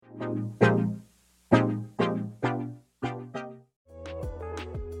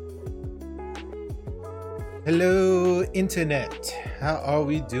Hello, Internet. How are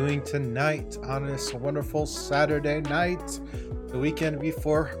we doing tonight on this wonderful Saturday night, the weekend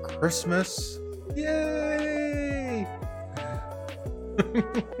before Christmas? Yay!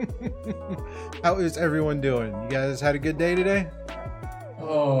 How is everyone doing? You guys had a good day today?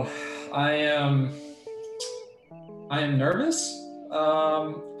 Oh, I am. I am nervous.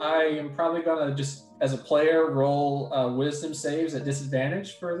 I am probably gonna just, as a player, roll wisdom saves at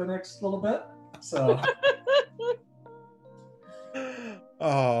disadvantage for the next little bit. So,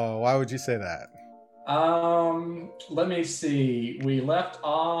 Oh, why would you say that? let me see. We left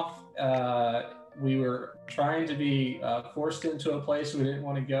off. We were trying to be forced into a place we didn't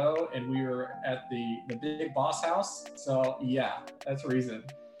want to go, and we were at the big boss house. So, yeah, that's reason.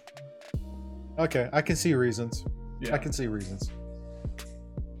 Okay, I can see reasons. Yeah. I can see reasons.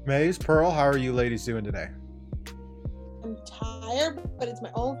 Maze, Pearl, how are you ladies doing today? I'm tired, but it's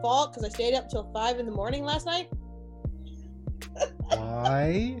my own fault because I stayed up till 5 in the morning last night.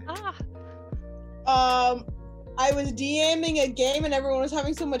 Why? I was DMing a game and everyone was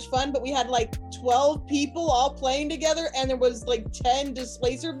having so much fun, but we had like 12 people all playing together and there was like 10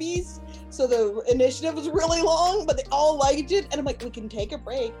 displacer beasts. So the initiative was really long, but they all liked it. And I'm like, we can take a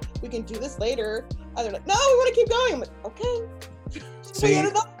break. We can do this later. And they're like, no, we want to keep going. I'm like, okay. See,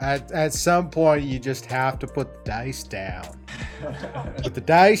 at some point, you just have to put the dice down. Put the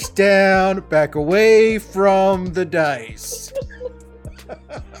dice down, back away from the dice.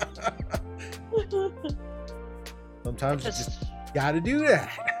 Sometimes you just got to do that.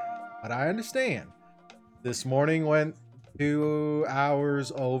 But I understand. This morning went 2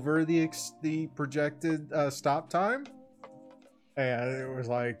 hours over the projected stop time. And it was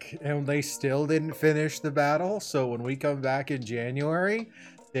like, and they still didn't finish the battle. So when we come back in January,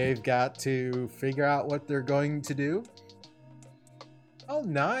 they've got to figure out what they're going to do. Oh,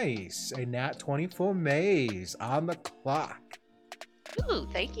 nice. A Nat 24 maze on the clock. Ooh,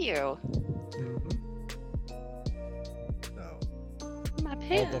 thank you. So, My all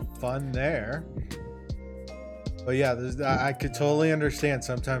pen. the fun there. But yeah, I could totally understand.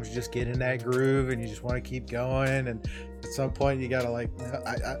 Sometimes you just get in that groove and you just want to keep going. And at some point you gotta I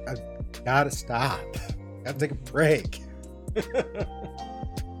gotta stop. I gotta take a break.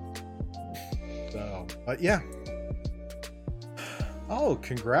 So, but yeah. Oh,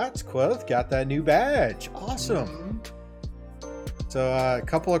 congrats, Quoth. Got that new badge. Awesome. So a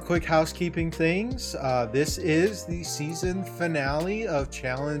couple of quick housekeeping things. This is the season finale of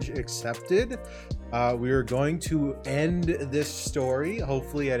Challenge Accepted. We are going to end this story,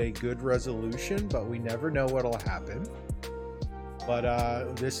 hopefully at a good resolution, but we never know what'll happen.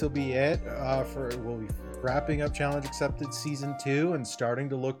 But this will be it. We'll be wrapping up Challenge Accepted Season 2 and starting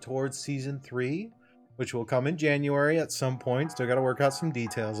to look towards Season 3, which will come in January at some point. Still got to work out some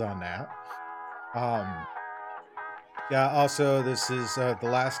details on that. Yeah, also, this is the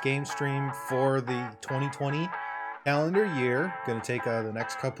last game stream for the 2020 calendar year. Going to take the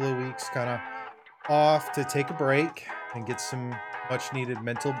next couple of weeks kind of off to take a break and get some much needed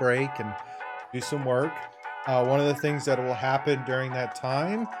mental break and do some work. One of the things that will happen during that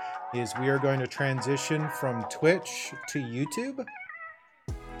time is we are going to transition from Twitch to YouTube.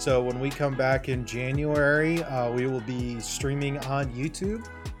 So when we come back in January, we will be streaming on YouTube.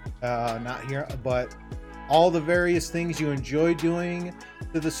 Not here, but all the various things you enjoy doing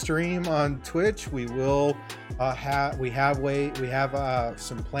to the stream on Twitch, we will have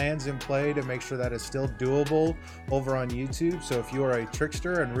some plans in play to make sure that it's still doable over on YouTube. So if you are a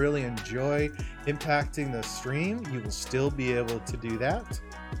trickster and really enjoy impacting the stream, you will still be able to do that.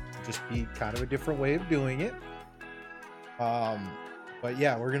 Just be kind of a different way of doing it. But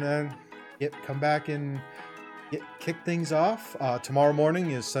yeah, we're gonna come back and kick things off. Tomorrow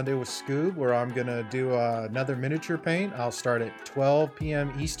morning is Sunday with Scoob, where I'm gonna do another miniature paint. I'll start at 12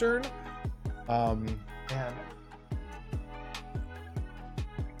 p.m. Eastern. And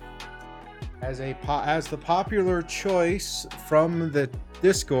as the popular choice from the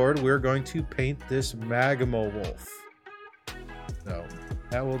Discord, we're going to paint this Magma Wolf. So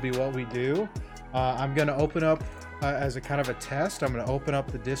that will be what we do. I'm gonna open up as a kind of a test. I'm gonna open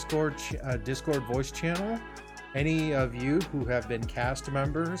up the Discord voice channel. Any of you who have been cast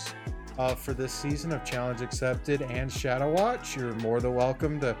members for this season of Challenge Accepted and Shadow Watch, you're more than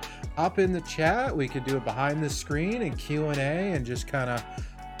welcome to hop in the chat. We could do it behind the screen and Q&A and just kind of,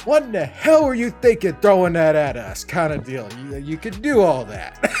 what in the hell were you thinking throwing that at us kind of deal. You could do all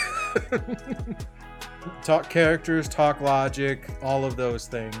that. Talk characters, talk logic, all of those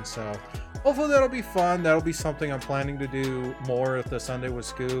things. So hopefully that'll be fun. That'll be something I'm planning to do more at the Sunday with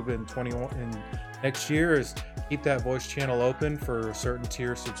Scoob in next year, is keep that voice channel open for certain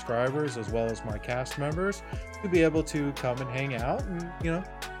tier subscribers as well as my cast members to be able to come and hang out and, you know,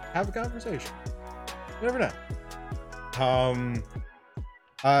 have a conversation. You never know.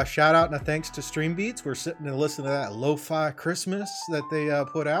 Shout out and a thanks to Stream Beats. We're sitting and listening to that lo-fi Christmas that they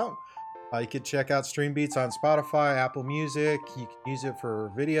put out. You can check out Stream Beats on Spotify, Apple Music. You can use it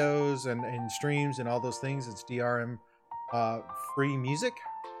for videos and streams and all those things. It's DRM free music.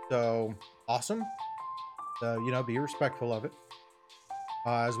 So awesome. You know, be respectful of it.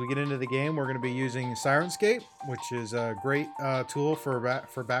 As we get into the game, we're going to be using Syrinscape, which is a great tool for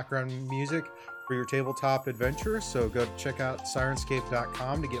background music for your tabletop adventures. So go check out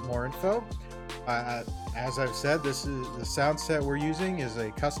Syrinscape.com to get more info. As I've said, this is the sound set we're using is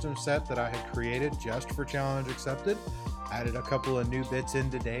a custom set that I had created just for Challenge Accepted. Added a couple of new bits in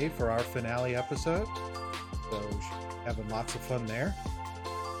today for our finale episode. So having lots of fun there.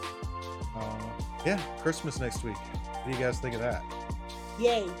 Yeah, Christmas next week. What do you guys think of that?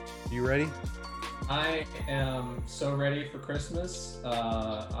 Yay. You ready? I am so ready for Christmas.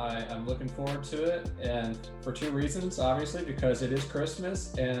 I'm looking forward to it, and for two reasons. Obviously, because it is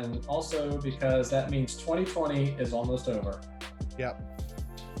Christmas, and also because that means 2020 is almost over. Yep.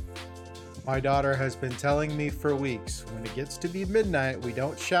 My daughter has been telling me for weeks, when it gets to be midnight, we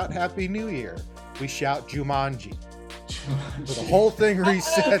don't shout Happy New Year. We shout Jumanji. So the whole thing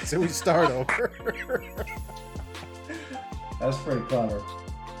resets and we start over. That's pretty clever.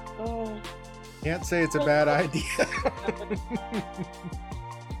 Oh. Can't say it's a bad idea.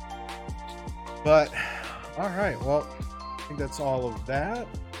 But, all right. Well, I think that's all of that.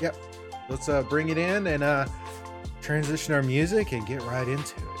 Yep. Let's bring it in and transition our music and get right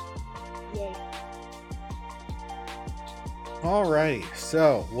into it. Yay. All right.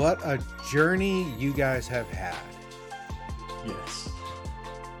 So, what a journey you guys have had. Yes.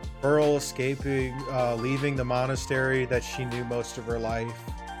 Pearl escaping, leaving the monastery that she knew most of her life.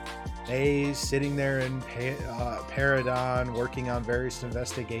 Maze sitting there in Paradon, working on various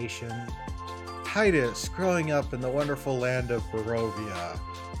investigations. Titus growing up in the wonderful land of Barovia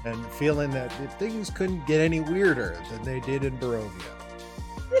and feeling that things couldn't get any weirder than they did in Barovia.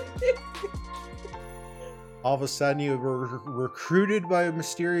 All of a sudden, you were recruited by a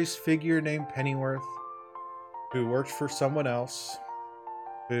mysterious figure named Pennyworth, who worked for someone else,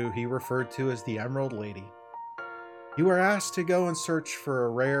 who he referred to as the Emerald Lady. You were asked to go and search for a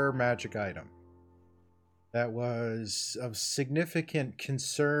rare magic item that was of significant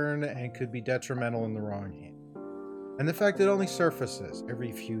concern and could be detrimental in the wrong hand. And the fact it only surfaces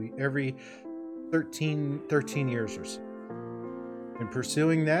every 13 years or so. In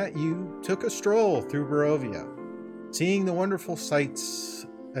pursuing that, you took a stroll through Barovia, seeing the wonderful sights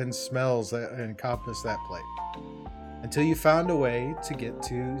and smells that encompass that place, until you found a way to get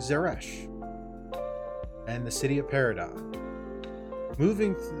to Zeresh and the city of Paradon.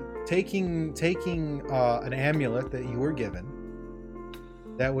 Taking an amulet that you were given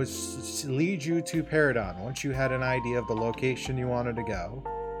that was lead you to Paradon. Once you had an idea of the location you wanted to go,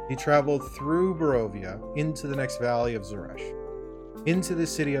 you traveled through Barovia into the next valley of Zeresh, into the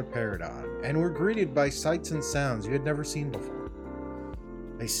city of Paradon, and were greeted by sights and sounds you had never seen before.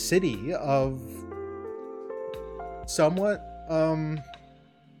 A city of somewhat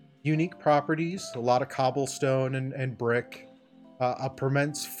unique properties, a lot of cobblestone and brick, a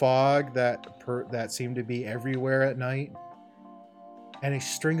permense fog that seemed to be everywhere at night, and a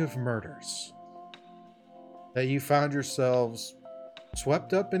string of murders that you found yourselves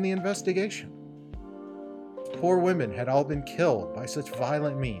swept up in the investigation. Poor women had all been killed by such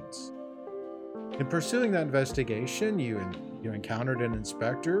violent means. In pursuing that investigation, you encountered an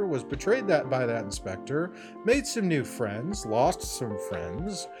inspector, was betrayed by that inspector, made some new friends, lost some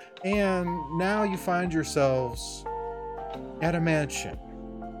friends, and now you find yourselves at a mansion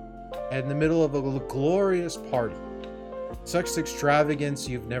in the middle of a glorious party. Such extravagance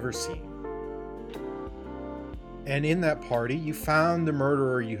you've never seen. And in that party, you found the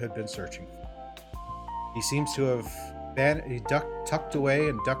murderer you had been searching for. He seems to have tucked away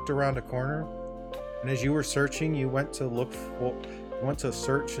and ducked around a corner. And as you were searching, you went to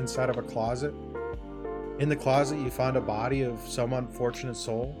search inside of a closet. In the closet, you found a body of some unfortunate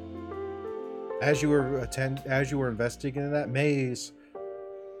soul. As you were investigating that, Maze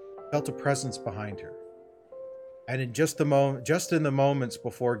felt a presence behind her. And in just in the moments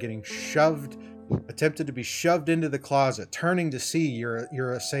before getting attempted to be shoved into the closet, turning to see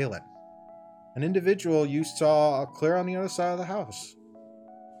your assailant, an individual you saw clear on the other side of the house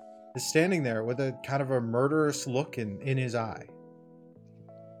is standing there with a kind of a murderous look in his eye.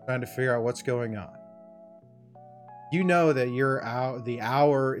 trying to figure out what's going on. You know that the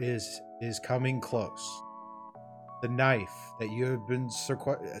hour is coming close. The knife that you have been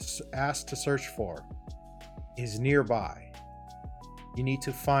asked to search for is nearby. You need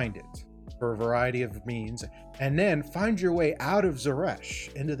to find it for a variety of means, and then find your way out of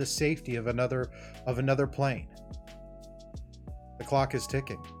Zaresh into the safety of another plane. The clock is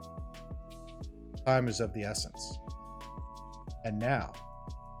ticking. Time is of the essence. And now,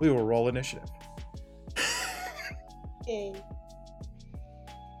 we will roll initiative. Okay.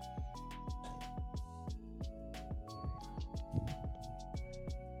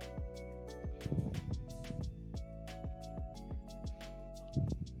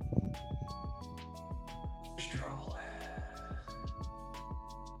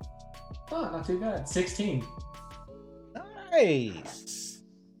 Oh, not too bad. 16. Nice.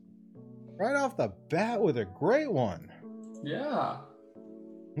 Right off the bat with a great one. Yeah.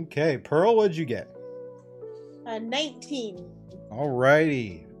 Okay, Pearl, what'd you get? 19.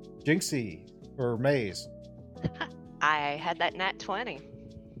 Alrighty. Jinxie, or Maze. I had that nat 20.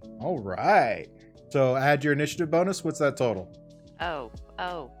 Alright. So add your initiative bonus. What's that total? Oh,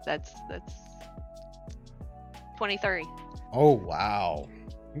 that's 23. Oh, wow.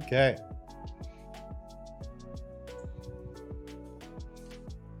 Okay.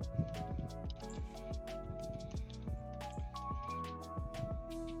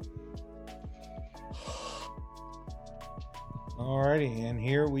 Alrighty, and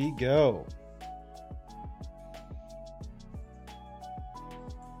here we go.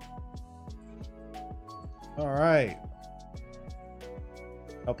 Alright.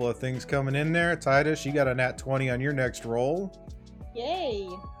 Couple of things coming in there. Titus, you got a nat 20 on your next roll. Yay.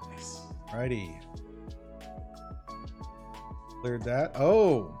 Nice. Righty. Cleared that.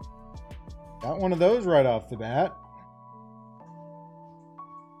 Oh. Got one of those right off the bat.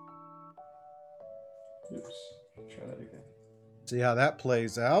 Oops. Try that again. See how that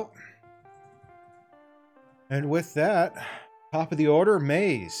plays out. And with that, top of the order,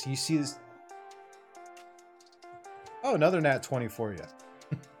 Maze. You see this. Oh, another nat 20 for you.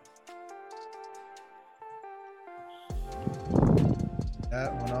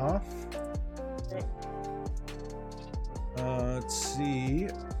 That one off. Let's see.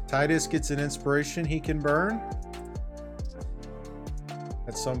 Titus gets an inspiration he can burn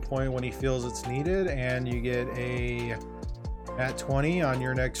at some point when he feels it's needed, and you get a nat 20 on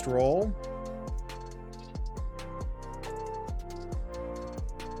your next roll.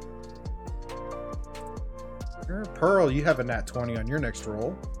 Pearl, you have a nat 20 on your next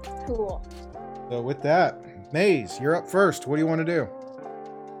roll. Cool. So with that, Maze, you're up first. What do you want to do?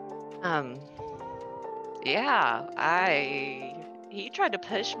 Yeah, he tried to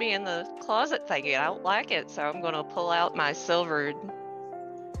push me in the closet thingy. I don't like it, so I'm gonna pull out my silvered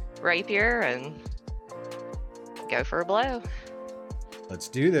rapier and go for a blow. Let's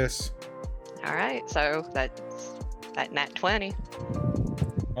do this. All right, so that's that nat 20.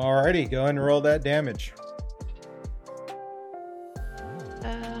 Alrighty, go ahead and roll that damage.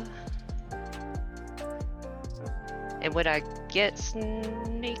 And would I get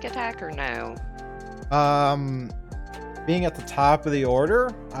sneak attack or no? Being at the top of the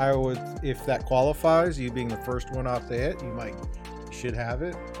order, I would, if that qualifies, you being the first one off the hit, you should have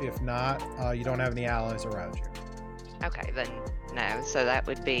it. If not, you don't have any allies around you. Okay, then no. So that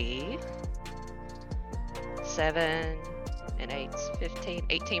would be 7 and 8, 15,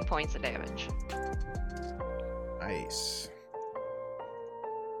 18 points of damage. Nice.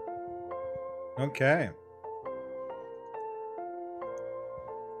 Okay.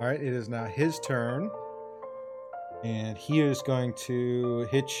 All right, it is now his turn, and he is going to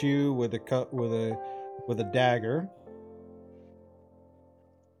hit you with a dagger.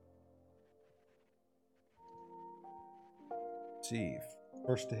 Let's see,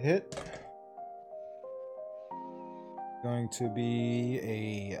 first to hit, going to be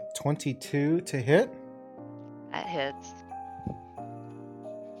a 22 to hit. That hits.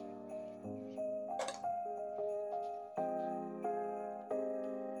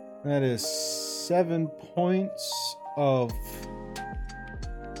 That is 7 points of...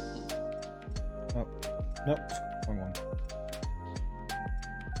 Oh, nope, wrong one.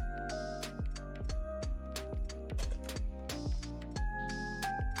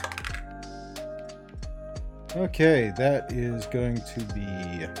 Okay, that is going to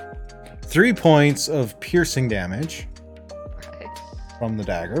be 3 points of piercing damage Right. from the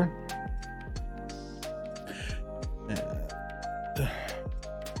dagger.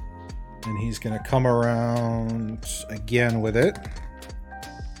 And he's going to come around again with it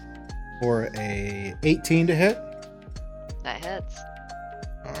for a 18 to hit. That hits.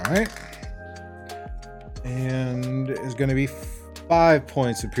 All All right. And is going to be 5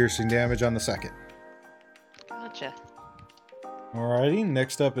 points of piercing damage on the second. Gotcha. Alrighty,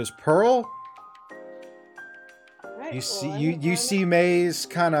 next up is Pearl. Alright, You well, see I'm you gonna you find see Maze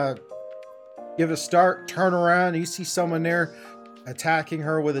kind of give a start, turn around, and you see someone there attacking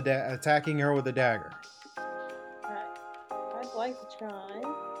her with a dagger. Alright, I'd like to try,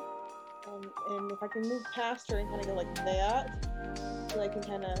 and if I can move past her and kind of go like that, so I can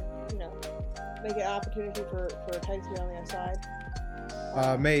kind of, make an opportunity for Titus to be on the outside.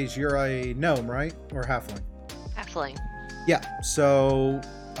 Maze, you're a gnome, right? Or halfling? Halfling. Yeah. So,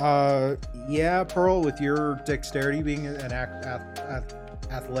 Pearl, with your dexterity being an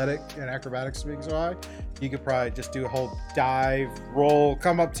athletic and acrobatics being so high, you could probably just do a whole dive, roll,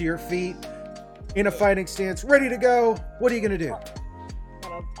 come up to your feet in a fighting stance, ready to go. What are you gonna do?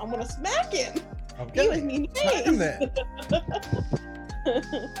 I'm gonna smack him. Okay. He was mean Smack him then.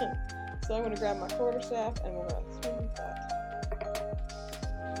 So I'm gonna grab my quarterstaff and we're gonna swing that.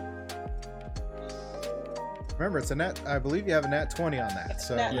 Remember, it's a nat. I believe you have a nat 20 on that.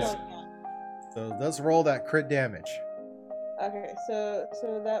 So, Yeah. so let's roll that crit damage. Okay, so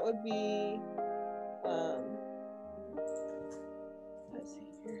that would be let's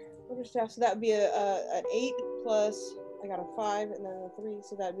see here. Quarterstaff. So that would be an 8 plus I got a 5 and then a 3,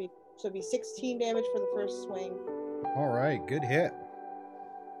 so it'd be 16 damage for the first swing. All right, good hit.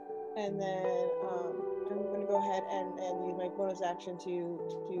 And then I'm gonna go ahead and use my bonus action to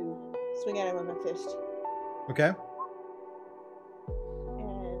swing at him with my fist. Okay.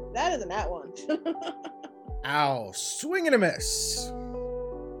 And that is a nat 1. Ow! Swing and a miss.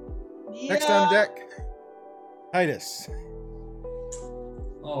 Yeah. Next on deck, Titus.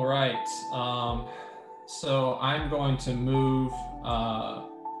 All right. So I'm going to move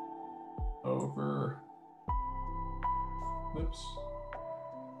over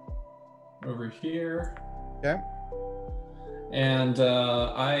here. Okay. And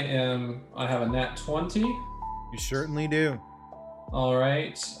I have a nat 20. You certainly do. All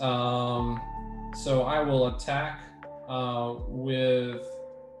right. So I will attack with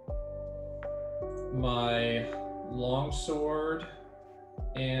my longsword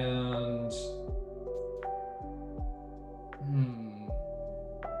and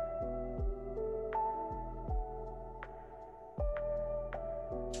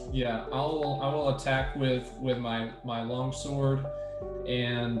yeah, I will attack with my longsword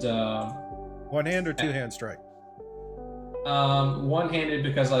and One hand or two hand strike? one-handed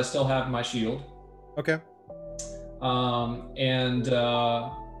because I still have my shield. Okay. And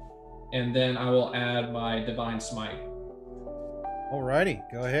then I will add my divine smite. Alrighty,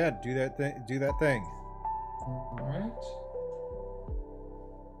 go ahead. Do that thing. All right.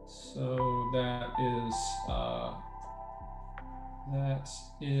 So that is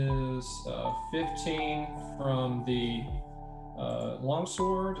 15 from the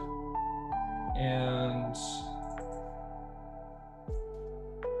longsword and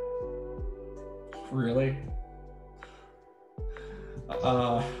really.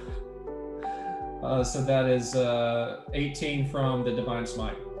 So that is 18 from the divine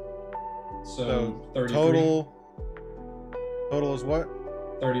smite. So 33. Total is what?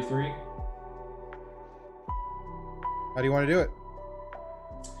 33. How do you want to do it?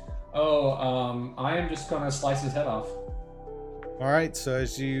 I am just gonna slice his head off. All right. So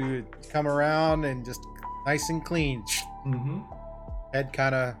as you come around and just nice and clean, Mm-hmm. head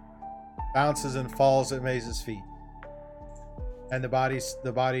kind of bounces and falls at Maze's feet, and the body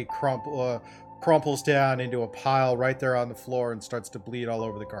crumples down into a pile right there on the floor and starts to bleed all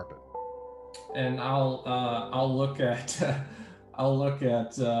over the carpet. And I'll look at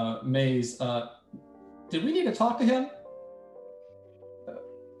Maze. Did we need to talk to him?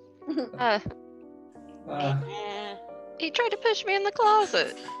 He tried to push me in the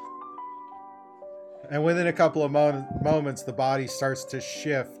closet. And within a couple of moments, the body starts to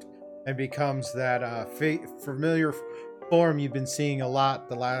shift and becomes that familiar form you've been seeing a lot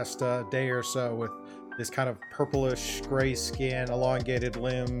the last day or so, with this kind of purplish gray skin, elongated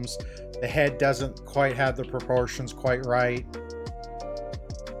limbs. The head doesn't quite have the proportions quite right.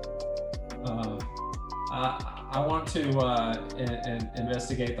 I want to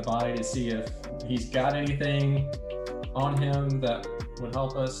investigate the body to see if he's got anything on him that would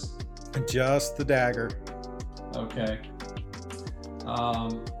help us. Just the dagger. Okay.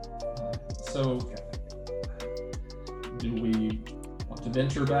 So, do we want to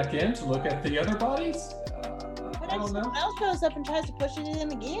venture back in to look at the other bodies? What I if don't know. someone else shows up and tries to push it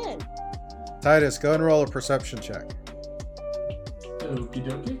in again? Titus, go and roll a perception check. Okie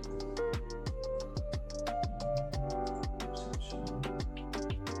dokie.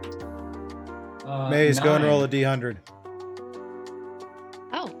 Maze, go and 9. roll a D100.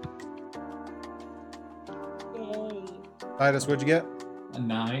 Oh, Yay. Titus, what'd you get? A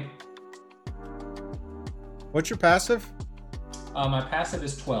 9. What's your passive? My passive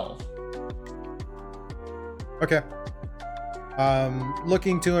is 12. Okay.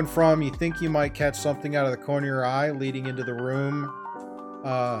 Looking to and from, you think you might catch something out of the corner of your eye leading into the room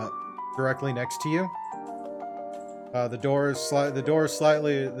directly next to you. The door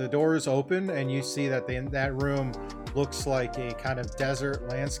is open, and you see that that room looks like a kind of desert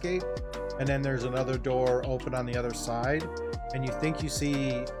landscape. And then there's another door open on the other side, and you think you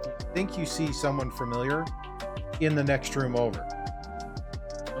see someone familiar in the next room over.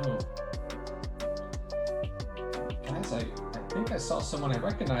 Oh. Guys, I think I saw someone I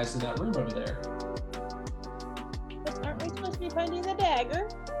recognized in that room over there. Aren't we supposed to be finding the dagger?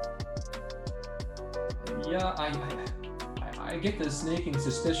 Yeah, I get the sneaking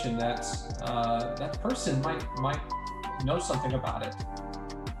suspicion that that person might know something about it.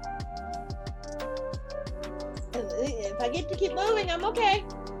 If I get to keep moving, I'm okay.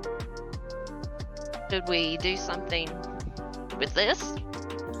 should we do something with this?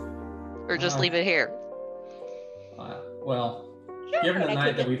 Or just Uh, leave it here? Well, Sure, given the I night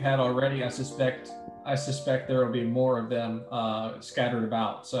could that we've had already, I suspect there will be more of them scattered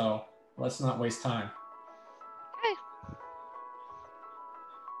about. So let's not waste time.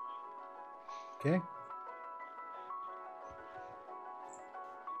 Okay.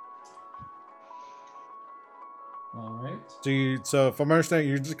 All right. So if I'm understanding,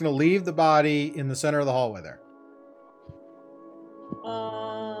 you're just going to leave the body in the center of the hallway there.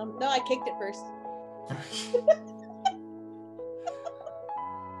 No, I kicked it first.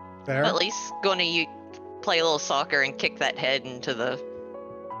 Fair. At least going to play a little soccer and kick that head into the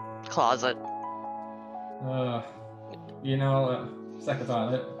closet. Second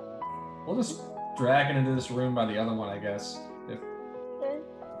thought, we'll just drag it into this room by the other one, I guess. Okay.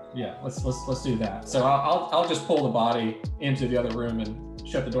 Yeah, let's do that. So I'll just pull the body into the other room and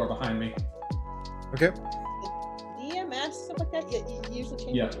shut the door behind me. Okay. DM asks stuff like that. You usually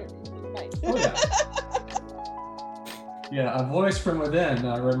change Yeah. it. Right. Oh yeah. Yeah, a voice from within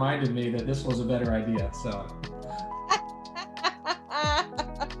reminded me that this was a better idea. So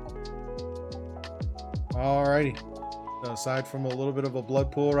Alrighty. So aside from a little bit of a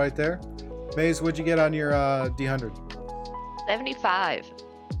blood pool right there, Maze, what'd you get on your D100? 75.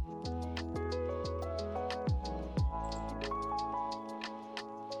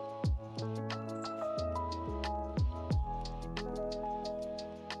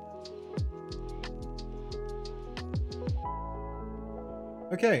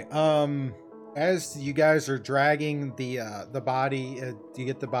 Okay. As you guys are dragging the body, you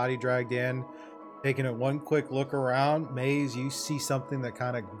get the body dragged in, taking a one quick look around. Maze, you see something that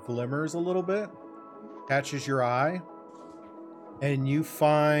kind of glimmers a little bit, catches your eye, and you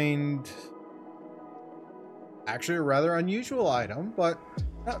find actually a rather unusual item, but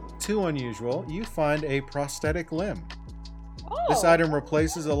not too unusual. You find a prosthetic limb. This item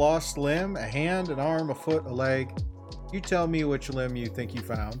replaces a lost limb, a hand, an arm, a foot, a leg. You tell me which limb you think you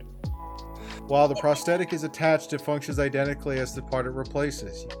found. While the prosthetic is attached, it functions identically as the part it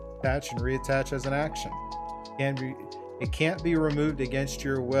replaces. You attach and reattach as an action. It can't be removed against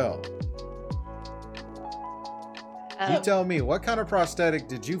your will. You tell me, what kind of prosthetic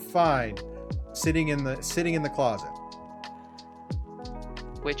did you find sitting in the closet?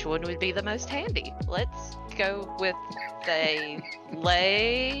 Which one would be the most handy? Let's go with the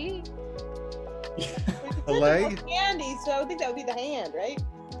leg. A leg? Handy, so I would think that would be the hand, right?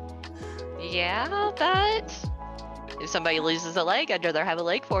 Yeah, but if somebody loses a leg, I'd rather have a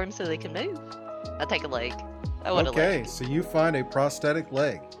leg for them so they can move. I'll take a leg. I want a Okay, leg. so you find a prosthetic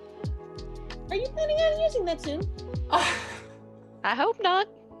leg. Are you planning on using that soon? I hope not.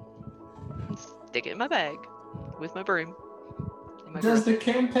 Stick it in my bag with my broom. And my does broom. the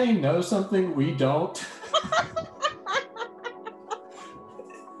campaign know something we don't?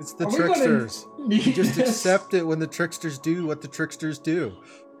 It's the Are we gonna tricksters. need You just this? accept it when the tricksters do what the tricksters do.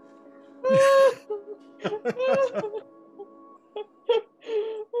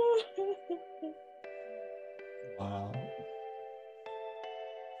 Wow.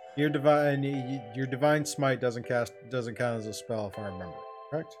 Your divine smite doesn't count as a spell, if I remember.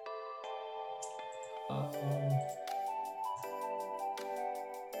 Correct?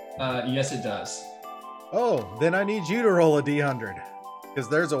 Yes, it does. Oh, then I need you to roll a d100. Because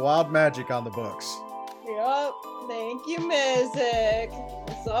there's a wild magic on the books. Yup. Thank you, Mizik.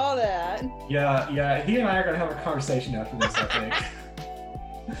 I saw that. Yeah. He and I are gonna have a conversation after this, I think.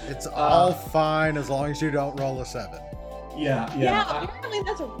 It's all fine as long as you don't roll a 7. Yeah, apparently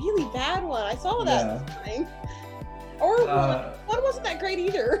that's a really bad one. I saw that thing. Or one wasn't that great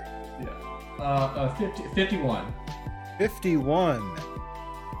either. Yeah. 51. 51.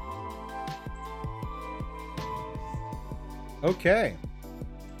 Okay.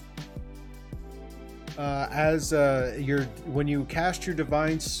 When you cast your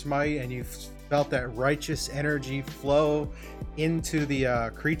divine smite and you felt that righteous energy flow into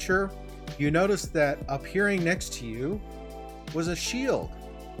the creature, you notice that appearing next to you was a shield,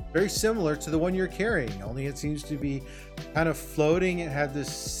 very similar to the one you're carrying, only it seems to be kind of floating. It had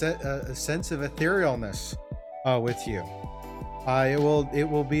this a sense of etherealness with you. It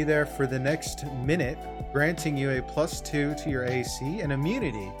will be there for the next minute, granting you a +2 to your AC and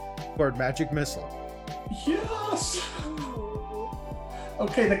immunity toward magic missile. Yes.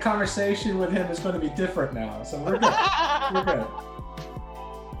 Okay, the conversation with him is going to be different now, so we're good. We're good.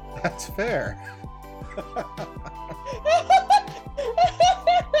 That's fair.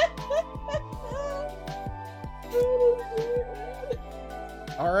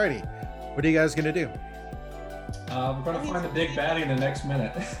 Alrighty, what are you guys gonna do? We're going to find the big baddie in the next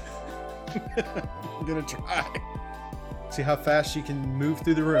minute. I'm gonna try. See how fast you can move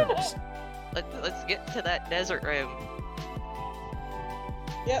through the rooms. Let's get to that desert room.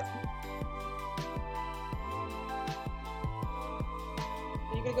 Yep.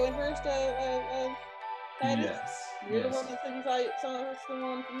 Are you gonna go in first, Titus? Yes. You're the one that thinks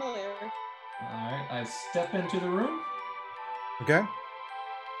someone familiar. Alright, I step into the room. Okay.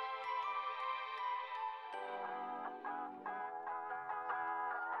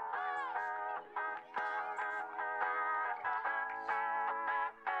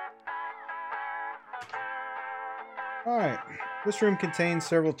 Alright, this room contains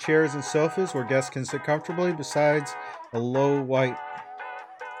several chairs and sofas where guests can sit comfortably, besides a low white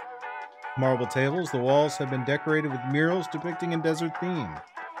marble tables. The walls have been decorated with murals depicting a desert theme.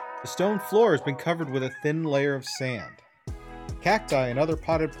 The stone floor has been covered with a thin layer of sand. Cacti and other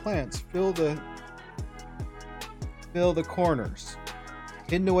potted plants fill the corners.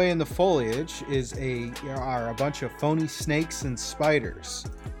 Hidden away in the foliage are a bunch of phony snakes and spiders,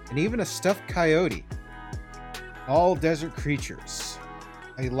 and even a stuffed coyote. All desert creatures.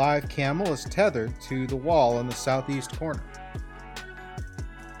 A live camel is tethered to the wall in the southeast corner.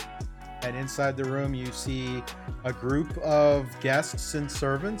 And inside the room you see a group of guests and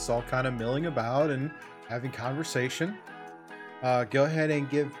servants all kind of milling about and having conversation. Go ahead and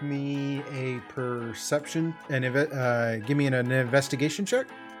give me a perception and give me an investigation check.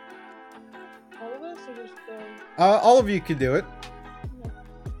 All of us or just all of you could do it.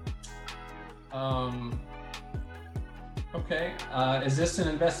 Okay. Is this an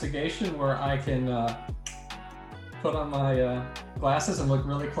investigation where I can put on my glasses and look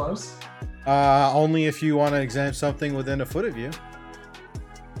really close? Only if you want to examine something within a foot of you.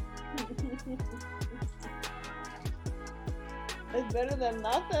 It's better than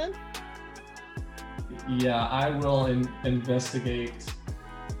nothing. Yeah, I will investigate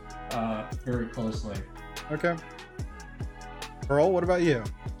very closely. Okay. Pearl, what about you?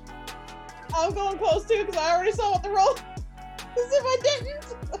 I'm going close too because I already saw what the roll. As if I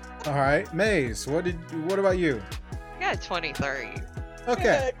didn't. All right, Maze. What about you? I got 23.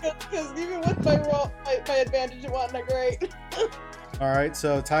 Okay. Because even with my roll, my advantage, it wasn't that great. All right.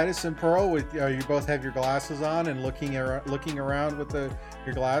 So Titus and Pearl, you both have your glasses on and looking around with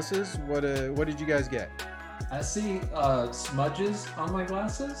your glasses. What did you guys get? I see smudges on my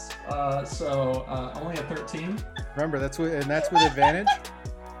glasses. So only a 13. Remember, that's with advantage.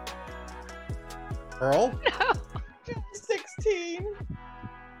 Pearl? No. 16.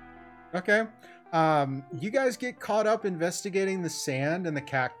 Okay. You guys get caught up investigating the sand and the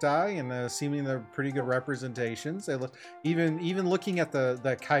cacti and seeming they're pretty good representations. They look even looking at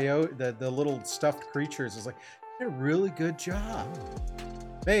the coyote, the little stuffed creatures is like, did a really good job.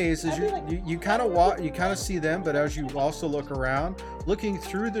 Maze, as you kind of see them, but as you also look around, looking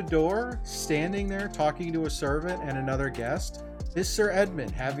through the door, standing there talking to a servant and another guest, is Sir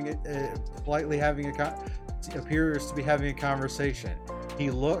Edmund appears to be having a conversation. He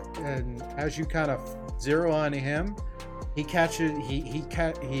looked, and as you kind of zero on him, he catches he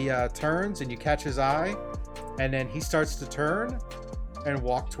turns and you catch his eye, and then he starts to turn and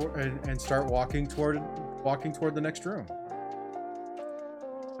walk toward and start walking toward the next room.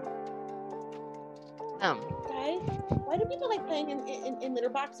 Guys, why do people like playing in litter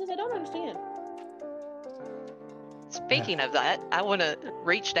boxes? I don't understand. Speaking of that, I want to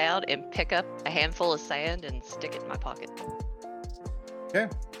reach down and pick up a handful of sand and stick it in my pocket. Okay.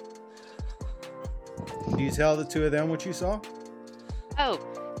 Do you tell the two of them what you saw? Oh,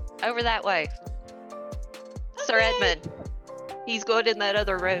 over that way. Sir Edmund, He's good in that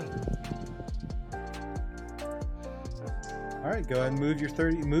other room. All right, go ahead and move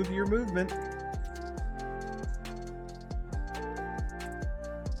your movement.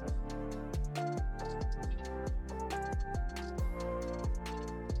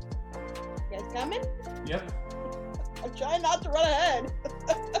 You guys coming? Yep. I'm trying not to run ahead.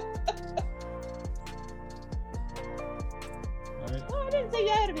 All right. Oh, I didn't say you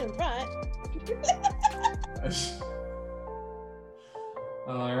had to be in front.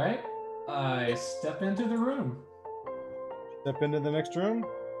 All right. I step into the room. Step into the next room.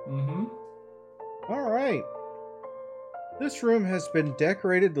 Mm-hmm. All right. This room has been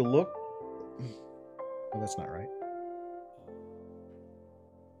decorated to look... Oh, that's not right.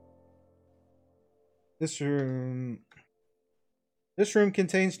 This room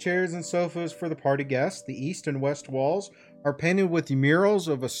contains chairs and sofas for the party guests. The east and west walls are painted with the murals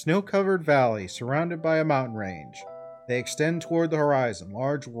of a snow-covered valley surrounded by a mountain range. They extend toward the horizon.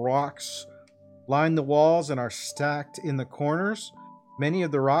 Large rocks line the walls and are stacked in the corners. Many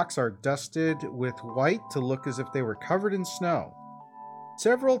of the rocks are dusted with white to look as if they were covered in snow.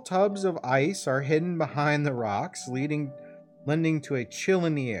 Several tubs of ice are hidden behind the rocks, lending to a chill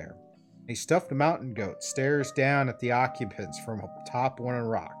in the air. A stuffed mountain goat stares down at the occupants from atop one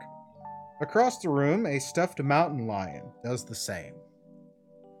rock. Across the room, a stuffed mountain lion does the same.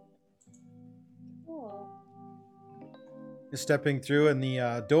 Oh. Stepping through, and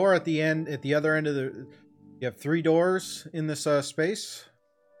the door at the other end of the... You have 3 doors in this space.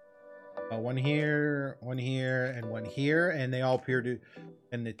 One here, and one here, and they all appear to...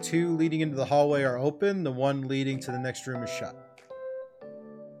 And the 2 leading into the hallway are open. The one leading to the next room is shut.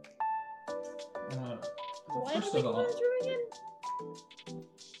 Why First did of we all, go through again?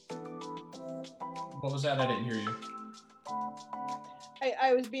 what was that? I didn't hear you.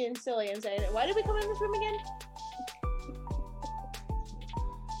 I was being silly and saying, why did we come in this room again?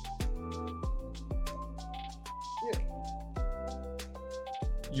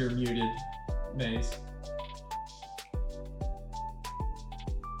 You're muted, Maze.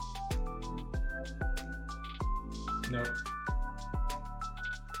 Nope.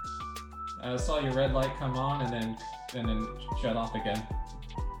 I saw your red light come on and then shut off again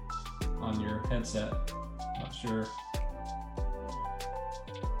on your headset. Not sure.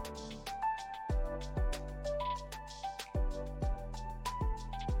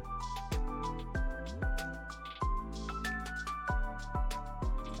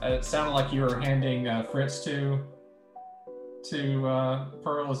 It sounded like you were handing Fritz to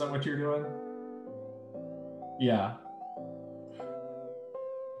Pearl. Is that what you're doing? Yeah.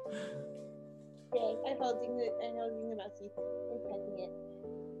 Yeah, I held the mousey. I'm pressing it.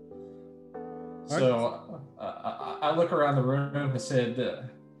 So I look around the room and said,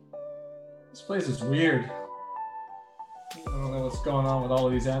 "This place is weird. I don't know what's going on with all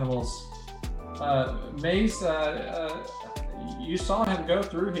of these animals." Maze, you saw him go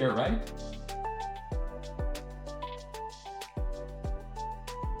through here, right?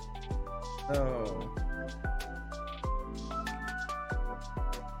 So,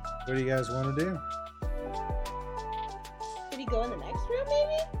 what do you guys want to do? Did he go in the next room,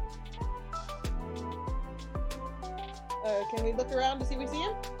 maybe? Can we look around to see if we see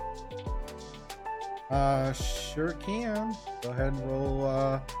him? Sure can. Go ahead and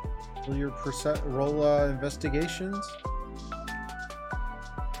roll your investigations.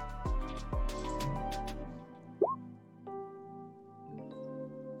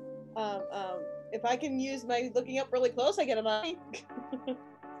 If I can use my looking up really close, I get a 9.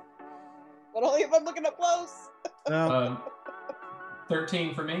 But only if I'm looking up close. No.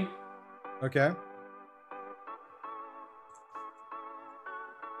 13 for me. Okay.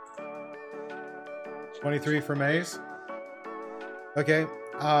 $23 for Maze. Okay.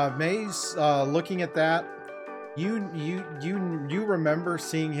 Maze, looking at that, you remember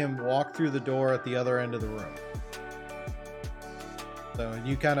seeing him walk through the door at the other end of the room. So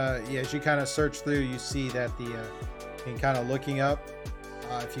you as you kind of search through, you see that and kind of looking up,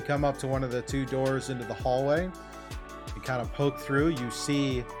 if you come up to one of the 2 doors into the hallway, you kind of poke through, you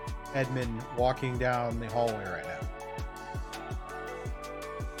see Edmund walking down the hallway right now.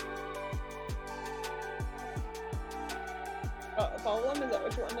 Follow him? Is that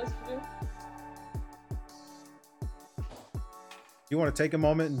what you want us to do? You want to take a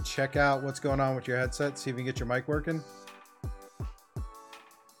moment and check out what's going on with your headset, see if you can get your mic working?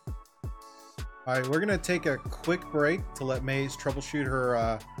 All right, we're going to take a quick break to let Maze troubleshoot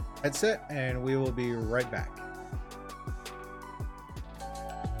her headset, and we will be right back.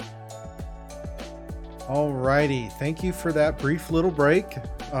 Alrighty, thank you for that brief little break.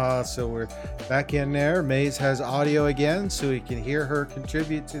 So we're back in there. Maze has audio again, so we can hear her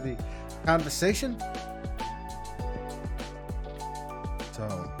contribute to the conversation.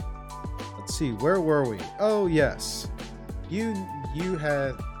 So let's see, where were we? Oh yes, you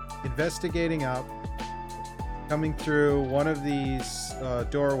had investigating up, coming through one of these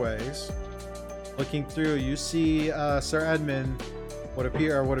doorways. Looking through, you see Sir Edmund, what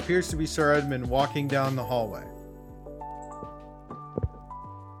appears to be Sir Edmund, walking down the hallway.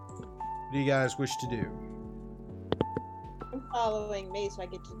 What do you guys wish to do? I'm following Maze so I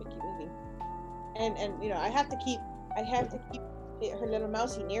get to keep moving. And you know, I have to keep her little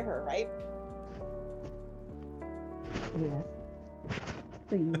mousey near her, right? Yes.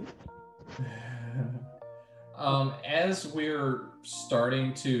 Please. As we're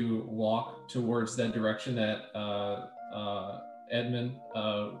starting to walk towards that direction that Edmund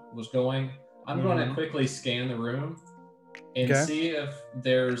was going, I'm going to quickly scan the room and see if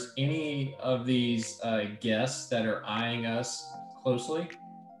there's any of these guests that are eyeing us closely.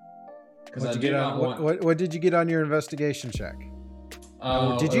 Because what did you get on your investigation check?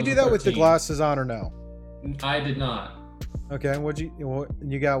 Did you do that 13. with the glasses on or no? I did not. Okay,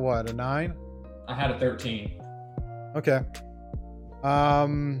 you got what, a 9? I had a 13. Okay.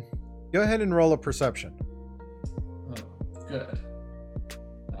 Go ahead and roll a perception. Oh, good.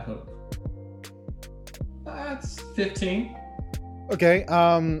 I hope. That's 15. Okay.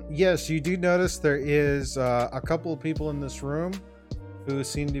 Yes, you do notice there is a couple of people in this room who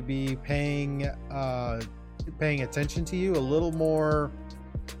seem to be paying attention to you a little more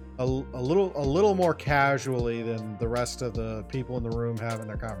casually than the rest of the people in the room having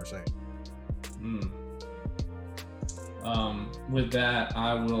their conversation. With that,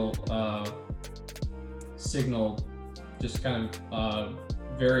 I will signal, just kind of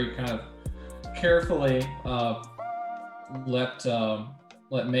very kind of carefully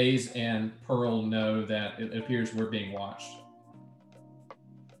let Maze and Pearl know that it appears we're being watched.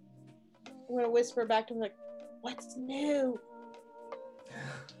 I'm gonna whisper back to him like, "What's new?"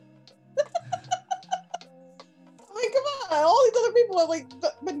 I mean, come on! All these other people have like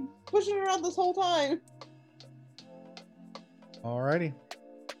been pushing around this whole time. Alrighty.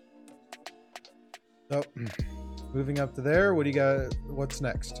 So, moving up to there, what do you got? What's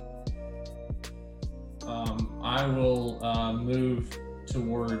next? I will move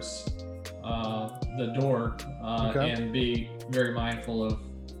towards the door and be very mindful of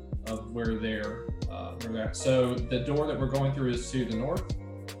where they're at. So the door that we're going through is to the north.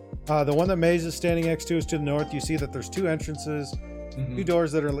 The one that Maze is standing next to is to the north. You see that there's two entrances, two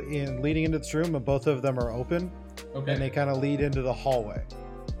doors that are leading into this room, and both of them are open. Okay. And they kind of lead into the hallway.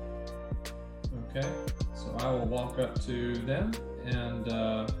 Okay. So I will walk up to them and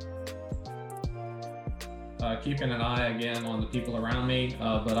keeping an eye again on the people around me,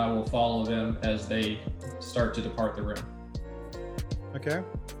 but I will follow them as they start to depart the room. Okay.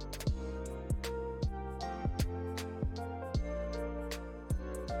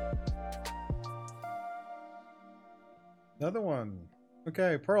 Another one.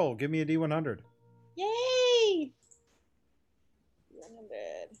 Okay, Pearl, give me a D100. Yay! 100.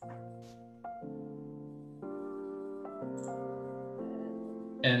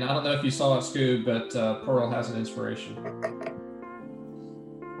 And I don't know if you saw it, Scoob, but Pearl has an inspiration.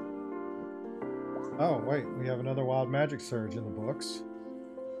 Oh, wait. We have another Wild Magic Surge in the books.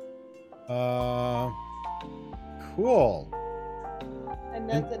 Cool. And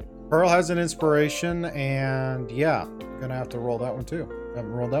that's it. Pearl has an inspiration, and yeah, I'm going to have to roll that one too. I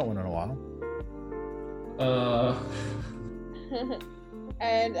haven't rolled that one in a while.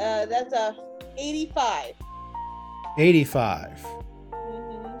 And that's a 85. 85.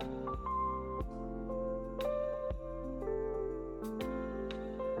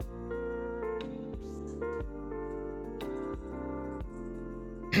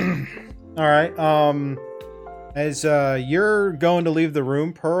 All right. As you're going to leave the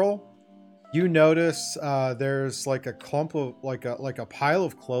room, Pearl, you notice there's like a clump of like a pile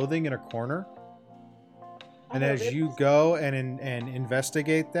of clothing in a corner. And as you go and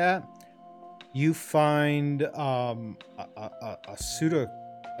investigate that, you find a suit of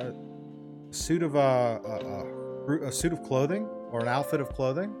clothing, or an outfit of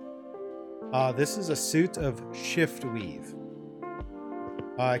clothing. This is a suit of shift weave.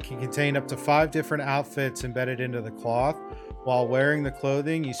 It can contain up to 5 different outfits embedded into the cloth. While wearing the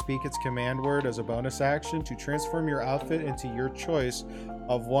clothing, you speak its command word as a bonus action to transform your outfit into your choice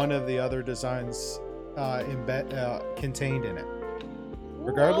of one of the other designs contained in it.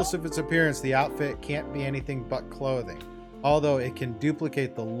 Regardless of its appearance, the outfit can't be anything but clothing. Although it can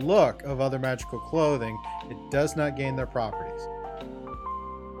duplicate the look of other magical clothing, it does not gain their properties.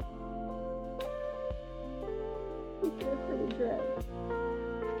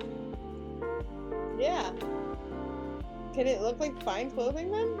 can it look like fine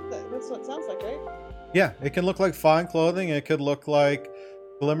clothing then? That's what it sounds like, right? Yeah, it can look like fine clothing. It could look like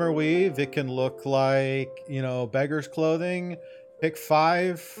glimmer weave. It can look like, beggar's clothing. Pick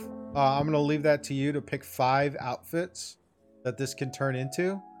 5. I'm going to leave that to you to pick 5 outfits that this can turn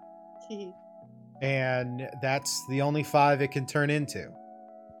into. And that's the only 5 it can turn into.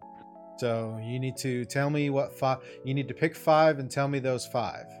 So you need to tell me what 5. You need to pick 5 and tell me those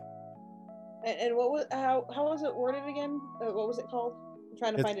 5. And what was how was it worded again? What was it called? I'm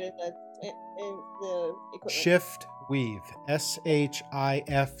trying to find it in the equipment. Shift weave.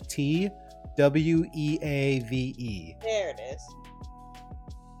 ShiftWeave. There it is.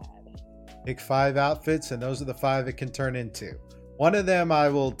 Pick 5 outfits, and those are the 5 it can turn into. One of them I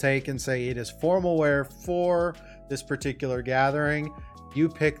will take and say it is formal wear for this particular gathering. You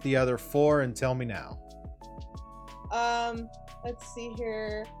pick the other 4 and tell me now. Let's see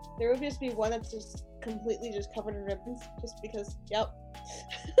here. There would just be one that's just completely just covered in ribbons, just because. Yep.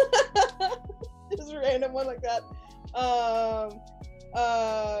 Just a random one like that. I'm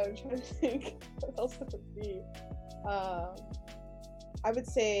trying to think what else it would be. I would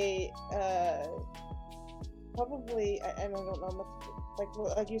say probably I don't know,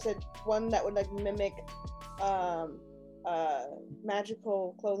 like you said, one that would like mimic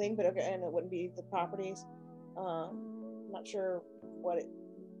magical clothing, but okay, and it wouldn't be the properties. I'm not sure what it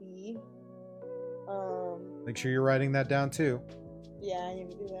would be. Make sure you're writing that down too. Yeah, I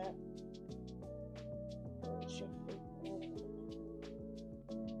need to do that.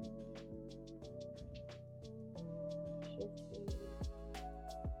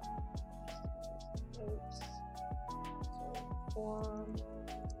 Form.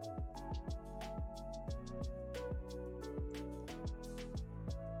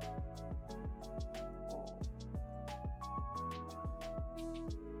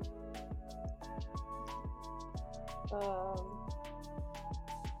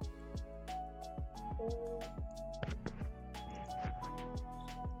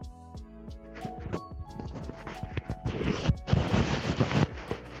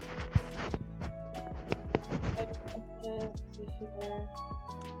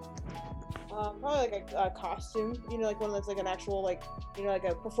 Probably like a costume, like one that's like an actual, like, like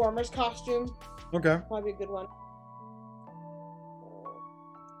a performer's costume. Okay. Probably a good one.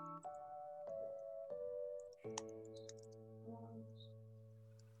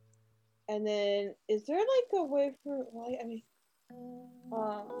 And then, is there like a way for, like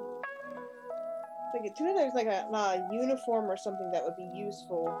there's like a uniform or something that would be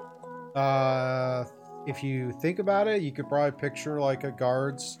useful. If you think about it, you could probably picture like a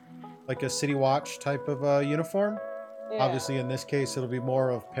guard's, like a City Watch type of uniform. Yeah. Obviously, in this case, it'll be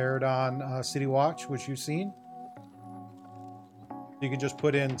more of Paradon City Watch, which you've seen. You can just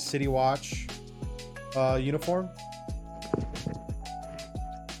put in City Watch uniform.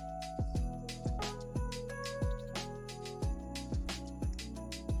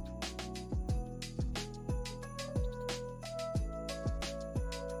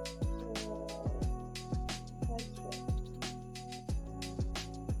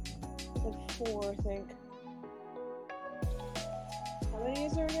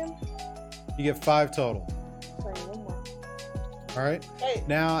 You get 5 total. Sorry, one more. All right. Hey.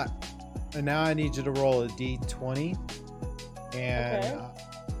 Now I need you to roll a d20, and okay.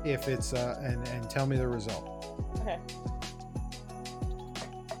 If it's and tell me the result. Okay.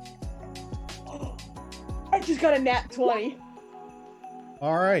 I just got a nat 20.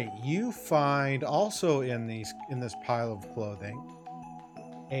 All right. You find also in this pile of clothing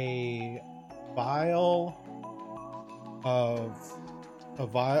a vial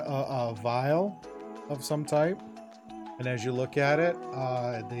of some type, and as you look at it,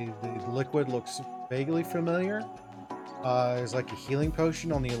 the liquid looks vaguely familiar. It's like a healing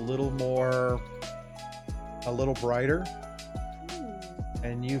potion, only a little brighter.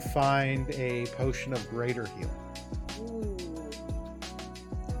 And you find a potion of greater healing.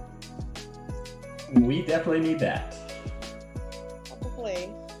 We definitely need that.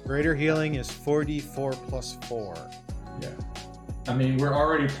 Probably. Greater healing is 4d4 plus 4. Yeah. I mean, we're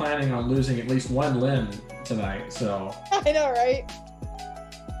already planning on losing at least one limb tonight, so. I know, right?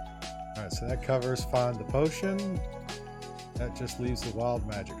 All right, so that covers find the potion. That just leaves the wild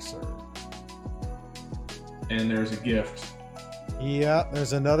magic serve. And there's a gift. Yeah,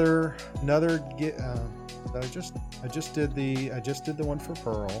 there's another gift. I just did the one for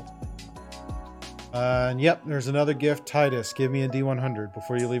Pearl. And yep, there's another gift. Titus, give me a D100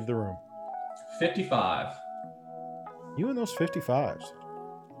 before you leave the room. 55. You and those 55s.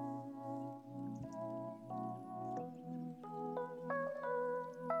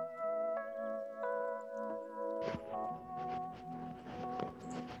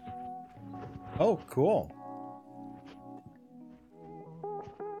 Oh, cool.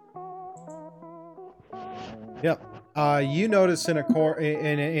 Yep. You notice in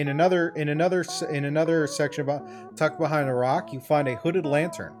another section about tucked behind a rock, you find a hooded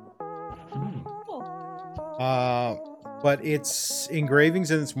lantern. But its engravings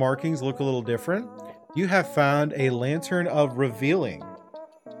and its markings look a little different. You have found a lantern of revealing.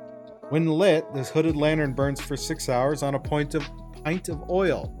 When lit, this hooded lantern burns for 6 hours on a pint of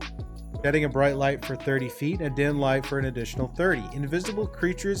oil, shedding a bright light for 30 feet and a dim light for an additional 30. Invisible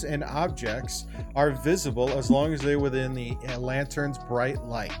creatures and objects are visible as long as they're within the lantern's bright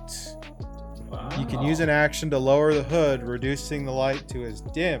light. Wow. You can use an action to lower the hood, reducing the light to as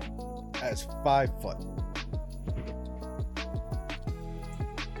dim as 5 foot.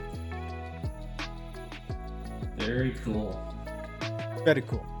 Very cool. Very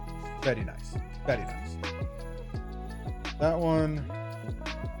cool. Very nice. Very nice. That one.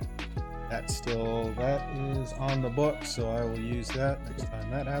 That is on the book, so I will use that next time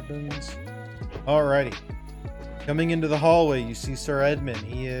that happens. Alrighty. Coming into the hallway, you see Sir Edmund.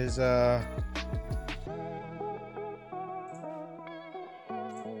 He is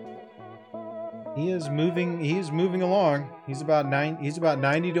moving along. He's about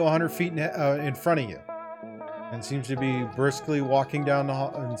 90 to 100 feet in front of you. And seems to be briskly walking down the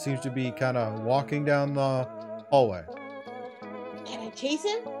hall, and seems to be kind of walking down the hallway. Can I chase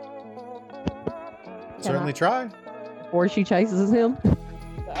him? Certainly try. Or she chases him.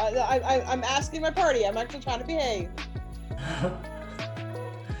 I'm asking my party. I'm actually trying to behave.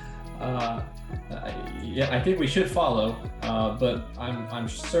 Yeah, I think we should follow, but I'm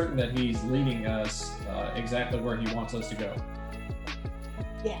certain that he's leading us exactly where he wants us to go.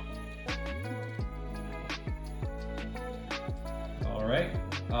 Yeah. All right.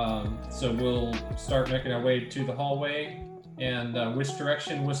 So we'll start making our way to the hallway. And which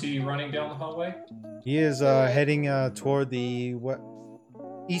direction was he running down the hallway? He is heading toward the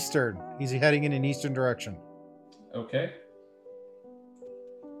eastern. He's heading in an eastern direction. Okay.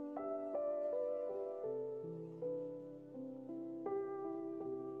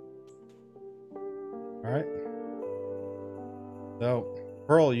 All right. So,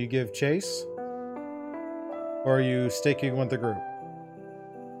 Pearl, you give chase, or are you sticking with the group?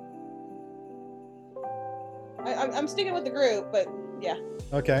 I'm sticking with the group, but yeah.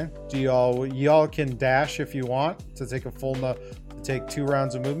 Okay. Do y'all can dash if you want to take to take 2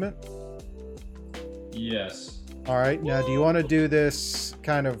 rounds of movement? Yes. All right. Now, do you want to do this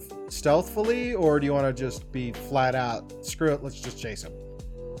kind of stealthily, or do you want to just be flat out? Screw it. Let's just chase him.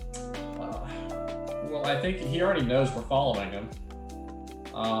 Well, I think he already knows we're following him.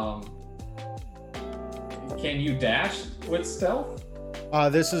 Can you dash with stealth?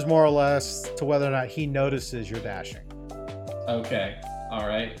 This is more or less to whether or not he notices you're dashing. Okay. All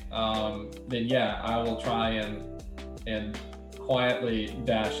right. Then yeah, I will try and quietly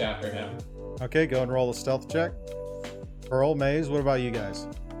dash after him. Okay, go and roll a stealth check. Pearl, Maze, what about you guys?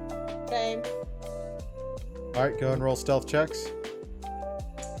 Same. All right, go and roll stealth checks.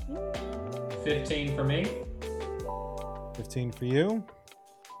 15 for me. 15 for you.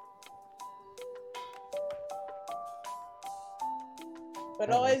 But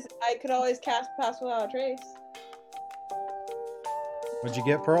I could always cast Pass Without a Trace. What'd you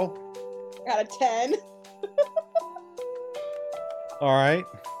get, Pearl? Got a 10. All right.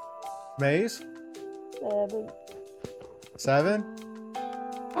 Maze? 7. 7?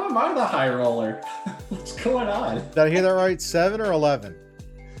 How am I the high roller? What's going on? Did I hear that right? 7 or 11?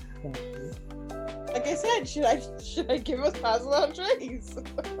 Like I said, should I give us Pass Without a Trace?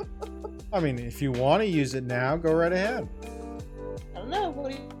 I mean, if you want to use it now, go right ahead. I don't know.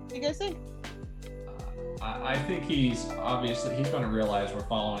 What do you guys think? I think he's going to realize we're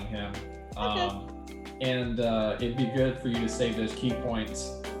following him. And it'd be good for you to save those key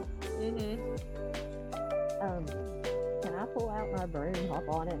points. Mm-hmm. Can I pull out my broom, hop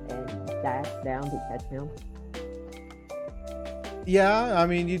on it, and dash down to catch him? Yeah, I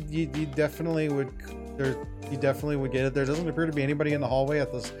mean, you definitely would. You definitely would get it. There doesn't appear to be anybody in the hallway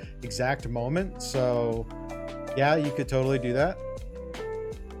at this exact moment, so yeah, you could totally do that.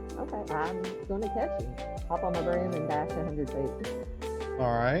 Okay, I'm going to catch him. Hop on my broom and dash 100 feet.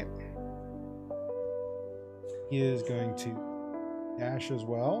 All right. He is going to dash as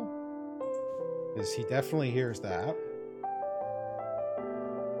well, because he definitely hears that.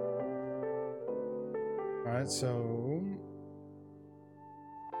 All right, so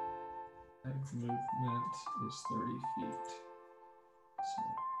Next movement is 30 feet.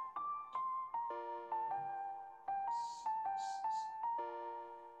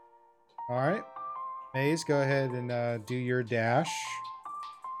 all right, Maze, go ahead and do your dash.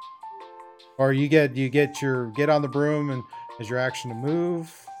 Or you get on the broom and as your action to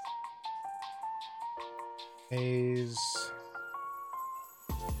move. Maze.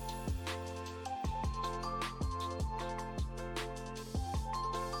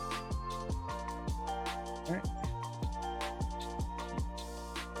 All right.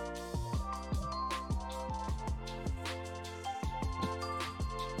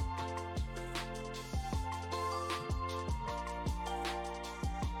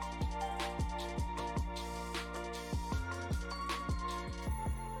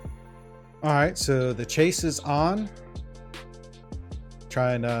 All right, so the chase is on.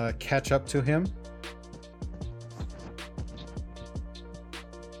 Try and catch up to him.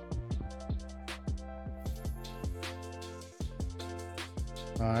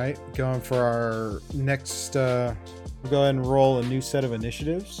 All right, going for our next. We'll go ahead and roll a new set of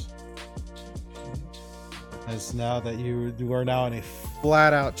initiatives. As now that you are now in a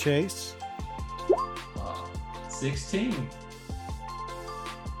flat-out chase. 16.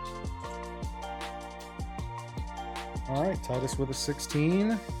 All right, Titus with a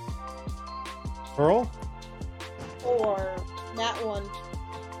 16. Pearl? 4. That one.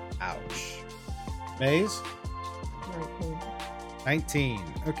 Ouch. Maze? 19. 19.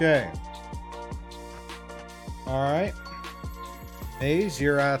 Okay. All right. Maze,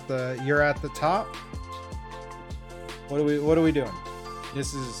 you're at the top. What are we doing?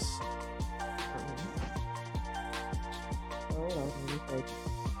 This is Hold on, let me see.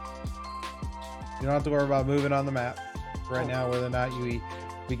 you don't have to worry about moving on the map right now, whether or not we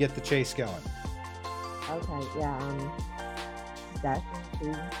get the chase going. Okay, yeah, dashing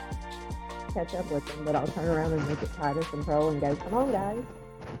to catch up with them, but I'll turn around and look at Titus and Pearl and go, come on, guys.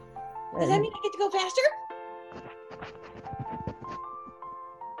 Does that mean I get to go faster?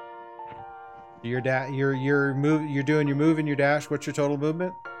 You're doing your move and your dash. What's your total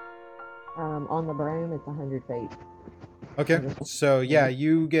movement? On the broom, it's 100 feet. Okay, so yeah,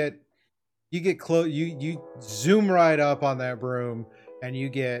 you get close. You zoom right up on that broom, and you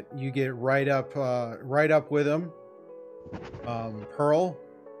get right up with him. Pearl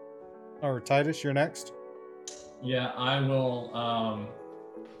or Titus, you're next. Yeah, I will.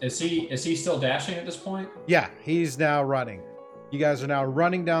 Is he still dashing at this point? Yeah, he's now running. You guys are now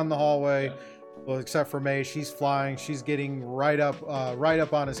running down the hallway. Okay. Well, except for May, she's flying. She's getting right up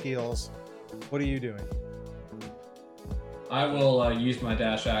on his heels. What are you doing? I will use my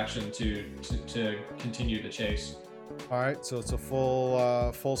dash action to continue the chase. All right, so it's a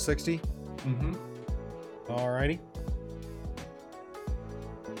full 60. Mm-hmm. All righty.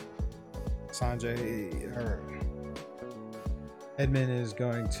 Sanjay or Edmund is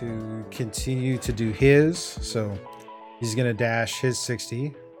going to continue to do his, so he's going to dash his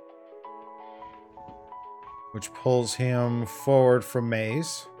 60, which pulls him forward from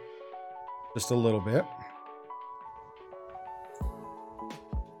Maze just a little bit.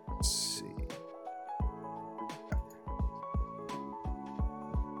 Let's see.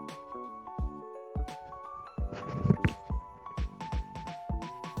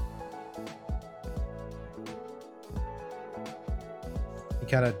 He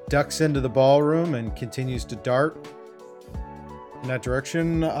kind of ducks into the ballroom and continues to dart in that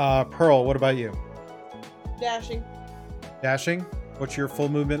direction. Pearl, what about you? Dashing. Dashing? What's your full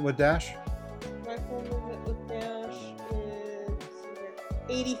movement with dash? My full movement with dash is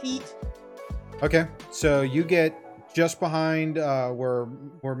 80 feet. Okay, so you get just behind where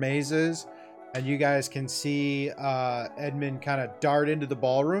Maze is, and you guys can see Edmund kind of dart into the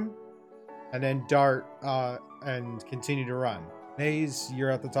ballroom, and then dart and continue to run. Maze, you're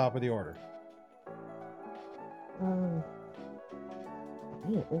at the top of the order. Dang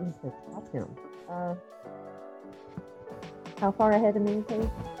it, didn't stop him. How far ahead of me, please?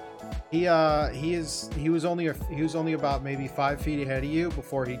 He was only about maybe 5 feet ahead of you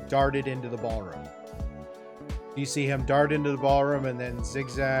before he darted into the ballroom. You see him dart into the ballroom and then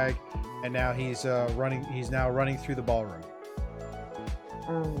zigzag, and now he's running. He's now running through the ballroom.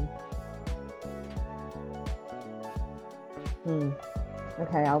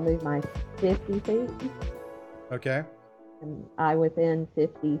 Okay, I'll move my 50 feet. Okay. Am I within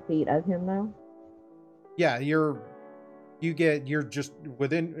 50 feet of him now? Yeah, you're just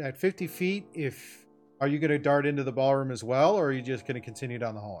within at 50 feet. Are you going to dart into the ballroom as well, or are you just going to continue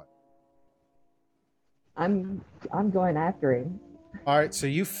down the hallway? I'm going after him. All right, so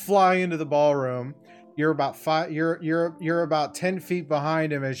you fly into the ballroom. You're about you're about 10 feet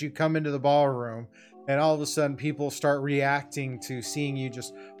behind him as you come into the ballroom, and all of a sudden people start reacting to seeing you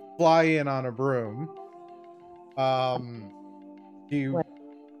just fly in on a broom.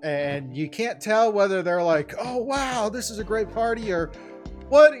 And you can't tell whether they're like, "Oh wow, this is a great party," or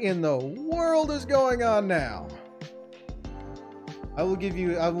What in the world is going on now? I will give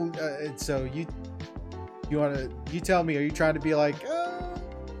you. I will. So you want to? You tell me. Are you trying to be like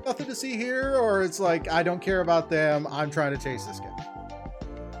nothing to see here, or it's like I don't care about them. I'm trying to chase this guy.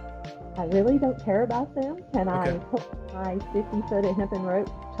 I really don't care about them. Can I put my 50-foot of hempen rope,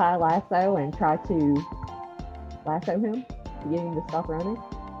 tie a lasso, and try to lasso him to get him to stop running?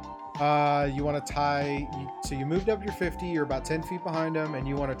 You want to tie. So you moved up your 50. You're about 10 feet behind him, and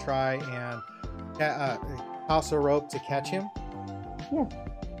you want to try and toss a rope to catch him. Yeah.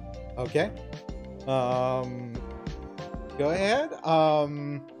 Okay. Go ahead.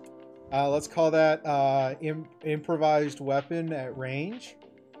 Let's call that improvised weapon at range.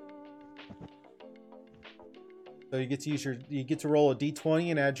 So you get to roll a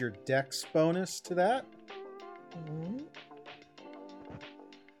d20 and add your dex bonus to that. Mm-hmm.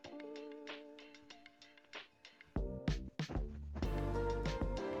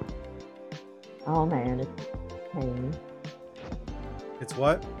 Oh man, it's pain. It's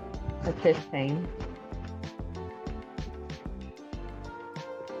what? A 15.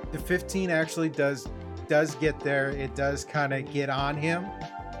 The 15 actually does get there. It does kind of get on him.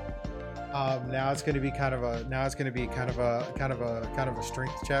 Now it's going to be kind of a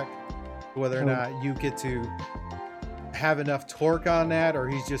strength check, whether or not you get to have enough torque on that, or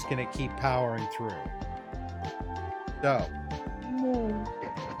he's just going to keep powering through. So,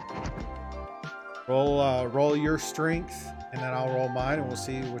 roll your strength, and then I'll roll mine, and we'll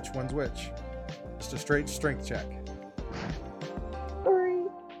see which one's which. Just a straight strength check. 3.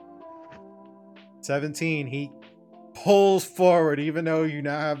 17. He pulls forward, even though you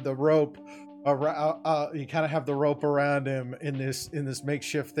now have the rope around. You kind of have the rope around him in this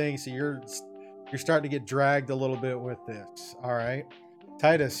makeshift thing. So you're starting to get dragged a little bit with this. All right,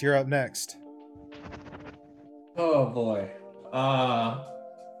 Titus, you're up next. Oh boy.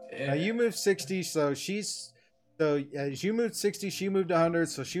 Now you moved 60, so as you moved 60, she moved 100,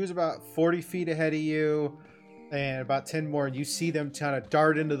 so she was about 40 feet ahead of you, and about 10 more. And you see them kind of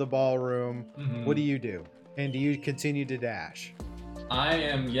dart into the ballroom. Mm-hmm. What do you do? And do you continue to dash?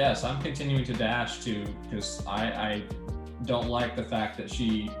 I'm continuing to dash too, because I don't like the fact that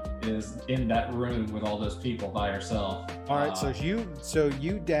she is in that room with all those people by herself. All right, so you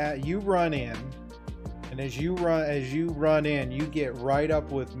run in, and as you run in, you get right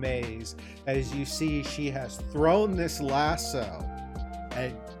up with Maze. As you see, she has thrown this lasso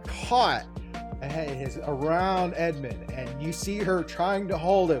and caught around Edmund, and you see her trying to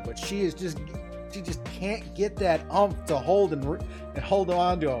hold it, but she just can't get that umph to hold and hold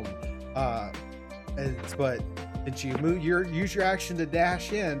on to him. But since you use your action to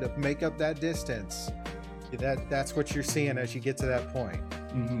dash in to make up that distance, that's what you're seeing as you get to that point.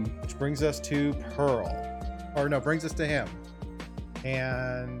 Mm-hmm. Which brings us to Pearl, brings us to him.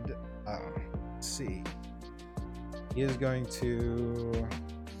 And let's see, he is going to.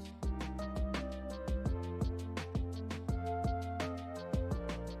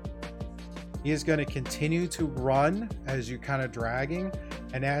 He is going to continue to run as you're kind of dragging.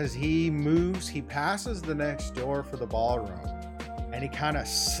 And as he moves, he passes the next door for the ballroom. And he kind of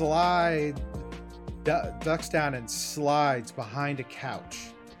ducks down and slides behind a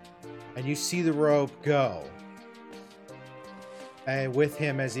couch. And you see the rope go. And with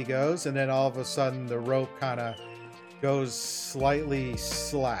him as he goes. And then all of a sudden the rope kind of goes slightly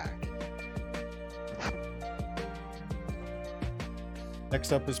slack.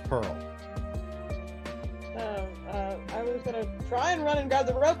 Next up is Pearl. I was gonna try and run and grab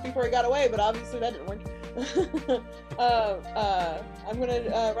the rope before he got away, but obviously that didn't work. I'm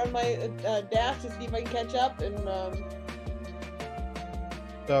gonna run my dash to see if I can catch up. And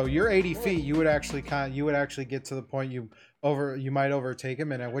so you're 80 feet. You would actually get to the point you might overtake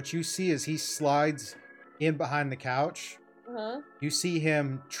him, and what you see is he slides in behind the couch. You see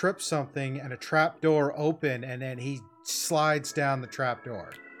him trip something, and a trap door open, and then he slides down the trap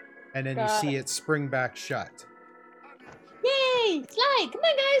door, and then you see it spring back shut. Yay! Slide! Come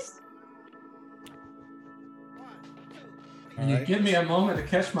on, guys! Can you give me a moment to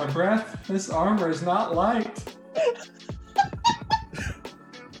catch my breath? This armor is not light.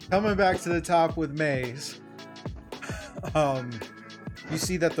 Coming back to the top with Maze. You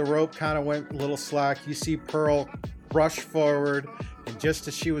see that the rope kind of went a little slack. You see Pearl rush forward, and just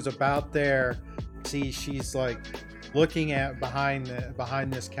as she was about there, see she's like looking at behind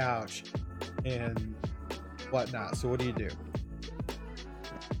this couch and whatnot. So what do you do?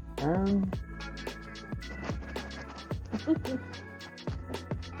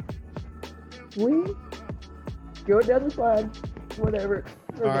 We go down the slide, whatever.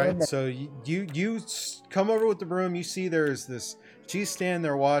 All right, so you come over with the broom. You see there's this she's standing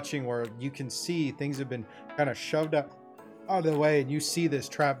there watching, where you can see things have been kind of shoved out of the way, and you see this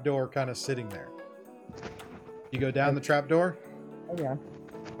trap door kind of sitting there. You go down the trap door? Oh, yeah.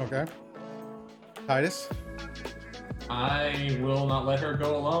 Okay. Titus? I will not let her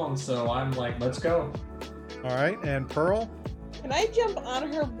go alone, so I'm like, let's go. All right. And Pearl? Can I jump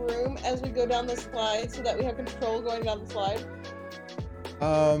on her broom as we go down the slide so that we have control going down the slide?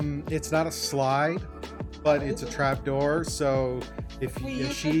 It's not a slide, but it's a trap door. So if We if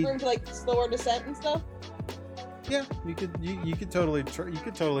use she, the broom to like slower descent and stuff. yeah, you could totally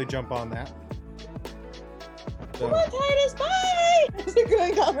jump on that. So, Come on, Titus, bye! As they're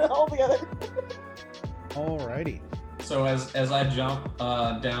going down the hall together. alrighty. So as I jump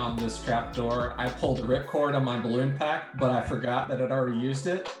down this trap door, I pull the ripcord on my balloon pack, but I forgot that I'd already used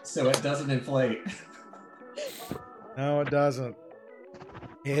it, so it doesn't inflate. No, it doesn't.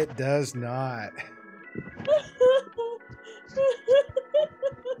 It does not.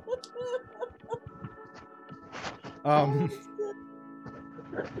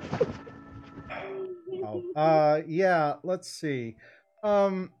 Yeah, let's see.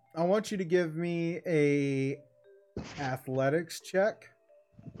 I want you to give me a athletics check.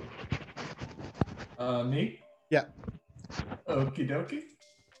 Me? Yeah. Okie dokie.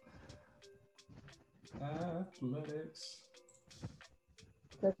 Athletics.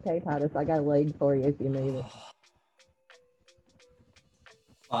 It's okay, Titus. I got a leg for you if you need it.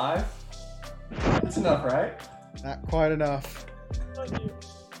 5? That's enough, right? Not quite enough.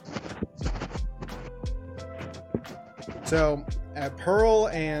 So, Pearl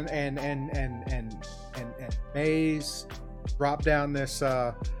and Maze drop down this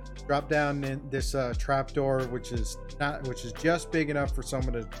trapdoor, which is just big enough for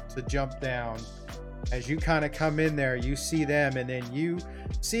someone to jump down. As you kind of come in there, you see them, and then you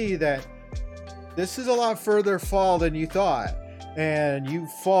see that this is a lot further fall than you thought, and you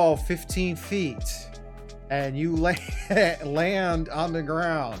fall 15 feet, and you land on the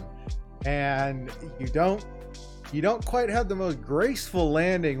ground, and you don't quite have the most graceful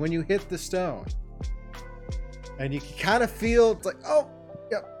landing when you hit the stone, and you can kind of feel it's like, oh,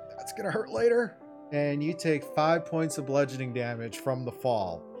 yep, that's gonna hurt later, and you take 5 points of bludgeoning damage from the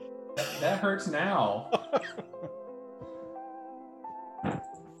fall. That hurts now.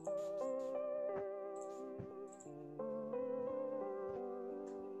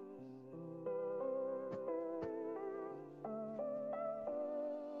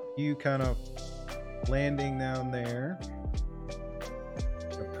 You kind of landing down there.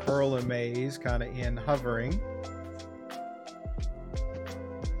 The Pearl and Maze kind of in hovering.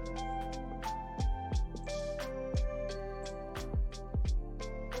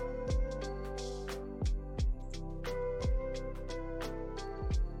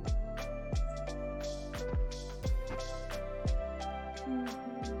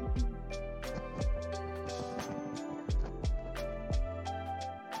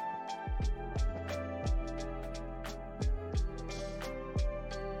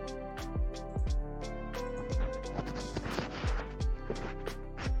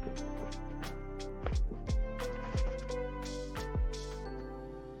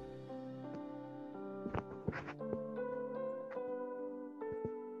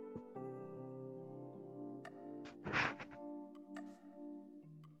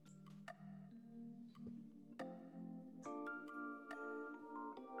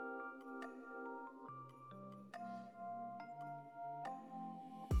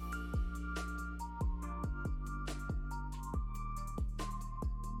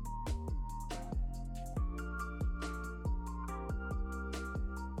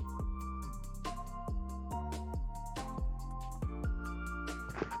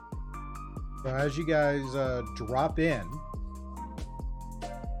 So as you guys drop in,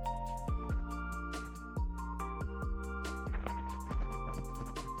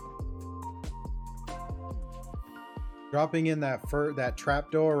 dropping in that trap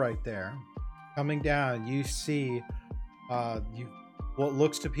door right there, coming down, you see what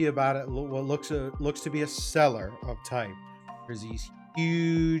looks to be a cellar of type. There's these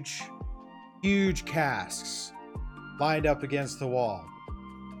huge casks lined up against the wall.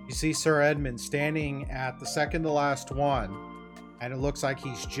 You see Sir Edmund standing at the second to last one, and it looks like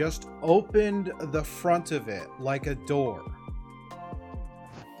he's just opened the front of it like a door.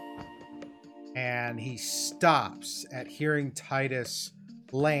 And he stops at hearing Titus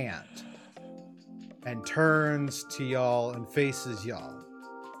land and turns to y'all and faces y'all.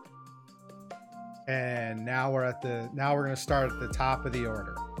 And now we're going to start at the top of the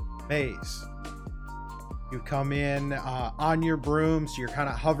order. Maze. You come in on your broom, so you're kind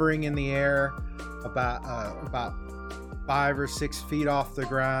of hovering in the air about 5 or 6 feet off the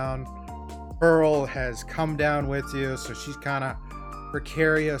ground. Pearl has come down with you, so she's kind of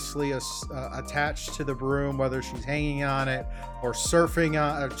precariously attached to the broom, whether she's hanging on it or surfing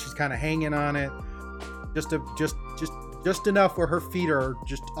on. She's kind of hanging on it, just enough where her feet are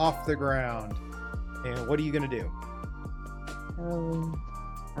just off the ground. And what are you gonna do?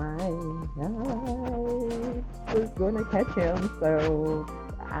 I was going to catch him, so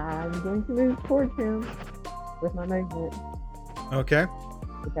I'm going to move towards him with my movement, Okay.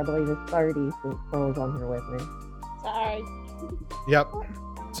 which I believe is 30 since Pearl's on here with me. Sorry. Yep.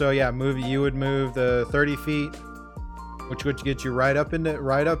 So yeah, you would move the 30 feet, which would get you right up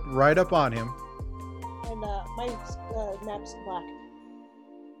on him. And my map's black.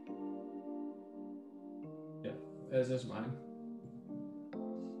 Yeah, as is mine.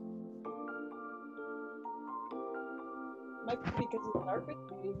 Might be because of the carpet.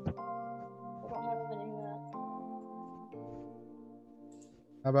 Maybe? I don't have any of that.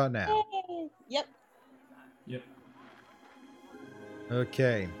 How about now? Yay! Yep. Yep.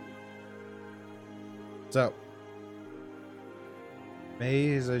 Okay. So,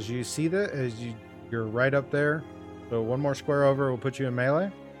 Maze, as you see that, you're right up there. So one more square over will put you in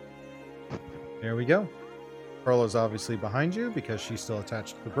melee. There we go. Pearl is obviously behind you because she's still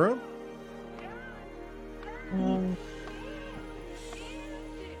attached to the broom.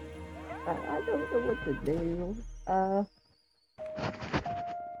 I don't know what to do.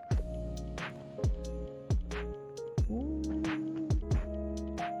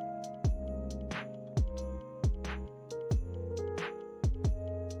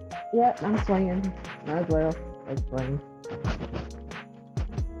 Yep, I'm swinging. Might as well. Let's swing.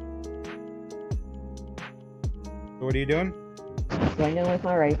 So what are you doing? Swinging with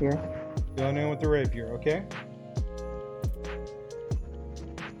my rapier. Going in with the rapier, okay?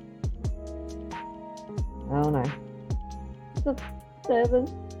 I don't know. It's a 7.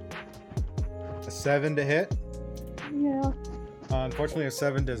 A 7 to hit. Yeah. Unfortunately, a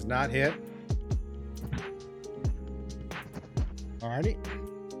 7 does not hit. Alrighty.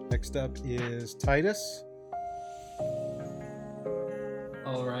 Next up is Titus.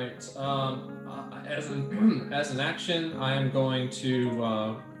 All right. As an action, I am going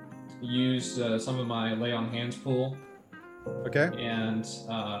to use some of my lay on hands pool. Okay. And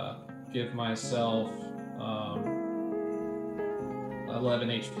give myself 11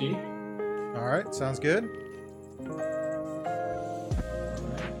 HP. All right. Sounds good.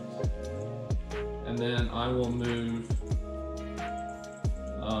 And then I will move.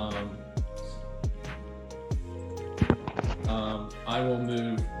 I will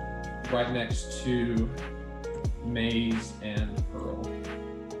move right next to Maze and Pearl.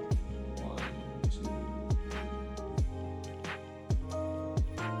 1, 2,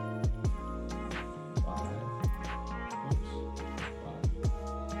 5.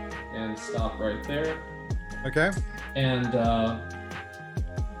 And stop right there. Okay. And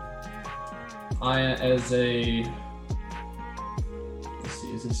let's see,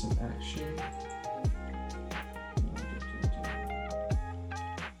 is this an action?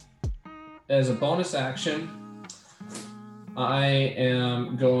 As a bonus action, I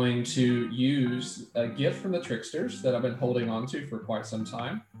am going to use a gift from the Tricksters that I've been holding on to for quite some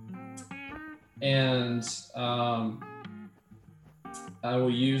time. And I will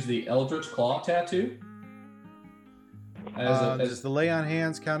use the Eldritch Claw tattoo. Does the lay on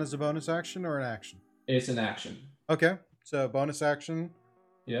hands count as a bonus action or an action? It's an action. Okay. So bonus action.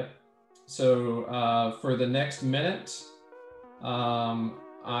 Yep. So for the next minute,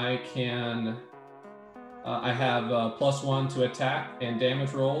 I have +1 to attack and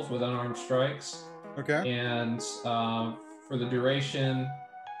damage rolls with unarmed strikes. Okay. And for the duration,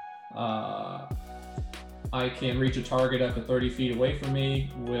 I can reach a target up to 30 feet away from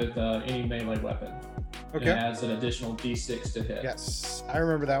me with any melee weapon. Okay. And it adds an additional D6 to hit. Yes, I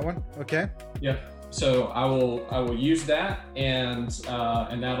remember that one. Okay. Yep. So I will use that, and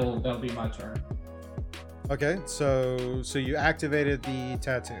that'll be my turn. Okay. So you activated the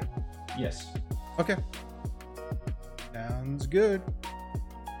tattoo. Yes. Okay. Sounds good.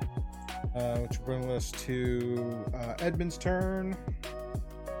 Which brings us to Edmund's turn.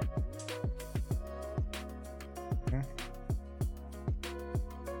 Okay.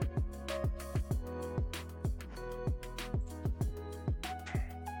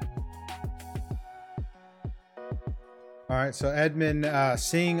 All right, so Edmund,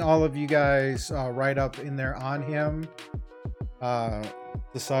 seeing all of you guys right up in there on him,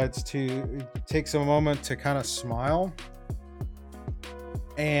 decides to takes a moment to kind of smile,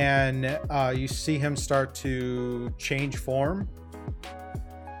 and you see him start to change form,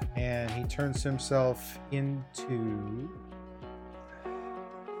 and he turns himself into...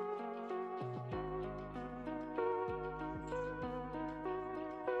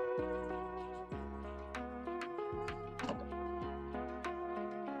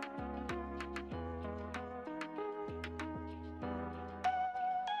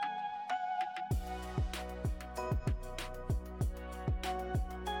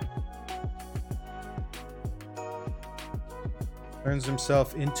 turns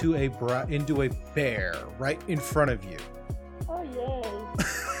himself into a bear right in front of you. Oh yay!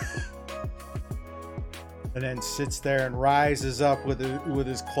 And then sits there and rises up with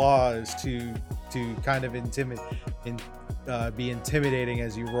his claws to kind of be intimidating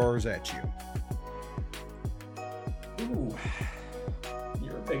as he roars at you. Ooh,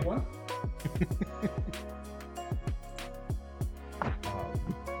 you're a big one.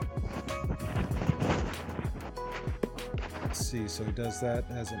 Let's see, so he does that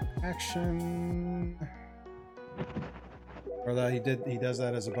as an action. Or that he does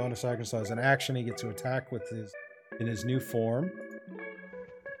that as a bonus action, so as an action he gets to attack in his new form.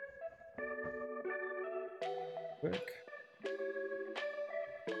 Quick.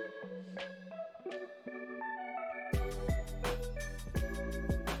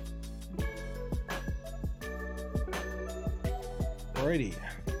 Alrighty.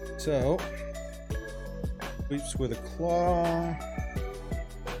 So sweeps with a claw.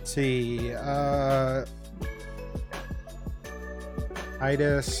 Let's see,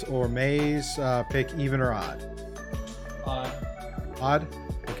 Itis or Maze, pick even or odd. Odd.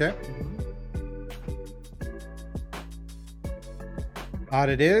 Okay. Odd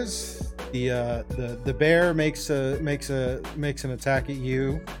it is. The bear makes an attack at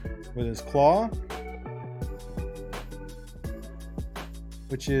you with his claw,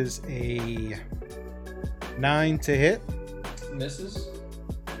 which is a 9 to hit. Misses.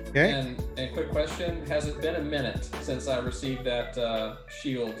 Okay. And quick question: has it been a minute since I received that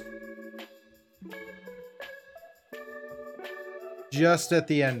shield? Just at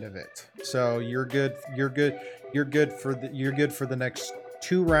the end of it, so you're good. You're good for the next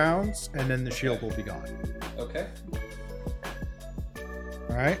 2 rounds, and then the shield will be gone. Okay.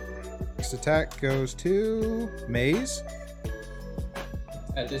 All right. Next attack goes to Maze.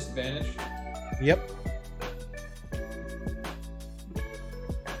 At disadvantage. Yep.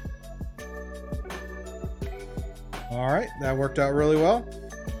 All right, that worked out really well.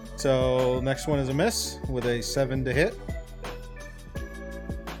 So next one is a miss with a 7 to hit.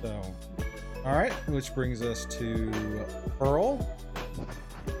 So, all right, which brings us to Pearl.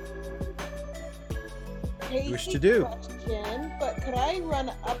 Wish to do. Question, but could I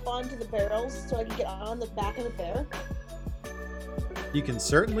run up onto the barrels so I can get on the back of the bear? You can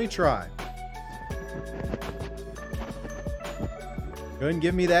certainly try. Go ahead and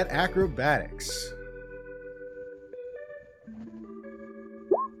give me that acrobatics.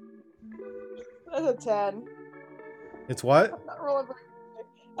 That's a 10. It's what? I'm not rolling very good.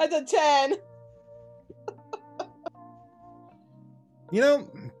 That's a 10. You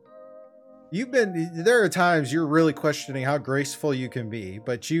know, there are times you're really questioning how graceful you can be,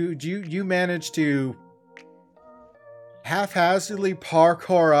 but you manage to haphazardly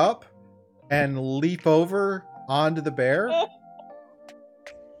parkour up and leap over onto the bear.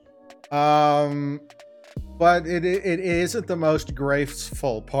 But it isn't the most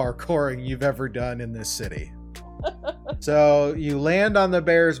graceful parkouring you've ever done in this city. So you land on the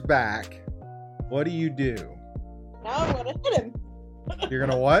bear's back. What do you do? Now I'm gonna hit him. You're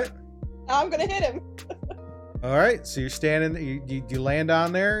gonna what? Now I'm gonna hit him. All right, so you're standing. You land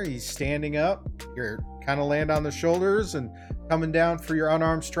on there. He's standing up. You're kind of land on the shoulders and coming down for your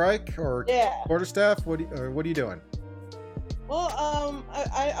unarmed strike or quarterstaff. What are you doing? Well,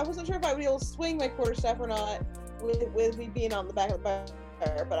 I wasn't sure if I would be able to swing my quarterstaff or not with me being on the back of the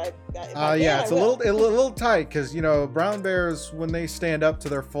bear, but it's a little tight because brown bears when they stand up to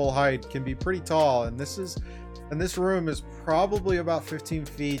their full height can be pretty tall, and this room is probably about 15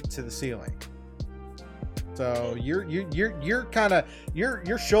 feet to the ceiling. So you're kind of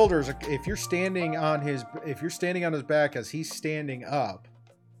your shoulders. If you're standing on his back as he's standing up,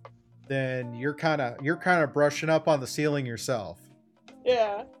 then you're kind of brushing up on the ceiling yourself.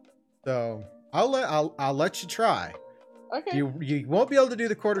 Yeah. So I'll let you try. Okay. You won't be able to do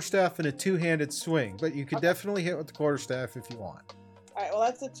the quarterstaff in a two-handed swing, but you could definitely hit with the quarterstaff if you want. All right. Well,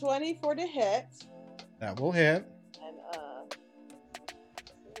 that's a 24 to hit. That will hit. And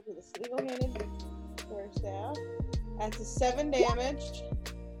do the single-handed quarterstaff. That's a 7 damage.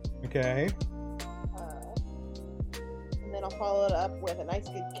 Okay. And then I'll follow it up with a nice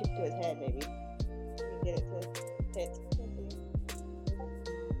good kick to his head, maybe. Get it to hit.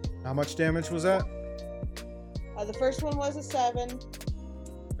 How much damage was that? The first one was a 7.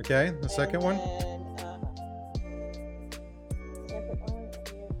 Okay, the second one? Second one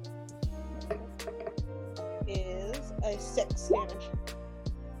is a 6 damage.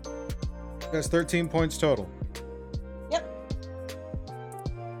 That's 13 points total. Yep.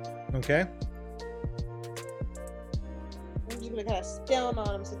 Okay. I'm just gonna kind of stone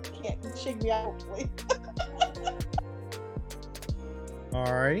on him so he can't shake me out.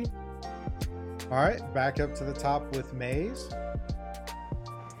 Alrighty. Alright, back up to the top with Maze.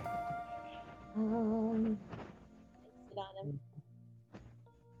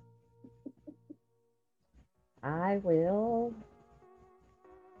 I will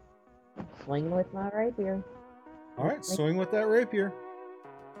swing with my rapier. Alright, swing with that rapier.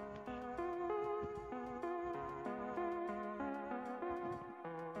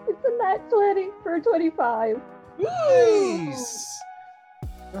 It's a nat 20 for 25. Nice!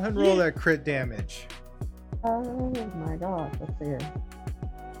 Go ahead and roll that crit damage. Oh my gosh, let's see here.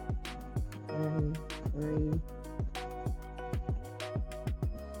 23.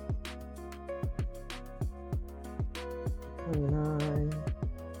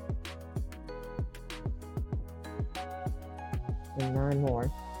 And 9 more.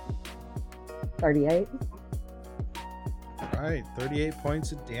 38. Alright, 38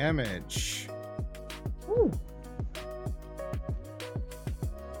 points of damage. Ooh.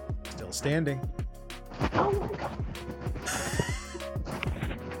 Still standing. Oh my god.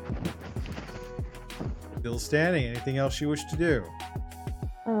 Still standing. Anything else you wish to do?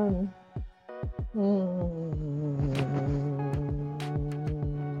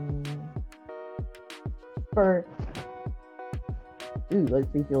 For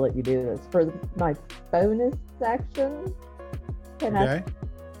let's see if you'll let me do this. For my bonus action, can I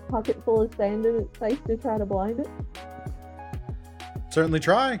pocket full of sand in its face to try to blind it? Certainly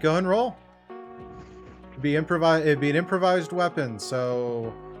try. Go ahead and roll. It'd be an improvised weapon,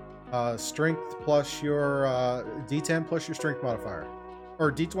 so strength plus your D10 plus your strength modifier.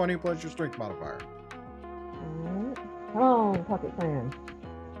 Or D20 plus your strength modifier. Alright. Come on, pocket sand.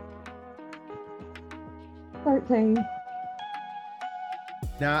 13.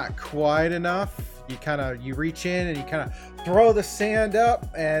 Not quite enough. You reach in and you kind of throw the sand up,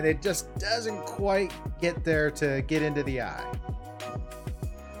 and it just doesn't quite get there to get into the eye.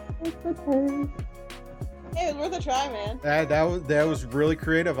 It's okay. Hey, it was worth a try, man. That was really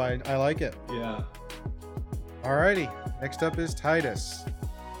creative. I like it. Yeah. Alrighty. Next up is Titus.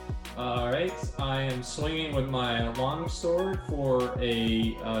 Alright, I am swinging with my longsword for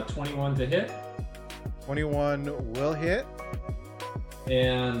a 21 to hit. 21 will hit.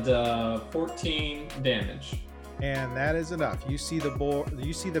 And 14 damage. And that is enough. You see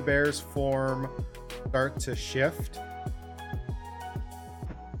the bear's form start to shift.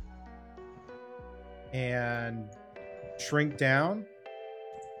 And shrink down.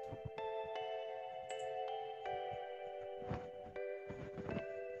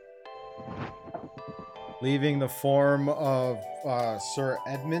 Leaving the form of Sir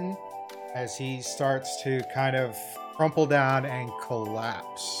Edmund as he starts to kind of crumple down and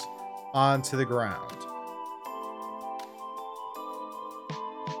collapse onto the ground.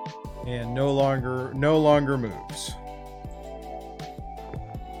 And no longer moves.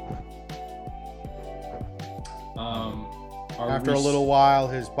 After a little while,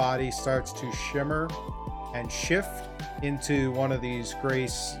 his body starts to shimmer and shift into one of these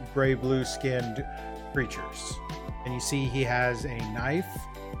gray blue skinned creatures. And you see he has a knife,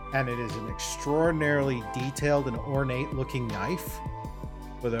 and it is an extraordinarily detailed and ornate looking knife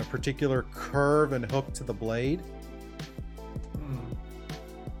with a particular curve and hook to the blade.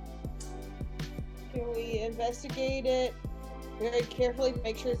 Can we investigate it very carefully to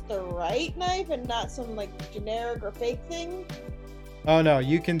make sure it's the right knife and not some like generic or fake thing? Oh no,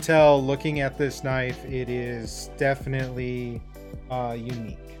 you can tell looking at this knife, it is definitely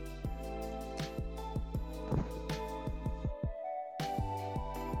unique.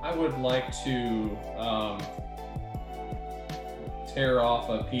 I would like to tear off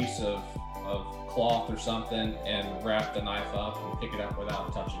a piece of cloth or something and wrap the knife up and pick it up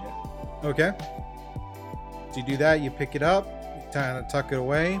without touching it. Okay. So you do that, you pick it up, you kind of tuck it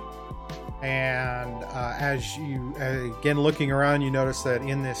away, and as you, again looking around, you notice that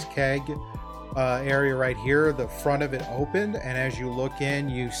in this keg area right here, the front of it opened, and as you look in,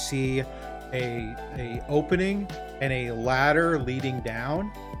 you see a opening and a ladder leading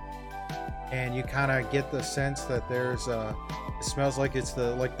down, and you kind of get the sense that there's it smells like it's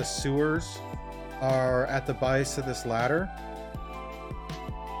the sewers are at the base of this ladder.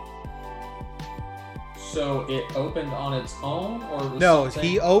 So it opened on its own, or was No, something...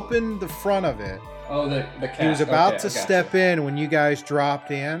 he opened the front of it. Oh, the cat. He was about to Okay, I step gotcha. in when you guys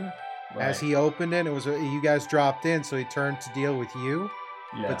dropped in. Right. As he opened it, it was you guys dropped in, so he turned to deal with you.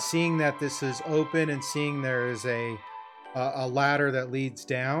 Yeah. But seeing that this is open and seeing there is a ladder that leads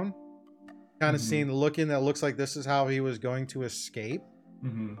down, kind of seeing the look in that looks like this is how he was going to escape.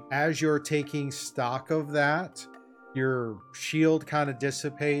 As you're taking stock of that, your shield kind of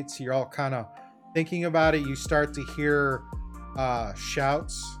dissipates. You're all kind of thinking about it. You start to hear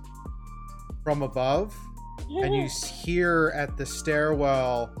shouts from above, and you hear at the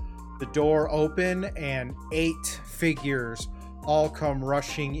stairwell the door open and 8 figures all come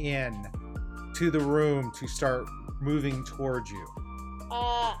rushing in to the room to start moving towards you.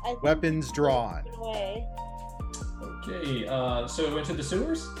 I think Weapons drawn. away. Okay, so it went to the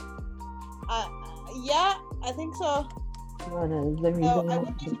sewers? Yeah, I think so. You wanna zoom No, in I on-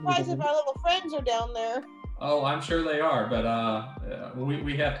 wouldn't be surprised if our little friends are down there. Oh, I'm sure they are, but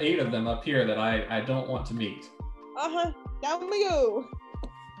we have 8 of them up here that I don't want to meet. Down we go.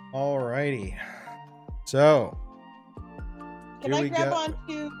 Alrighty. So, Can Here I we grab go.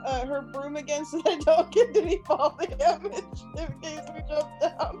 onto her broom again so that I don't get any fall damage in case we jump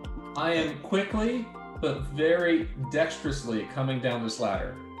down? I am quickly but very dexterously coming down this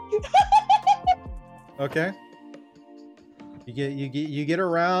ladder. okay. You get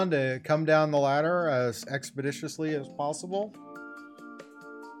around to come down the ladder as expeditiously as possible.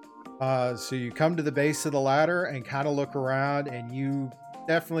 So you come to the base of the ladder and kind of look around, and you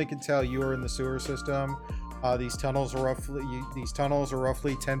definitely can tell you are in the sewer system. These tunnels are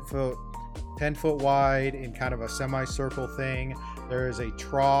roughly 10 foot wide in kind of a semicircle thing. There is a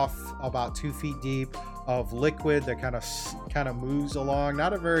trough about 2 feet deep of liquid that kind of moves along,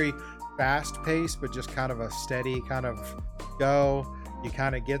 not a very fast pace, but just kind of a steady kind of go. You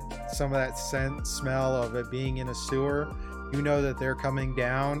kind of get some of that smell of it being in a sewer. You know that they're coming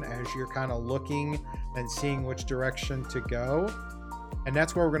down as you're kind of looking and seeing which direction to go. And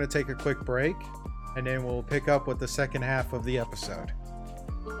that's where we're going to take a quick break, and then we'll pick up with the second half of the episode.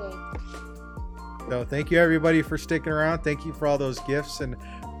 So thank you everybody for sticking around. Thank you for all those gifts and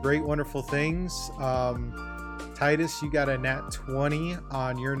great, wonderful things. Titus, you got a nat 20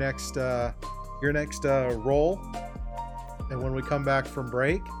 on your next roll. And when we come back from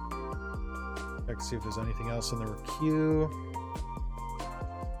break, check to see if there's anything else in the queue.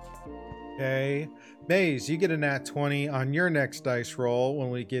 Okay. Maze, you get a nat 20 on your next dice roll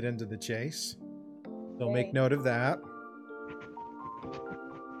when we get into the chase. So make note of that.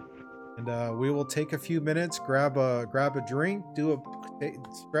 And we will take a few minutes, grab a drink,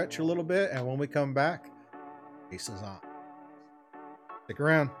 stretch a little bit, and when we come back, chase is on. Stick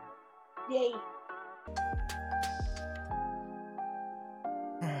around. Yay.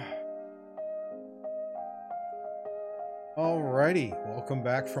 Alrighty, welcome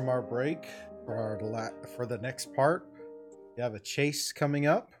back from our break for the next part. We have a chase coming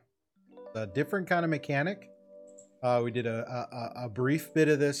up, a different kind of mechanic. We did a brief bit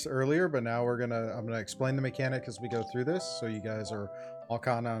of this earlier, but now I'm gonna explain the mechanic as we go through this, so you guys are all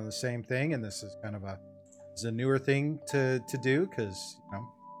kind of on the same thing. And this is kind of a newer thing to do, because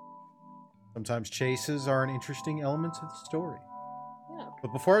sometimes chases are an interesting element to the story. Yeah.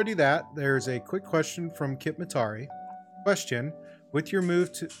 But before I do that, there's a quick question from Kip Matari. Question: with your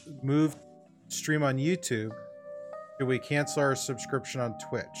move stream on YouTube, do we cancel our subscription on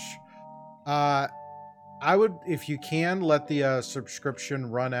Twitch? I would, if you can, let the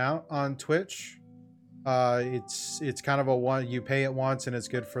subscription run out on Twitch. It's kind of a one, you pay it once and it's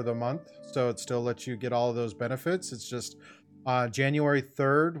good for the month, so it still lets you get all of those benefits. It's just January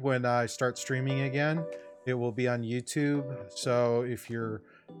 3rd when I start streaming again, it will be on YouTube. So if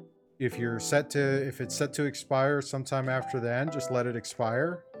it's set to expire sometime after then, just let it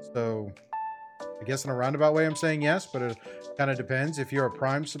expire. So I guess in a roundabout way I'm saying yes, but it kind of depends. If you're a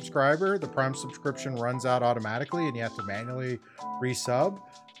Prime subscriber, the Prime subscription runs out automatically and you have to manually resub.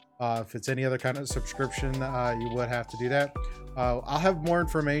 If it's any other kind of subscription, you would have to do that. I'll have more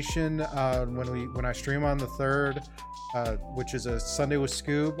information when I stream on the 3rd, which is a Sunday with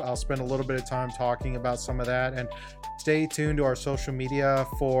Scoob. I'll spend a little bit of time talking about some of that, and stay tuned to our social media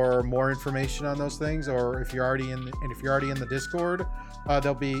for more information on those things. Or if you're already in the Discord,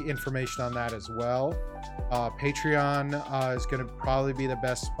 there'll be information on that as well. Patreon is going to probably be the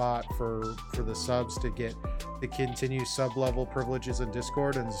best spot for the subs to continue sub-level privileges in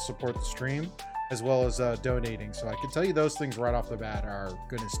Discord and support the stream, as well as donating. So I can tell you those things right off the bat are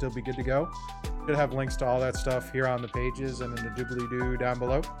going to still be good to go. Should have links to all that stuff here on the pages and in the doobly-doo down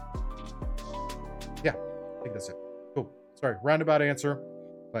below. Yeah, I think that's it. Cool. Sorry, roundabout answer,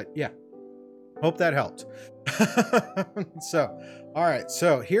 but yeah. Hope that helped. So, all right.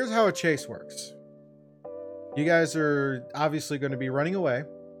 So here's how a chase works. You guys are obviously going to be running away.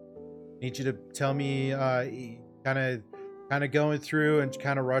 Need you to tell me, kind of going through and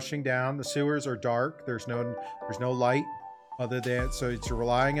kind of rushing down. The sewers are dark. There's no light other than, so it's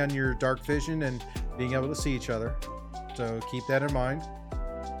relying on your dark vision and being able to see each other. So keep that in mind.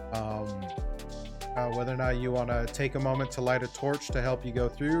 Whether or not you want to take a moment to light a torch to help you go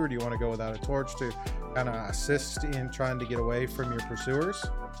through, or do you want to go without a torch to kind of assist in trying to get away from your pursuers.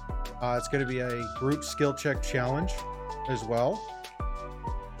 It's going to be a group skill check challenge as well.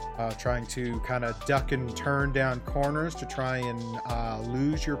 Trying to kind of duck and turn down corners to try and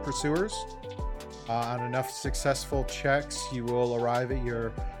lose your pursuers. On enough successful checks, you will arrive at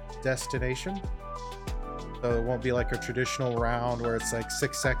your destination. So it won't be like a traditional round where it's like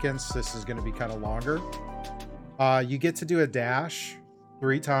 6 seconds. This is going to be kind of longer. You get to do a dash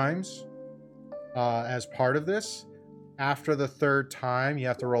 3 times as part of this. After the 3rd time, you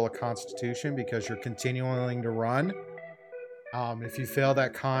have to roll a Constitution because you're continuing to run. If you fail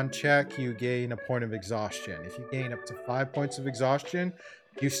that con check, you gain a point of exhaustion. If you gain up to 5 points of exhaustion,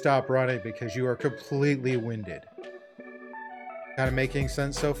 you stop running because you are completely winded. Kind of making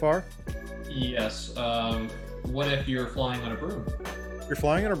sense so far? Yes. What if you're flying on a broom? If you're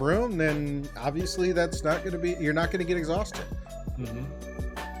flying on a broom, then obviously that's not going to be, you're not going to get exhausted. Mm-hmm.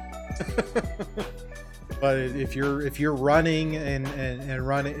 But if you're running and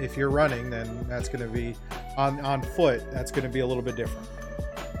running, if you're running, then that's going to be on foot. That's going to be a little bit different.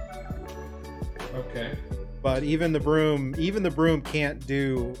 Okay. But even the broom can't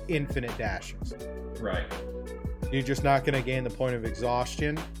do infinite dashes. Right. You're just not going to gain the point of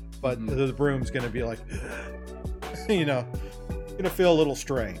exhaustion. But the broom's going to be like, going to feel a little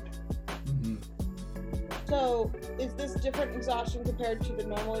strained. Mm-hmm. So, is this different exhaustion compared to the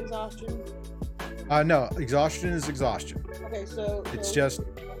normal exhaustion? No, exhaustion is exhaustion. Okay, so It's just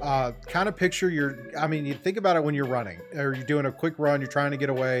kind of picture you think about it when you're running or you're doing a quick run, you're trying to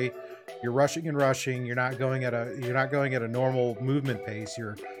get away, you're rushing and rushing, you're not going at a normal movement pace,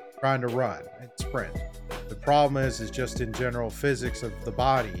 you're trying to run and sprint. The problem is just in general physics of the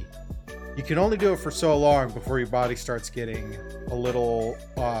body, you can only do it for so long before your body starts getting a little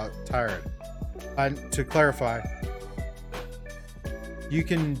tired. And to clarify, you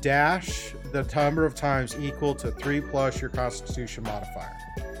can dash the number of times equal to 3 plus your Constitution modifier.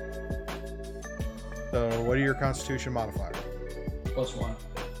 So what are your Constitution modifier? +1.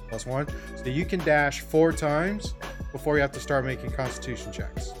 +1. So you can dash 4 times before you have to start making Constitution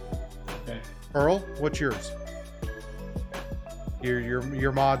checks. Okay. Pearl, what's yours?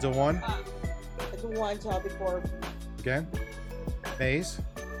 Your mod's a 1? it's a 1 till before. Okay. Maze,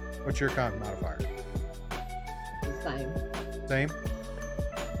 what's your con modifier? The same. Same?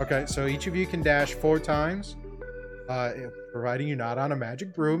 Okay, so each of you can dash 4 times, providing you're not on a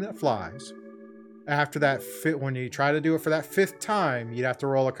magic broom that flies. After that, when you try to do it for that 5th time, you'd have to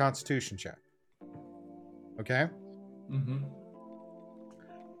roll a Constitution check. Okay? Mm-hmm.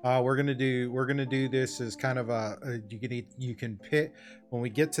 We're gonna do this as kind of you can pit when we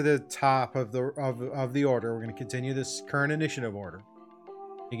get to the top of the order. We're gonna continue this current initiative order.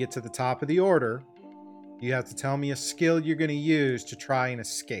 You get to the top of the order, you have to tell me a skill you're gonna use to try and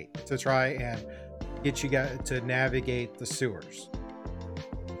escape, to try and get you to navigate the sewers.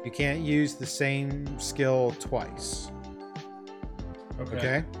 You can't use the same skill twice.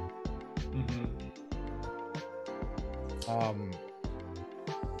 Okay? Mm-hmm.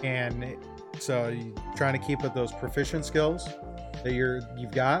 And so you trying to keep with those proficient skills that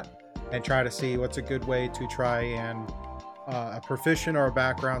you've got, and try to see what's a good way to try and a proficient or a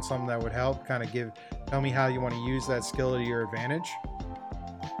background, something that would help kind of tell me how you want to use that skill to your advantage.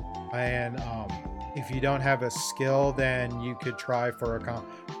 And if you don't have a skill, then you could try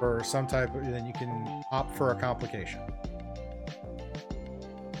then you can opt for a complication.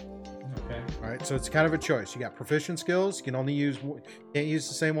 Okay. All right, so it's kind of a choice. You got proficient skills. You can only can't use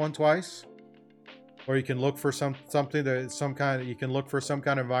the same one twice, or you can look for some kind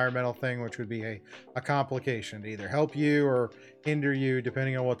of environmental thing, which would be a complication to either help you or hinder you,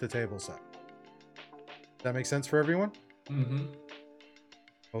 depending on what the table said. Does that make sense for everyone? Mm-hmm.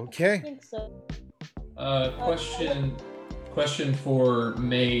 I Okay. think so. Question for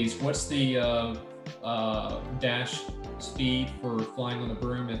Maze. What's the dash speed for flying on the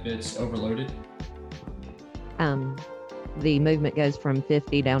broom if it's overloaded? The movement goes from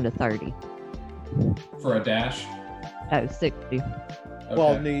 50 down to 30. For a dash? Oh, 60. Okay.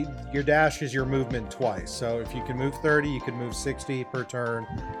 Well, your dash is your movement twice. So if you can move 30, you can move 60 per turn.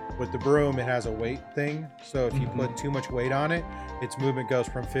 With the broom, it has a weight thing. So if you put too much weight on it, its movement goes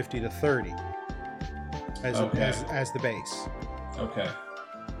from 50 to 30. as the base. Okay.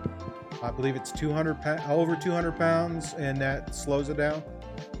 I believe it's over 200 pounds, and that slows it down.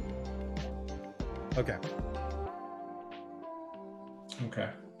 Okay. Okay.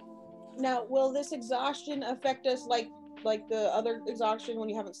 Now, will this exhaustion affect us like the other exhaustion when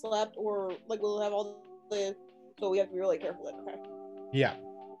you haven't slept, or like we'll have all the? So we have to be really careful. Then, okay. Yeah.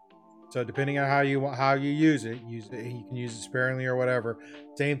 So depending on how you use it, you can use it sparingly or whatever.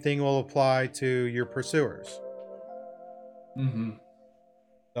 Same thing will apply to your pursuers. Mm-hmm.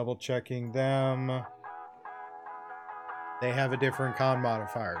 Double checking them. They have a different con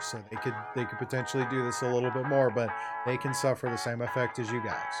modifier, so they could potentially do this a little bit more, but they can suffer the same effect as you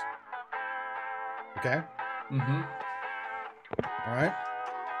guys. Okay? Mm-hmm. All right.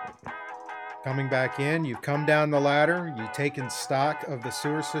 Coming back in, you've come down the ladder, you've taken stock of the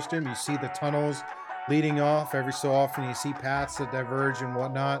sewer system, you see the tunnels leading off. Every so often you see paths that diverge and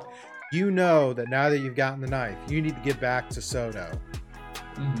whatnot. You know that now that you've gotten the knife, you need to get back to Soto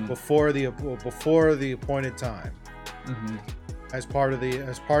before the appointed time. Mm-hmm. As part of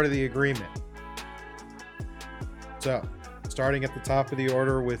the agreement. So, starting at the top of the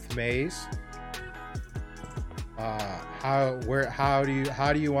order with Maze.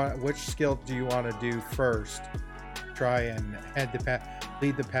 Which skill do you want to do first? Try and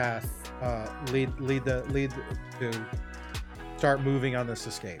lead to start moving on this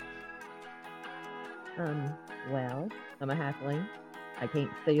escape. Well, I'm a halfling. I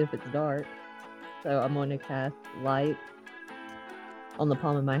can't see if it's dark. So I'm going to cast light on the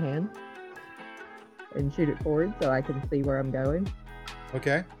palm of my hand and shoot it forward so I can see where I'm going.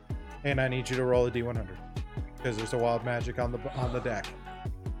 Okay. And I need you to roll a D100 because there's a wild magic on the deck.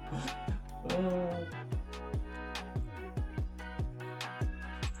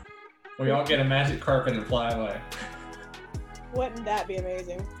 We all get a magic carpet and fly away. Wouldn't that be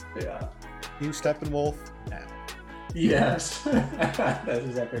amazing? Yeah. You Steppenwolf now. Yes. That's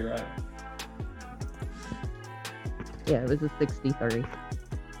exactly right. Yeah, it was a 63.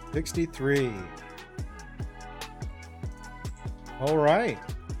 63. All right.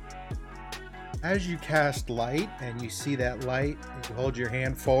 As you cast light and you see that light, you hold your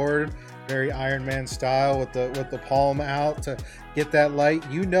hand forward, very Iron Man style, with the palm out to get that light.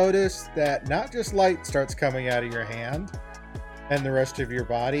 You notice that not just light starts coming out of your hand and the rest of your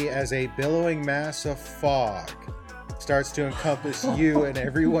body, as a billowing mass of fog starts to encompass you and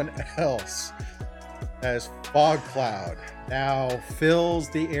everyone else, as fog cloud now fills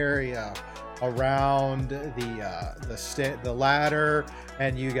the area around the ladder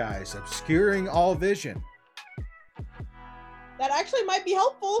and you guys, obscuring all vision. That actually might be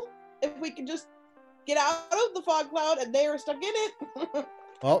helpful if we could just get out of the fog cloud and they are stuck in it.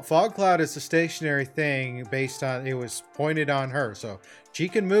 Well, fog cloud is a stationary thing based on, it was pointed on her, so she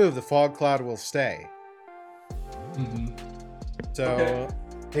can move, the fog cloud will stay. Mm-hmm. So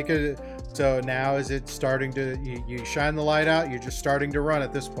okay. So now is it starting to, you shine the light out, you're just starting to run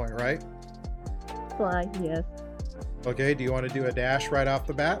at this point, right? Fly, yes. Okay, do you want to do a dash right off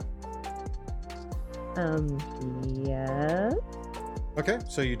the bat? Yes. Okay,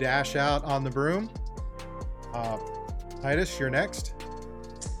 so you dash out on the broom. Titus, you're next.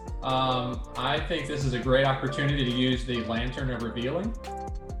 I think this is a great opportunity to use the Lantern of Revealing.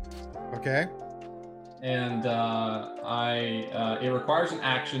 Okay. And it requires an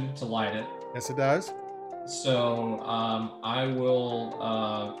action to light it. Yes, it does. So I will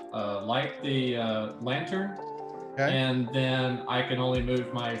light the lantern, Okay. and then I can only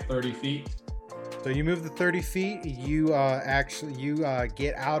move my 30 feet. So you move the 30 feet. You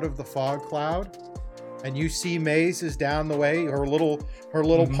get out of the fog cloud, and you see Maze is down the way. Her little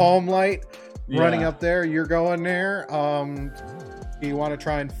palm light running up there. You're going there. Do you want to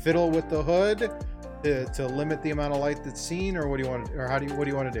try and fiddle with the hood to limit the amount of light that's seen, or what do you want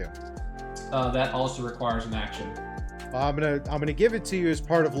to do? That also requires an action. I'm gonna give it to you as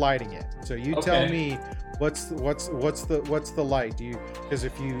part of lighting it. So you tell me what's the light? Because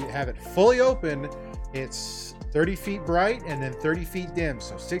if you have it fully open, it's 30 feet bright and then 30 feet dim,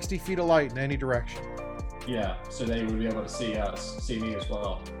 so 60 feet of light in any direction. Yeah, so they would be able to see me as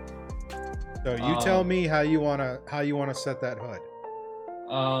well. So you tell me how you wanna set that hood.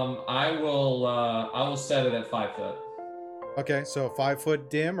 I will set it at 5 foot. Okay, so 5 foot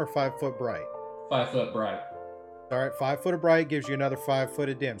dim or 5 foot bright? 5 foot bright. All right, 5 foot of bright gives you another 5 foot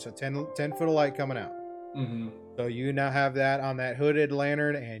of dim, so 10 foot of light coming out. Mm-hmm. So you now have that on that hooded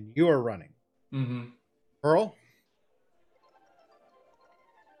lantern, and you are running. Mm-hmm. Pearl?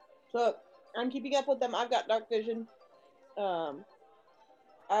 So I'm keeping up with them. I've got dark vision.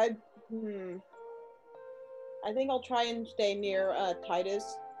 I think I'll try and stay near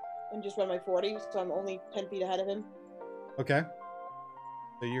Titus and just run my 40, so I'm only 10 feet ahead of him. Okay.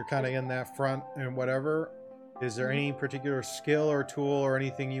 So you're kind of in that front and whatever. Is there any particular skill or tool or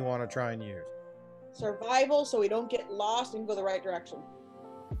anything you want to try and use? Survival, so we don't get lost and go the right direction.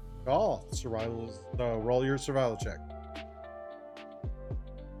 Oh, survival. So roll your survival check.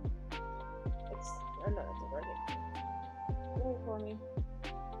 No, that's not right. Roll for me.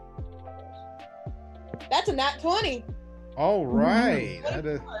 That's a nat 20. All right.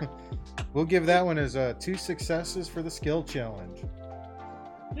 We'll give that one as 2 successes for the skill challenge.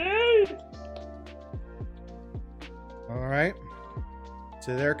 Yay! All right.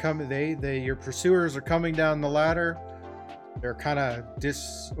 So they're coming. Your pursuers are coming down the ladder. They're kind of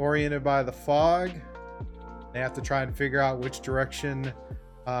disoriented by the fog. They have to try and figure out which direction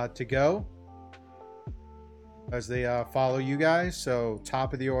to go as they follow you guys. So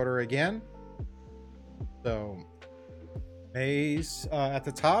top of the order again. So Maze at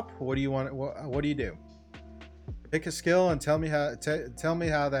the top. What do you want? What do you do? Pick a skill and tell me how. Tell me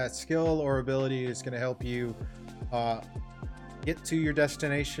how that skill or ability is going to help you get to your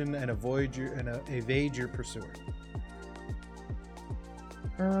destination and evade your pursuer.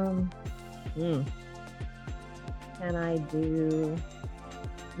 Can I do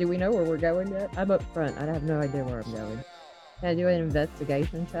we know where we're going yet? I'm up front. I have no idea where I'm going. Can I do an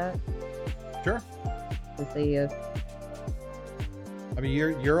investigation check Sure. to see if I mean,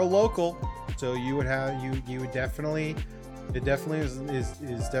 you're a local, so you would have you would definitely. It definitely is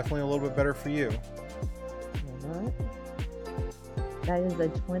definitely a little bit better for you. what? That is a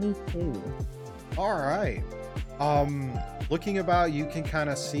 22. All right. Looking about, you can kind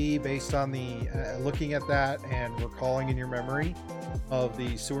of see based on the looking at that and recalling in your memory of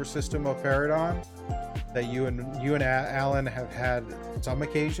the sewer system of Paradon that you and Alan have had some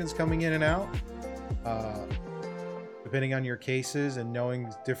occasions coming in and out, depending on your cases and knowing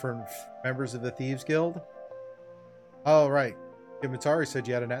different members of the Thieves Guild. Oh, right. Kimitari said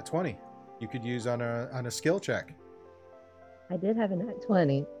you had a nat 20 you could use on a skill check. I did have a nat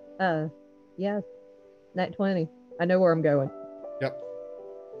 20. Yes. Nat 20. I know where I'm going. Yep.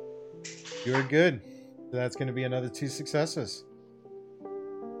 You're good. So that's going to be another 2 successes.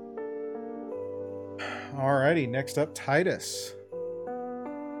 Alrighty, next up, Titus.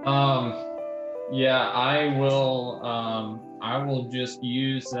 Yeah, I will just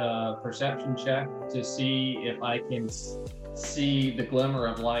use a perception check to see if I can see the glimmer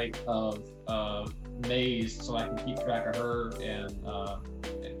of light of Maze, so I can keep track of her and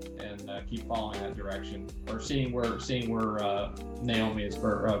keep following that direction, or seeing where Naomi is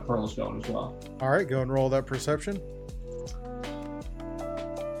Pearl's going as well. All right, go and roll that perception.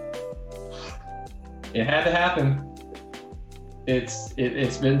 It had to happen.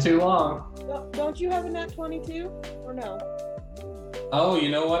 It's been too long. Don't you have a nat 22 or no? Oh, you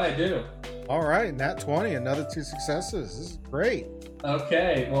know what? I do. All right, nat 20, another 2 successes. This is great.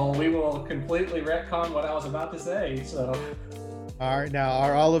 Okay, well, we will completely retcon what I was about to say. So, all right, now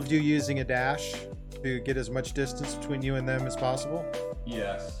are all of you using a dash to get as much distance between you and them as possible?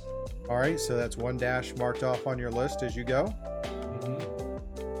 yes. All right, so that's 1 dash marked off on your list as you go.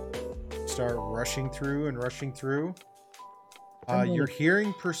 Mm-hmm. Start rushing through. Mhm. You're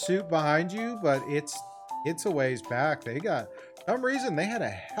hearing pursuit behind you, but it's a ways back. They got, for some reason, they had a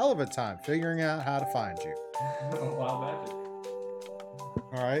hell of a time figuring out how to find you. Wow, magic.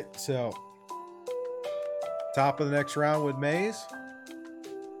 All right, so top of the next round with Maze.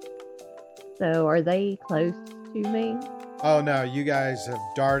 So are they close to me? Oh no, you guys have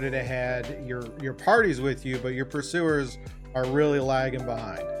darted ahead. Your party's with you, but your pursuers are really lagging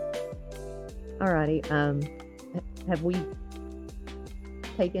behind. Alrighty. Have we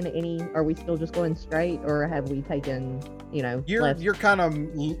taken any? Are we still just going straight, or have we taken, left? You're kind of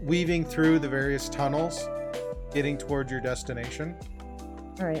weaving through the various tunnels, getting towards your destination.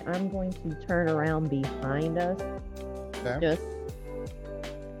 All right, I'm going to turn around behind us Okay. just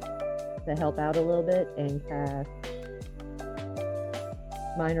to help out a little bit and cast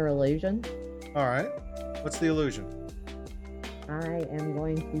Minor Illusion. All right. What's the illusion? I am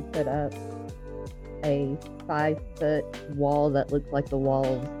going to put up a 5-foot wall that looks like the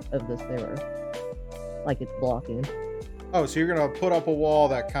walls of the sewer, like it's blocking. Oh, so you're gonna put up a wall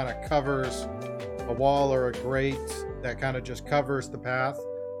that kind of covers a wall or a grate that kind of just covers the path,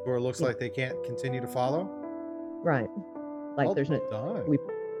 where it looks Yeah. like they can't continue to follow. Right. Like Well there's no done. we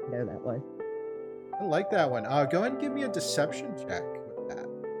go that way. I like that one. Go ahead and give me a deception check with that.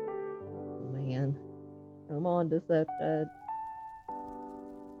 Man. Come on, Deception.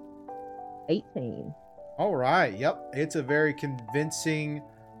 18. All right. Yep. It's a very convincing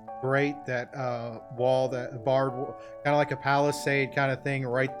grate, that wall, that barred, kind of like a palisade kind of thing,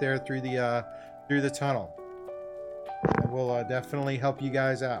 right there through the tunnel. That will definitely help you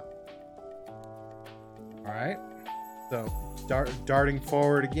guys out. All right. So darting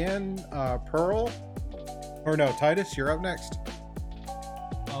forward again, Pearl, or no, Titus, you're up next.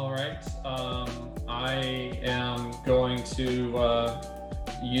 All right. I am going to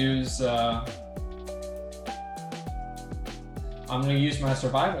use. I'm going to use my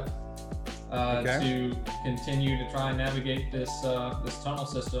survival to continue to try and navigate this tunnel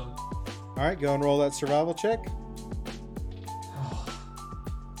system. All right, go and roll that survival check.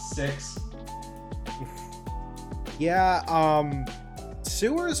 6. Yeah,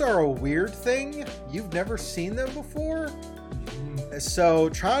 sewers are a weird thing. You've never seen them before. So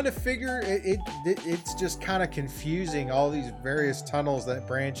trying to figure it's just kind of confusing, all these various tunnels that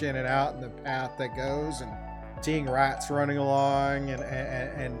branch in and out and the path that goes, and seeing rats running along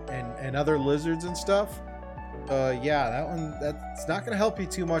and other lizards and stuff. Yeah, that's not going to help you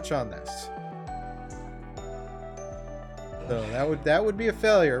too much on this. So that would be a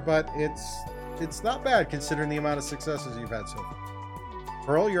failure, but it's not bad considering the amount of successes you've had so far.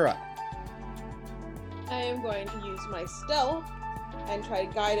 Pearl, you're up. I am going to use my stealth and try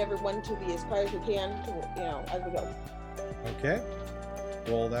to guide everyone to be as quiet as we can, as we go. Okay.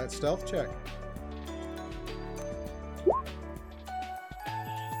 Roll that stealth check.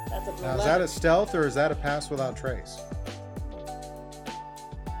 That's a Now, is that a stealth or is that a pass without trace?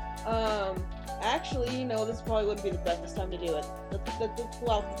 Actually, no, this probably wouldn't be the best time to do it. Let's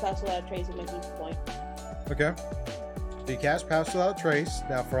pull out the pass without trace and make this point. Okay. So you cast Pass Without Trace.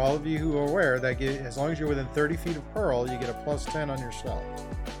 Now, for all of you who are aware, as long as you're within 30 feet of Pearl, you get a plus 10 on your stealth.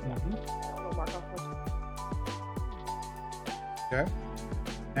 Okay.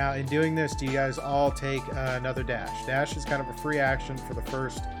 Now, in doing this, do you guys all take another dash? Dash is kind of a free action for the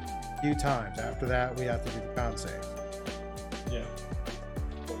first few times. After that, we have to do the con save. Yeah.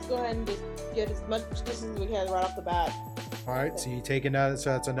 Let's go ahead and just get as much distance as we can right off the bat. All right, so you take another,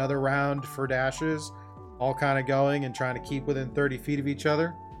 so that's another round for dashes, all kind of going and trying to keep within 30 feet of each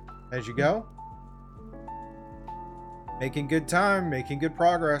other as you go. Making good time, making good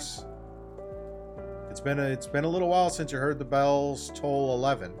progress. It's been a little while since you heard the bells toll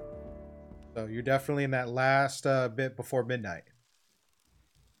 11. So you're definitely in that last bit before midnight.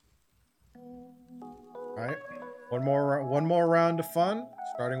 All right, one more round of fun,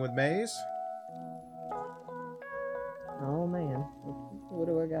 starting with Maze. Oh man, what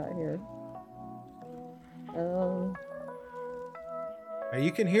do I got here? Now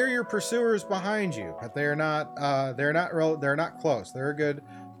you can hear your pursuers behind you, but they're not close. They're a good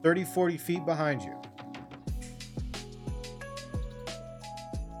 30-40 feet behind you.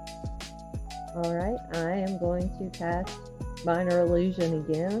 All right, I am going to cast Minor Illusion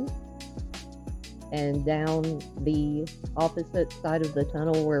again, and down the opposite side of the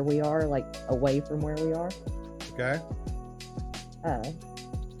tunnel where we are, like away from where we are. Okay.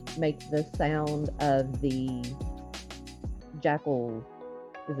 Make the sound of the jackal.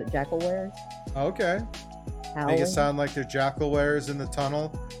 Is it jackalwares? Okay. Howling? Make it sound like they're jackalwares in the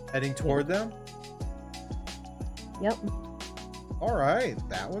tunnel heading toward them. Yep. All right,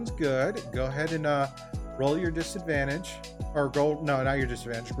 that one's good. Go ahead and roll your disadvantage, or go. No, not your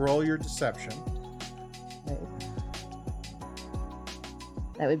disadvantage. Roll your deception. Okay.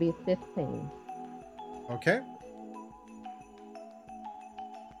 That would be 15. Okay.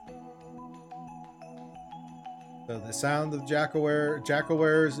 So the sound of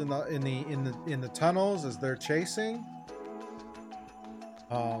jackalwares in the tunnels as they're chasing.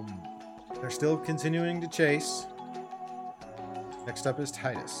 They're still continuing to chase. Next up is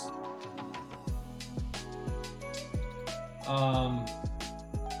Titus.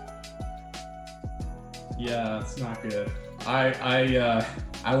 Yeah, it's not good. I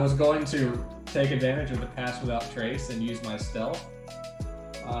was going to take advantage of the pass without trace and use my stealth.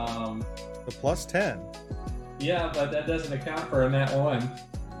 The plus 10. Yeah, but that doesn't account for a nat 1.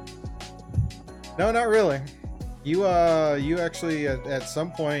 No, not really. You actually at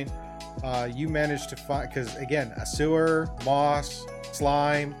some point you managed to find, because again, a sewer, moss,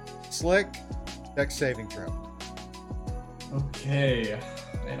 slime, slick, dex saving throw. Okay,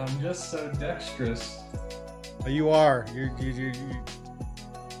 and I'm just so dexterous. You are. You in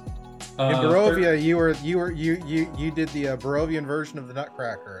Barovia, you did the Barovian version of the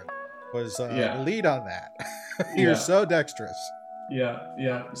Nutcracker. Was lead on that. You're so dexterous.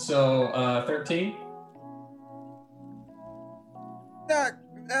 Yeah. So 13. Not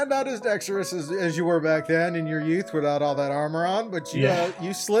as dexterous as you were back then in your youth without all that armor on, but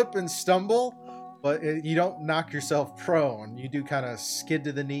you slip and stumble but you don't knock yourself prone. You do kind of skid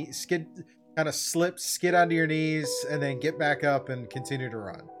to the knee, kind of skid onto your knees, and then get back up and continue to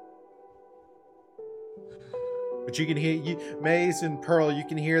run. But you can hear, Maze and Pearl, you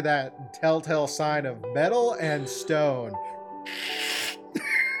can hear that telltale sign of metal and stone.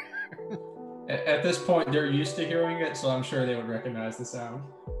 At this point, they're used to hearing it, so I'm sure they would recognize the sound.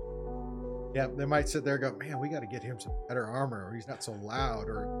 Yeah, they might sit there and go, man, we got to get him some better armor, or he's not so loud,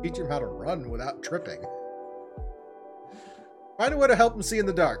 or teach him how to run without tripping. Find a way to help him see in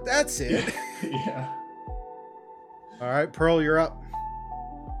the dark. That's it. Yeah. All right, Pearl, you're up.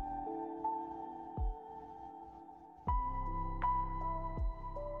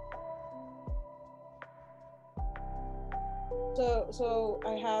 So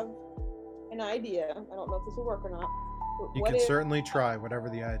I have an idea. I don't know if this will work or not. But You what can if, certainly try, whatever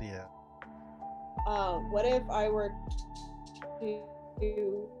the idea. what if I were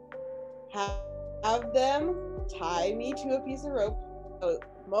to have them tie me to a piece of rope,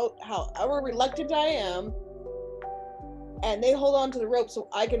 however reluctant I am, and they hold on to the rope so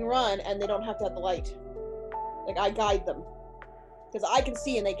I can run and they don't have to have the light. Like, I guide them. Because I can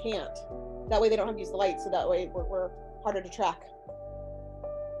see and they can't. That way they don't have to use the light, so that way we're harder to track.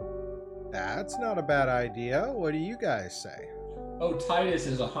 That's not a bad idea. What do you guys say? Oh, Titus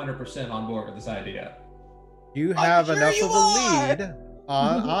is 100% on board with this idea. You have sure enough you of a are. lead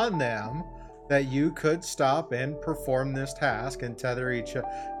on them that you could stop and perform this task and tether each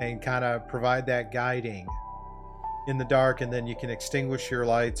and kind of provide that guiding in the dark, and then you can extinguish your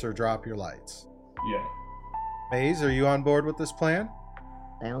lights or drop your lights. Yeah. Maze, are you on board with this plan?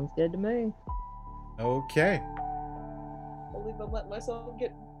 Sounds good to me. Okay. I believe I'm letting myself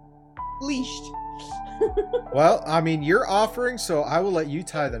get leashed. Well, I mean, you're offering, so I will let you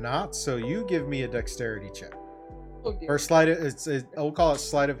tie the knots. So you give me a dexterity check. Oh dear. Or sleight of, we'll call it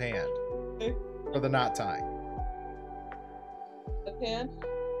sleight of hand Okay. for the knot tying. Left hand.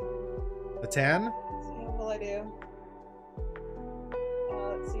 A 10? Let's see how well I do.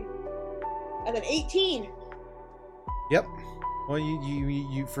 Let's see. And then 18. Yep. Well,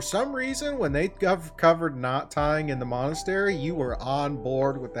 you for some reason, when they covered knot tying in the monastery, you were on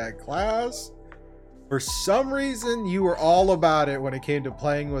board with that class. For some reason, you were all about it when it came to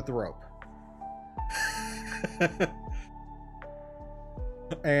playing with the rope.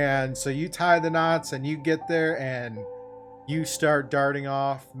 And so you tie the knots and you get there and you start darting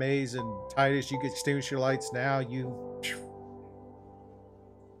off. Maze and Titus, you can extinguish your lights now. You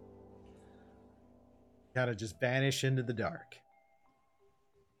kind of just vanish into the dark.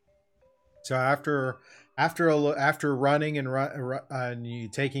 So after running and you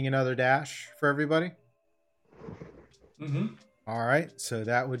taking another dash for everybody. Mm-hmm. All right, so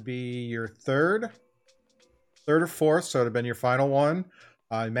that would be your third or fourth. So it would have been your final one.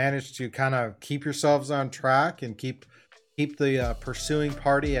 You managed to kind of keep yourselves on track and keep the pursuing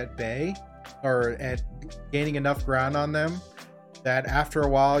party at bay, or at gaining enough ground on them that after a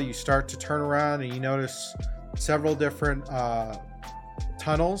while you start to turn around and you notice several different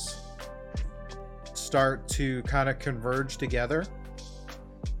tunnels start to kind of converge together,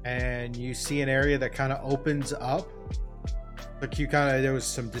 and you see an area that kind of opens up. Like there was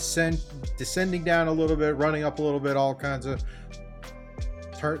some descending down a little bit, running up a little bit, all kinds of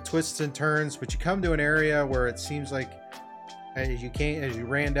twists and turns. But you come to an area where it seems like as you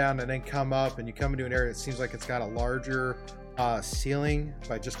ran down and then come up, and you come into an area that seems like it's got a larger ceiling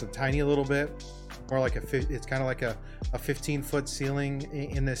by just a tiny little bit. More like it's kind of like a 15-foot ceiling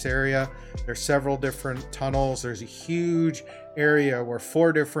in this area. There's several different tunnels. There's a huge area where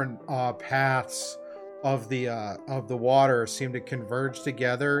 4 different paths of the water seem to converge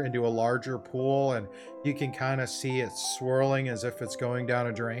together into a larger pool, and you can kind of see it swirling as if it's going down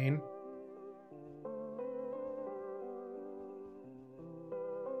a drain.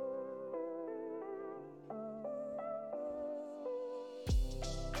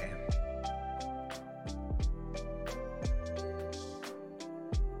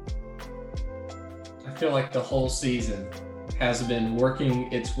 I feel like the whole season has been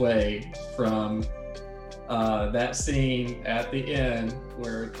working its way from that scene at the inn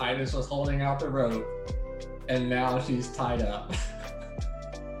where Titus was holding out the rope, and now she's tied up.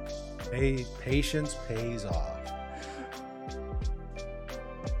 Hey, patience pays off.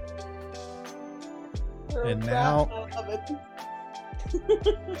 And now I love it.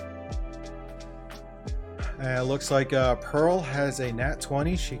 it looks like Pearl has a nat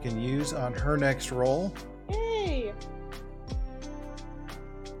 20 she can use on her next roll. Yay!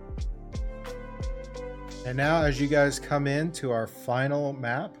 And now, as you guys come in to our final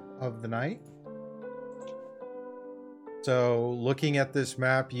map of the night, So looking at this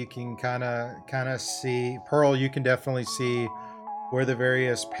map, you can kind of see, Pearl, you can definitely see where the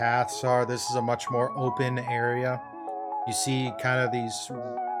various paths are. This is a much more open area. You see kind of these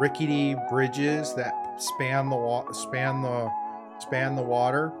rickety bridges that span the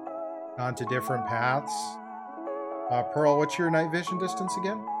water onto different paths. Pearl, what's your night vision distance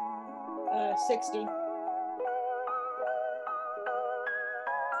again? 60.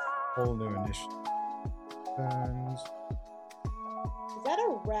 Whole new initiative. Is that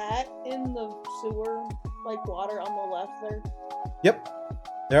a rat in the sewer, like water on the left there? Yep,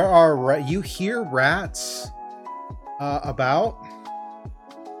 there are. You hear rats about.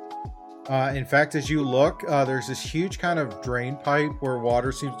 In fact, as you look, there's this huge kind of drain pipe where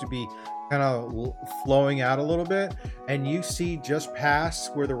water seems to be kind of flowing out a little bit, and you see just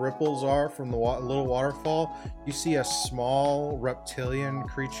past where the ripples are from the little waterfall, you see a small reptilian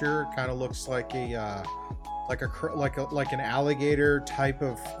creature. Kind of looks like like an alligator type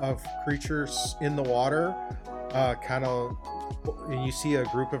of creatures in the water. And you see a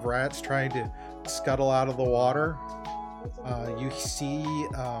group of rats trying to scuttle out of the water. You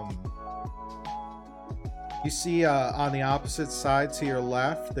see on the opposite side to your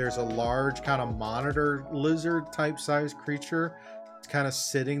left, there's a large kind of monitor lizard type size creature. It's kind of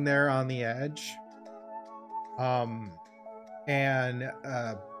sitting there on the edge. And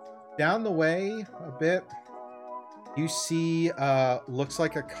down the way a bit, you see looks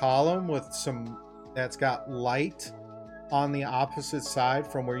like a column with that's got light on the opposite side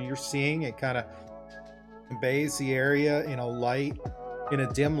from where you're seeing. It kind of conveys the area in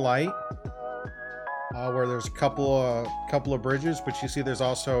a dim light. Where there's a couple of bridges, but you see there's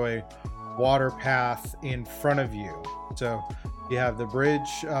also a water path in front of you. So you have the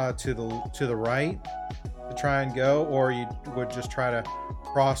bridge to the right to try and go, or you would just try to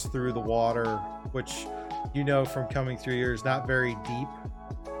cross through the water, which you know from coming through here is not very deep,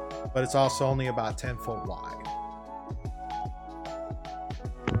 but it's also only about 10 foot wide.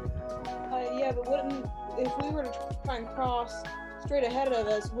 Yeah, but if we were to try and cross straight ahead of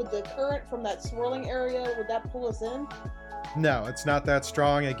us, would the current from that swirling area, would that pull us in? No, it's not that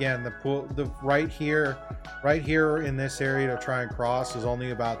strong. Again, the right here in this area to try and cross is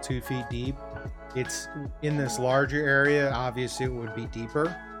only about 2 feet deep. It's in this larger area, obviously it would be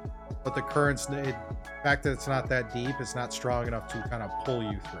deeper, but the current's, the fact that it's not that deep, it's not strong enough to kind of pull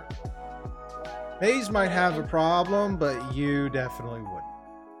you through. Maze might have a problem, but you definitely wouldn't.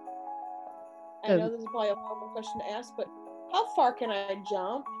 I know this is probably a horrible question to ask, but how far can I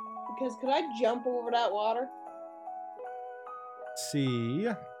jump? Because could I jump over that water? See,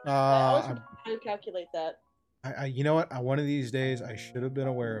 I always forget how to calculate that. you know what? One of these days, I should have been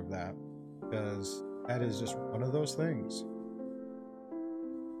aware of that, because that is just one of those things.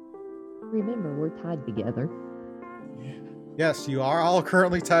 Remember, we're tied together. Yes, you are all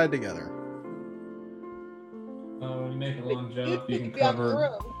currently tied together. When you make a long jump, you can could be on the cover.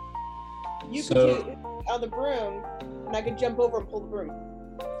 broom. You could be on the broom, and I could jump over and pull the broom.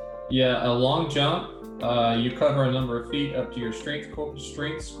 Yeah, a long jump. You cover a number of feet up to your strength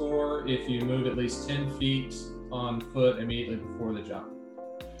score if you move at least 10 feet on foot immediately before the jump.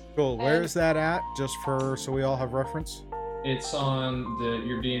 Cool. Where is that at? Just so we all have reference. It's on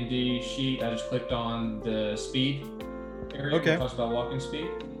your D&D sheet. I just clicked on the speed area. Okay. It talks about walking speed.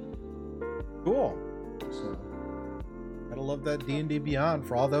 Cool. So. Gotta love that D&D Beyond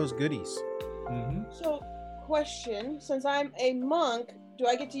for all those goodies. Mm-hmm. So, question: since I'm a monk, do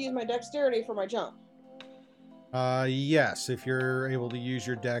I get to use my dexterity for my jump? Yes, if you're able to use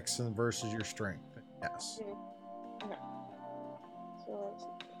your dex versus your strength. Yes. Okay. So let's see.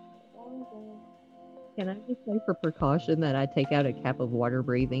 Can I just say for precaution that I take out a cap of water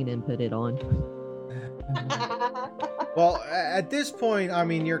breathing and put it on? Well, at this point, I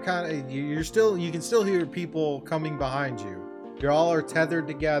mean, you can still hear people coming behind you. You all are tethered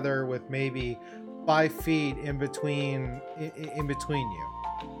together with maybe 5 feet in between you.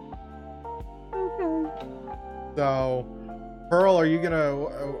 Okay. So, Pearl, are you gonna?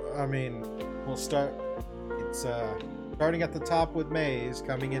 We'll start. It's starting at the top with Maze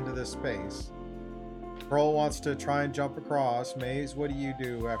coming into this space. Pearl wants to try and jump across. Maze, what do you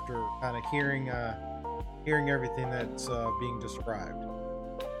do after kind of hearing everything that's being described?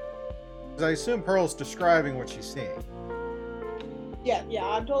 Because I assume Pearl's describing what she's seeing. Yeah,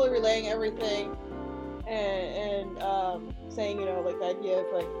 I'm totally relaying everything, and saying, like the idea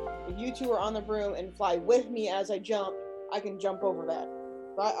of like if you two are on the broom and fly with me as I jump, I can jump over that.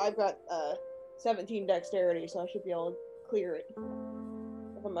 But I've got 17 dexterity, so I should be able to clear it.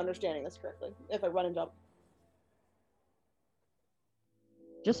 If I'm understanding this correctly, if I run and jump.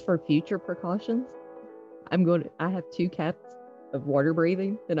 Just for future precautions, I have 2 caps of water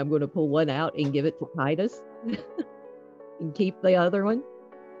breathing, and I'm going to pull one out and give it to Titus and keep the other one.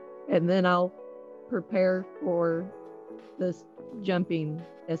 And then I'll prepare for this jumping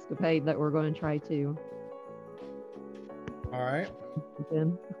escapade that we're going to try to. All right,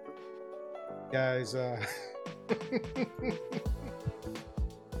 Then. guys.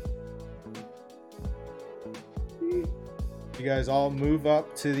 You guys all move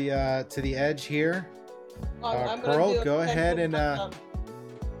up to the edge here. I'm gonna Pearl, do a go quick ahead and jump.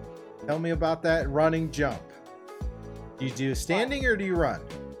 tell me about that running jump. Do you do standing or do you run?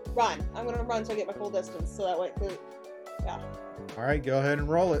 Run. I'm gonna run so I get my full distance. So that way, yeah. All right, go ahead and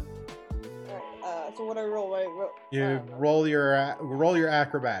roll it. All right. So what do I roll? You roll your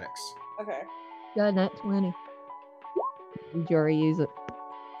acrobatics. Okay. Got a nat 20. Did you already use it?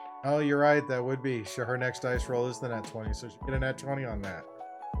 Oh, you're right. That would be. Sure, her next dice roll is the nat 20, so she get a nat 20 on that.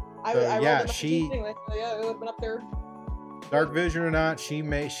 I So, rolled yeah, a 19 anyway, so yeah, it would have been up there. Dark vision or not, she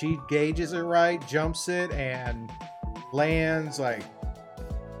gauges it right, jumps it, and lands like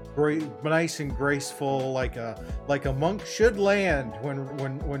great, nice and graceful, like a monk should land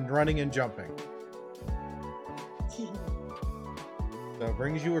when running and jumping. So it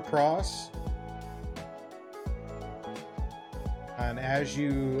brings you across. And as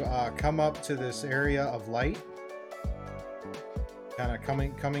you come up to this area of light, kind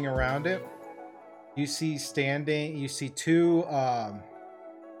of coming around it, you see two.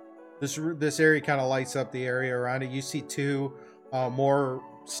 This area kind of lights up the area around it. You see 2 more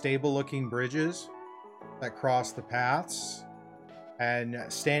stable-looking bridges that cross the paths, and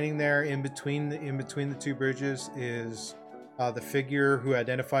standing there in between the 2 bridges is the figure who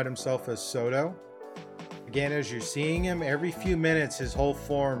identified himself as Soto. Again, as you're seeing him, every few minutes his whole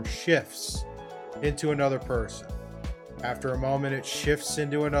form shifts into another person. After a moment, it shifts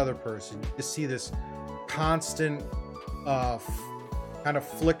into another person. You just see this constant kind of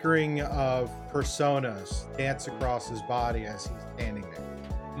flickering of personas dance across his body as he's standing there.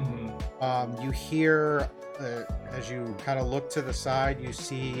 Mm-hmm. You hear, as you kind of look to the side, you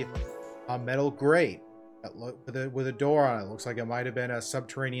see a metal grate with a door on it. It looks like it might have been a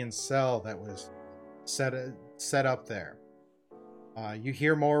subterranean cell that was set up there. You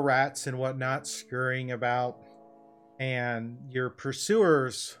hear more rats and whatnot scurrying about, and your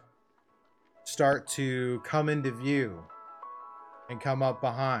pursuers start to come into view and come up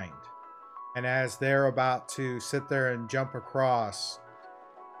behind. And as they're about to sit there and jump across,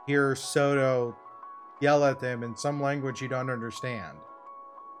 hear Soto yell at them in some language you don't understand.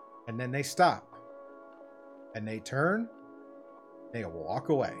 And then they stop. And they turn. They walk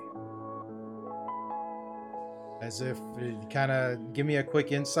away. As if, kind of, give me a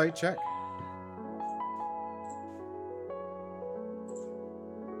quick insight check.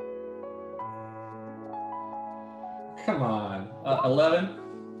 Come on. 11.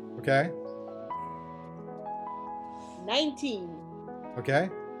 Okay. 19.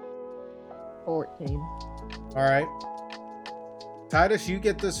 Okay. 14. All right. Titus, you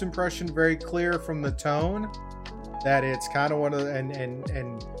get this impression very clear from the tone that it's kind of one of the,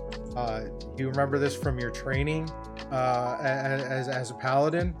 and you remember this from your training as a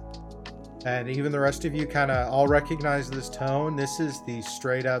paladin, and even the rest of you kind of all recognize this tone. This is the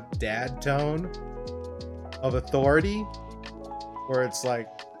straight up dad tone of authority, where it's like,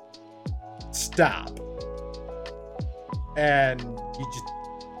 stop. And you just,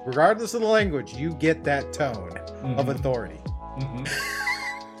 regardless of the language, you get that tone of authority. Mm-hmm.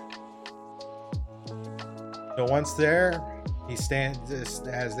 So once there, he stands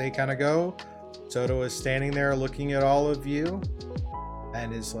as they kind of go. Soto is standing there looking at all of you,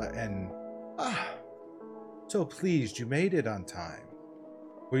 and is like, so pleased you made it on time.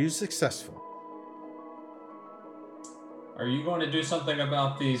 Were you successful? Are you going to do something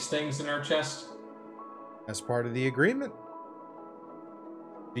about these things in our chest? As part of the agreement.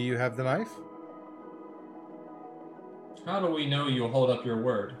 Do you have the knife? How do we know you'll hold up your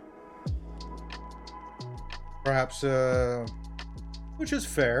word? Perhaps, which is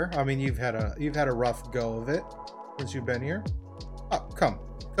fair. I mean, you've had a rough go of it since you've been here. Oh, come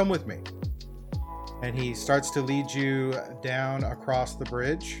with me. And he starts to lead you down across the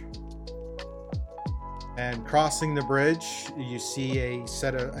bridge. And crossing the bridge, you see a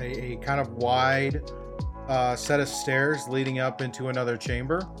kind of wide set of stairs leading up into another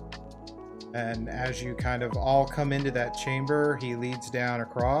chamber. And as you kind of all come into that chamber, he leads down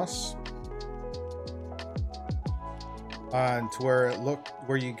across. To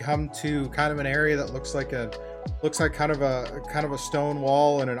where you come to kind of an area that looks like kind of a stone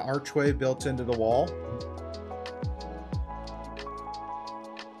wall and an archway built into the wall.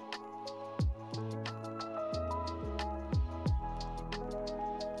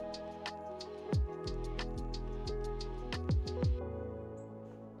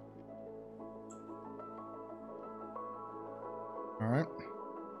 right.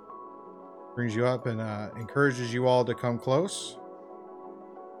 Brings you up and encourages you all to come close.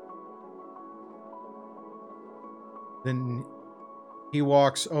 Then he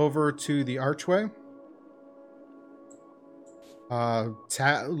walks over to the archway.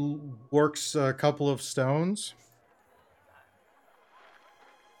 Works a couple of stones.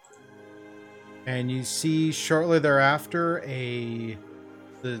 And you see shortly thereafter a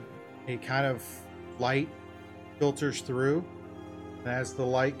kind of light filters through. And as the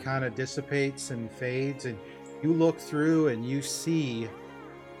light kind of dissipates and fades, and you look through and you see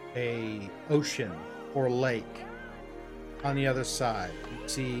a ocean or lake on the other side. You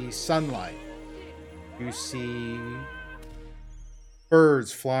see sunlight. You see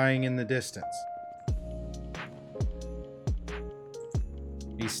birds flying in the distance.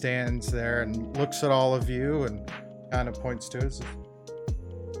 He stands there and looks at all of you and kind of points to it.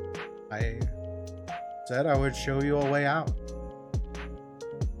 I said I would show you a way out.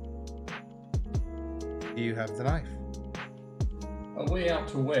 Do you have the knife? A way out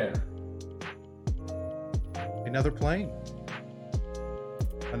to where? Another plane.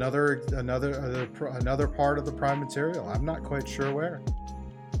 Another part of the prime material. I'm not quite sure where.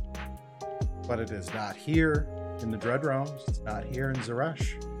 But it is not here in the Dread Realms. It's not here in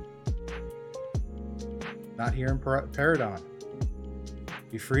Zeresh. Not here in Paradon.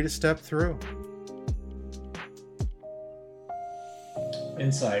 Be free to step through.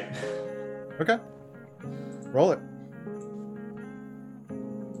 Insight. Okay. Roll it.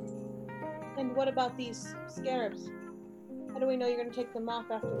 And what about these scarabs? How do we know you're going to take them off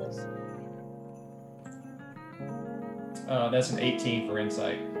after this? That's an 18 for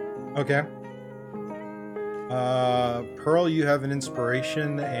insight. Okay. Pearl, you have an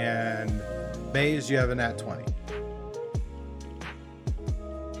inspiration, and Maze, you have a nat 20.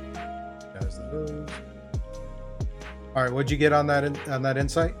 All right, what'd you get on that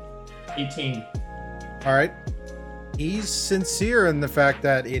insight? 18. All right. He's sincere in the fact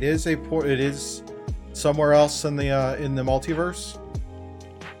that it is somewhere else in the multiverse,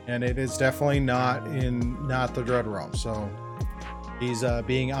 and it is definitely not the Dread Realm. So he's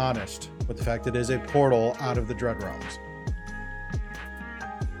being honest with the fact that it is a portal out of the Dread Realms.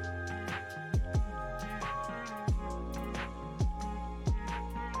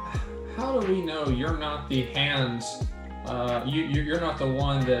 How do we know you're not the hands? You're not the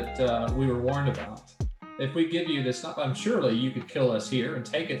one that we were warned about. If we give you this, I'm surely you could kill us here and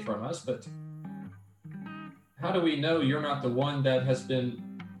take it from us, but how do we know you're not the one that has been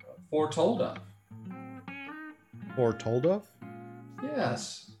foretold of? Foretold of?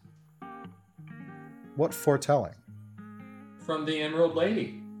 Yes. What foretelling? From the Emerald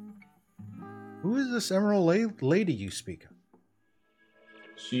Lady. Who is this Emerald Lady you speak of?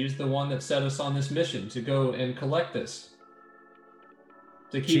 She's the one that set us on this mission to go and collect this.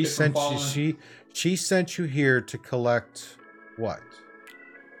 To keep it from falling. She sent you here to collect what?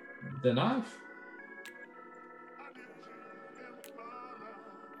 The knife.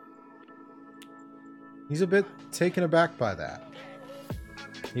 He's a bit taken aback by that.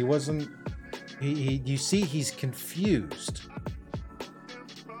 He wasn't. You see, he's confused.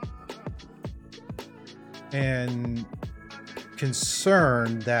 And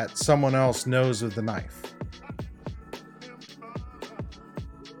concerned that someone else knows of the knife.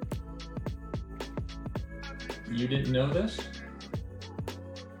 You didn't know this?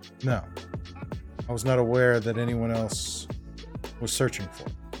 No. I was not aware that anyone else was searching for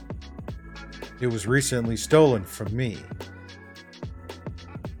it. It was recently stolen from me.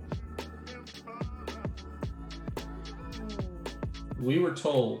 We were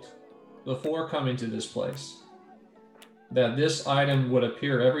told before coming to this place that this item would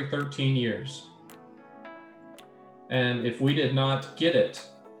appear every 13 years. And if we did not get it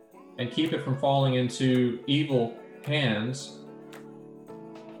and keep it from falling into evil hands,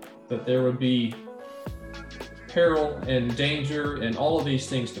 that there would be peril and danger and all of these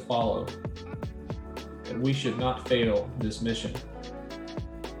things to follow. That we should not fail this mission.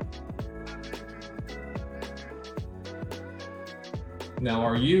 Now,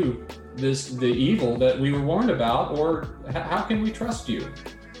 are you the evil that we were warned about, or how can we trust you?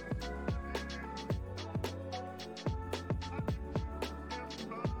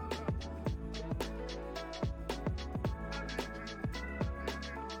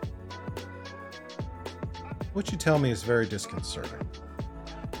 What you tell me is very disconcerting.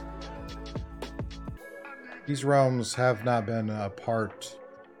 These realms have not been have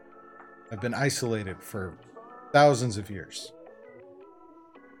been isolated for thousands of years.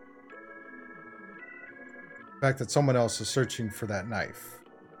 The fact that someone else is searching for that knife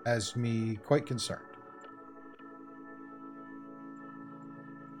has me quite concerned.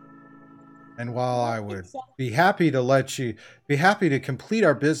 And while I would be happy to complete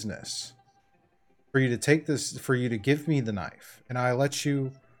our business, for you to give me the knife, and I let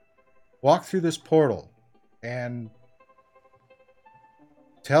you walk through this portal and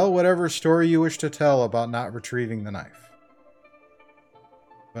tell whatever story you wish to tell about not retrieving the knife.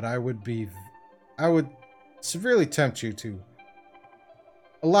 But I would severely tempt you to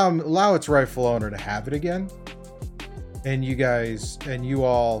allow its rightful owner to have it again, and you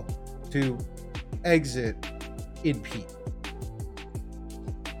all to exit in peace.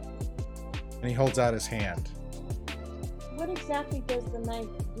 And he holds out his hand. What exactly does the knife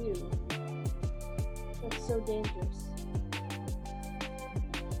do? That's so dangerous.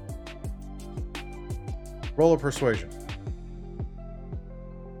 Roll a persuasion.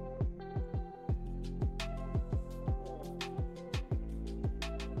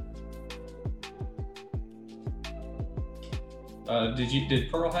 Did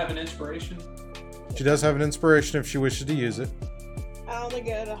Pearl have an inspiration? She does have an inspiration if she wishes to use it. I don't think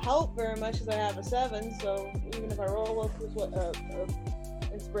it'll help very much because I have a 7, so even if I roll a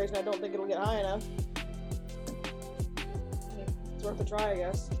inspiration, I don't think it'll get high enough. It's worth a try, I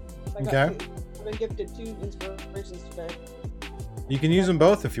guess. Okay. I've been gifted 2 inspirations today. You can use them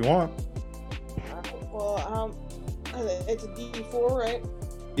both if you want. It's a D4, right?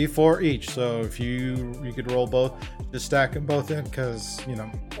 D4 each, so if you could roll both, just stack them both in, because,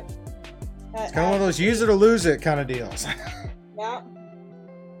 it's kind of one of those use it or lose it kind of deals. Yeah.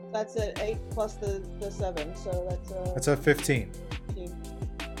 That's an 8 plus the 7, so That's a 15. 15.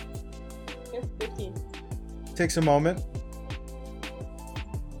 Yeah, 15. Takes a moment.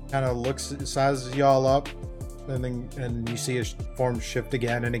 Kind of sizes y'all up, and you see his form shift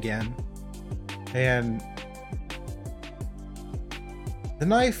again and again. And the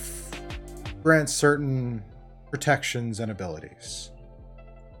knife grants certain protections and abilities.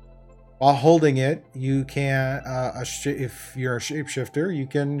 While holding it, you can, if you're a shapeshifter, you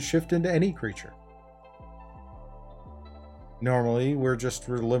can shift into any creature. Normally, we're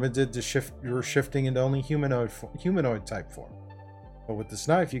limited to we're shifting into only humanoid type form. But with this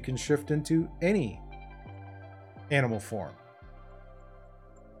knife, you can shift into any animal form.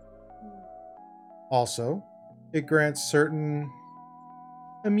 Also, it grants certain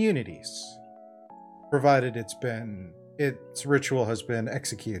immunities, provided its ritual has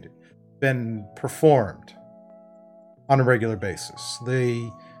been performed on a regular basis.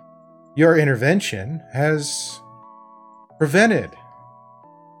 Your intervention has prevented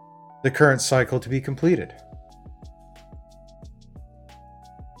the current cycle to be completed.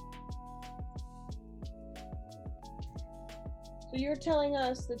 So you're telling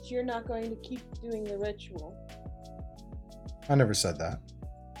us that you're not going to keep doing the ritual? I never said that.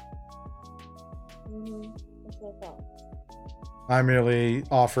 That's what I thought. I'm merely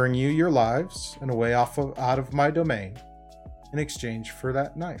offering you your lives and a way out of my domain in exchange for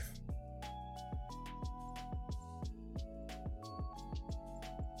that knife.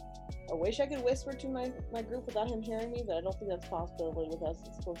 I wish I could whisper to my group without him hearing me, but I don't think that's possible with us.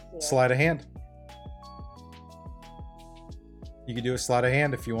 It's supposed to Sleight of hand. You could do a sleight of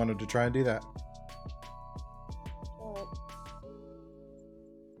hand if you wanted to try and do that. Alright.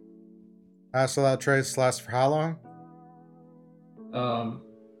 Pass without trace lasts for how long?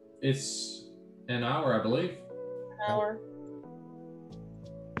 It's an hour, I believe. An hour.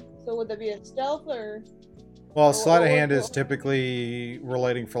 So would that be a stealth or? Well, sleight of hand is typically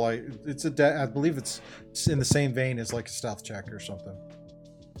relating for I believe it's in the same vein as like a stealth check or something.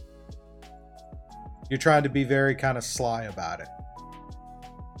 You're trying to be very kind of sly about it.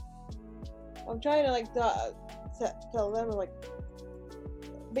 I'm trying to tell them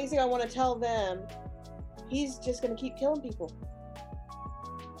basically I want to tell them he's just gonna keep killing people.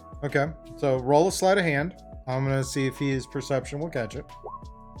 Okay, so roll a sleight of hand. I'm gonna see if his perception will catch it.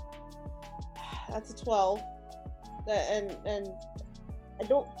 That's a 12. And I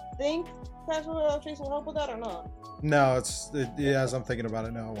don't think Passion without trace will help with that or not. No, as I'm thinking about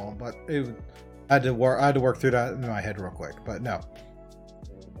it, no, it won't. But I had to work through that in my head real quick. But no.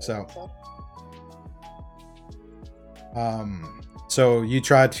 So you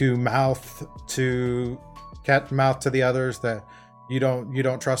try to mouth to the others that you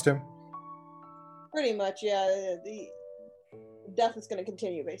don't trust him. Pretty much, yeah. The death is going to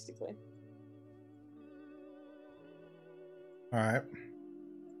continue, basically. All right.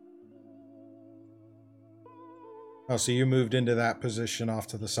 Oh, so you moved into that position off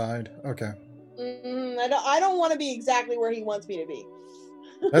to the side. Okay. I don't want to be exactly where he wants me to be.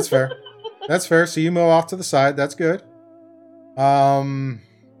 That's fair. That's fair. So you move off to the side. That's good.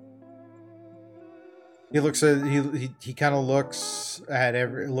 He looks at he kind of looks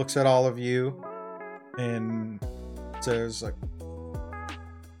at all of you, and says like,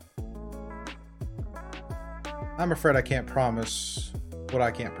 "I'm afraid I can't promise what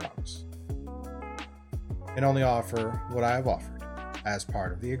I can't promise, and only offer what I have offered as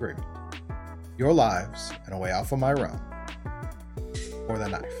part of the agreement: your lives and a way out from my realm, or the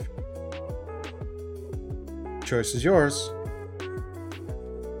knife. Choice is yours,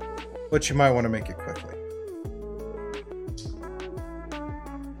 but you might want to make it quickly."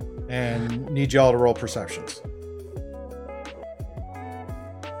 And need y'all to roll perceptions.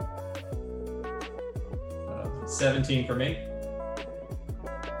 17 for me.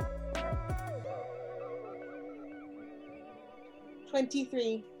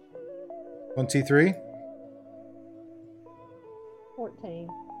 $23. 23. 14.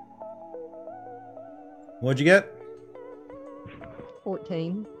 What'd you get?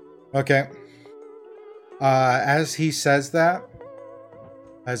 14. Okay. As he says that,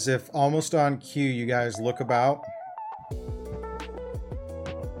 as if almost on cue, you guys look about,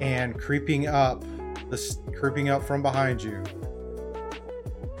 and creeping up from behind you,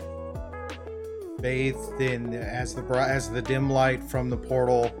 bathed in as the dim light from the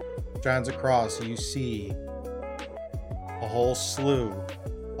portal shines across, you see a whole slew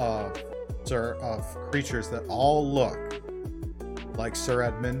of creatures that all look like Sir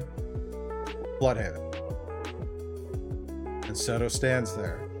Edmund Bloodhaven. And Soto stands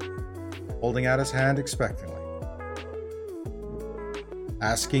there, holding out his hand expectantly,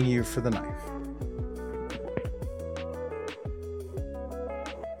 asking you for the knife.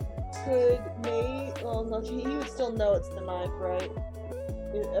 Could Nate? Well, no, he would still know it's the knife, right?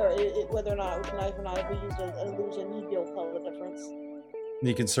 Whether or not it was a knife or not, if we used an illusion, he'd be able to tell the difference.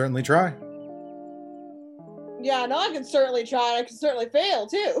 You can certainly try. Yeah, no, I can certainly try. I can certainly fail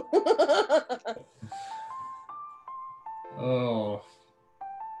too. Oh.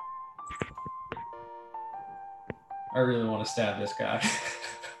 I really want to stab this guy.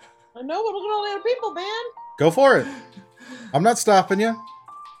 I know, but look at all the other people, man. Go for it. I'm not stopping you.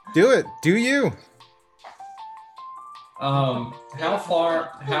 Do it. Do you? How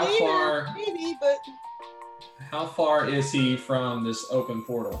far Maybe, but how far is he from this open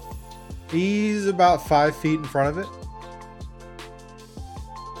portal? He's about 5 feet in front of it.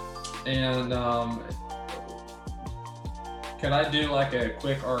 And can I do like a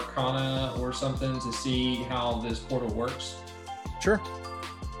quick arcana or something to see how this portal works? Sure.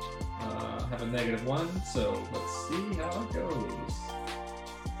 I have a -1, so let's see how it goes.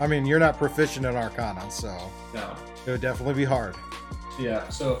 I mean, you're not proficient in Arcana, so No. it would definitely be hard. Yeah,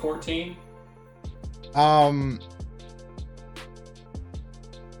 so a 14.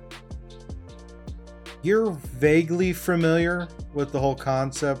 You're vaguely familiar with the whole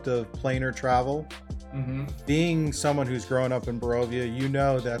concept of planar travel. Mm-hmm. Being someone who's grown up in Barovia, you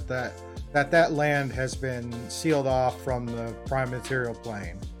know that land has been sealed off from the prime material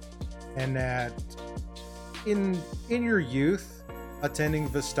plane, and that in your youth, attending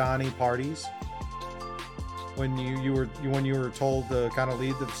Vistani parties, when you were told to kind of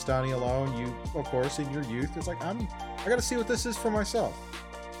leave the Vistani alone, you, of course, in your youth, it's like, I got to see what this is for myself.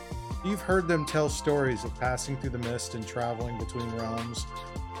 You've heard them tell stories of passing through the mist and traveling between realms.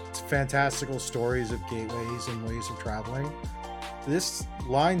 It's fantastical stories of gateways and ways of traveling. This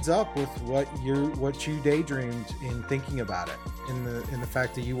lines up with what you daydreamed in thinking about it, in the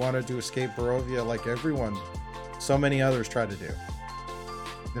fact that you wanted to escape Barovia like everyone, so many others tried to do.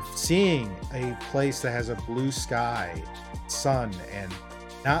 Seeing a place that has a blue sky, sun, and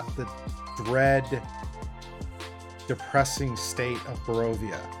not the dread, depressing state of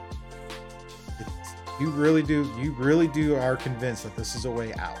Barovia. You really do are convinced that this is a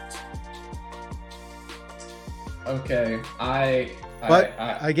way out. Okay, But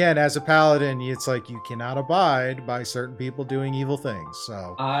again, as a paladin, it's like you cannot abide by certain people doing evil things.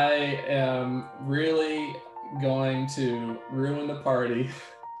 So I am really going to ruin the party,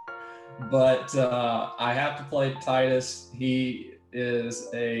 but I have to play Titus. He is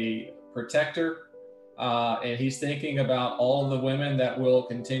a protector, and he's thinking about all the women that will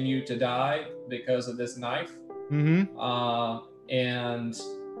continue to die because of this knife. Mm-hmm.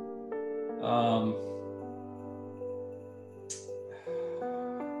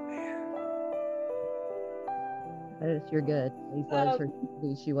 You're good. He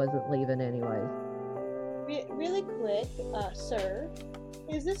was she wasn't leaving anyways. Really quick, sir,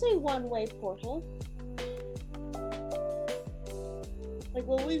 is this a one-way portal? Like,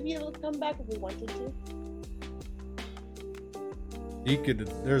 will we be able to come back if we wanted to?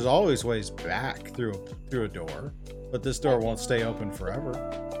 There's always ways back through a door, but this door won't stay open forever.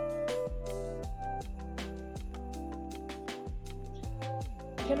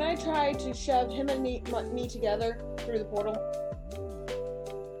 Can I try to shove him and me together through the portal?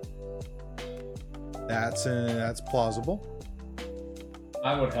 That's plausible.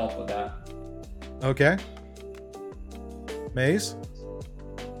 I would help with that. Okay. Maze?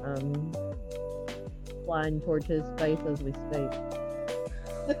 Flying towards his face as we speak.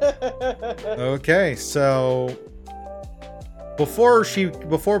 Okay, so before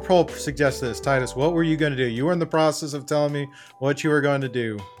Pearl suggests this, Titus, what were you going to do? You were in the process of telling me what you were going to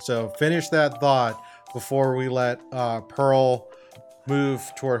do. So finish that thought before we let Pearl move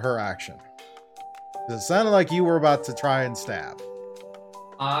toward her action. It sounded like you were about to try and stab.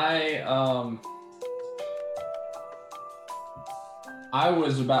 I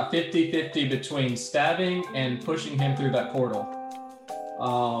was about 50-50 between stabbing and pushing him through that portal.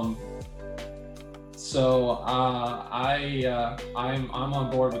 So I'm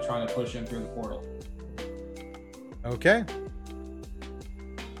on board with trying to push him through the portal. Okay.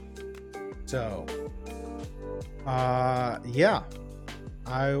 So, yeah,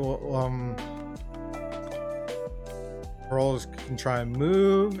 I will. Pearl can try and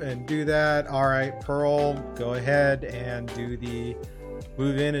move and do that. All right, Pearl, go ahead and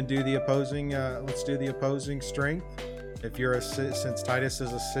move in and do the opposing. Let's do the opposing strength. If you're since Titus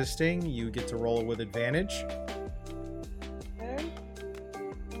is assisting, you get to roll it with advantage. Okay.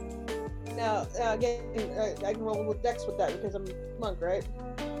 Now, again, I can roll with Dex with that because I'm a monk, right?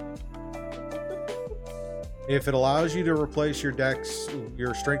 If it allows you to replace your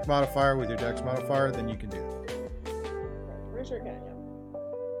strength modifier with your Dex modifier, then you can do that. Pretty sure I can.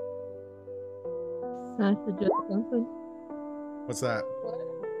 Can I suggest something? What's that?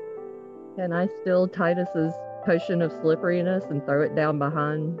 Can I steal Titus's potion of slipperiness and throw it down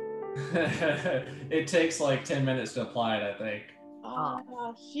behind? It takes like 10 minutes to apply it, I think. Ah,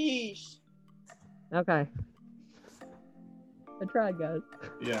 sheesh. Okay. I tried, guys.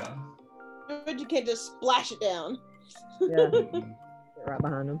 Yeah. But you can't just splash it down. Yeah. Get right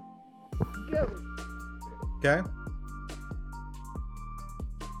behind him. Go. Okay.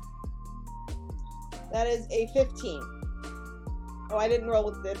 That is a 15. Oh, I didn't roll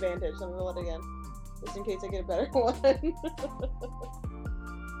with the advantage, so I'm gonna roll it again. Just in case I get a better one.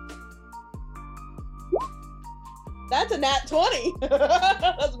 That's a nat 20!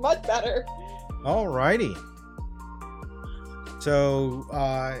 That's much better. Alrighty. So,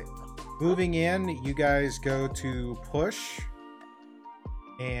 moving in, you guys go to push.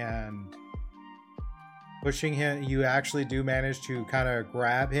 And pushing him, you actually do manage to kind of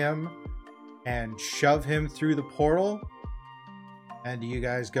grab him and shove him through the portal. And do you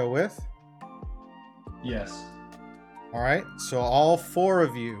guys go with? Yes. All right. So all four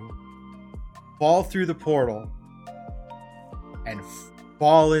of you fall through the portal and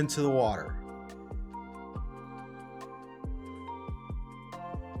fall into the water.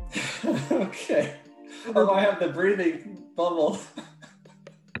 Okay. Oh, I have the breathing bubble.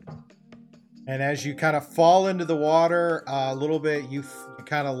 And as you kind of fall into the water a little bit, you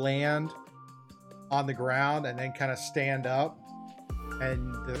kind of land on the ground and then kind of stand up.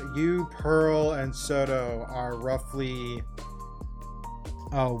 And you, Pearl, and Soto are roughly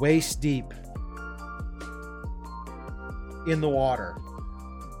waist deep in the water.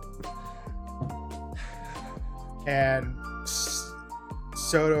 And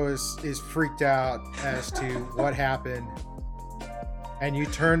Soto is freaked out as to what happened. And you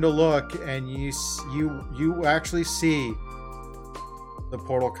turn to look, and you actually see the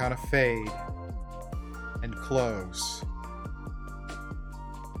portal kind of fade and close.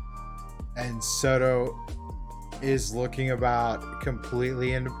 And Soto is looking about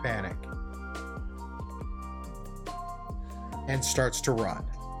completely into panic and starts to run.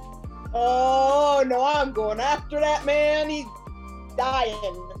 Oh, no, I'm going after that man. He's dying.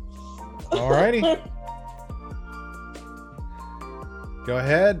 Alrighty. Go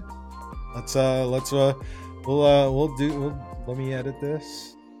ahead. Let me edit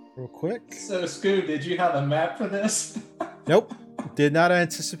this real quick. So, Scoob, did you have a map for this? Nope. Did not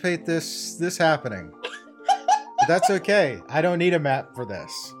anticipate this happening. But that's okay. I don't need a map for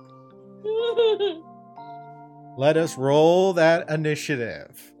this. Let us roll that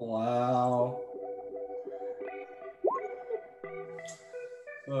initiative. Wow.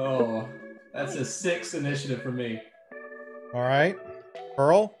 Oh, that's a 6 initiative for me. All right.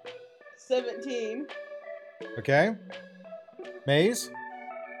 Pearl? 17. Okay. Maze?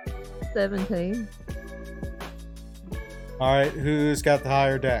 17. All right. Who's got the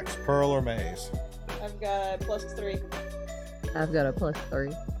higher dex, Pearl or Maze? I've got +3. I've got a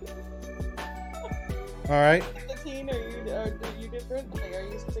 +3. All right. 17, are you different? Like, are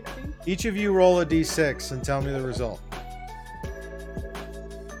you 16? Each of you roll a d6 and tell me the result.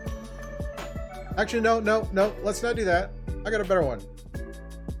 Actually, no. Let's not do that. I got a better one.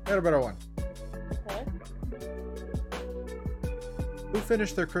 Okay. Who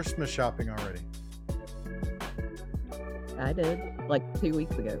finished their Christmas shopping already? I did, like 2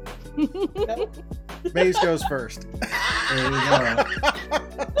 weeks ago. Maze goes first. There you go.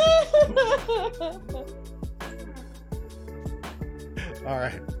 All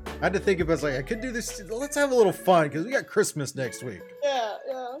right. I had to think about I could do this. Let's have a little fun because we got Christmas next week. Yeah,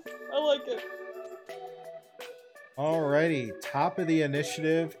 I like it. Alrighty. Top of the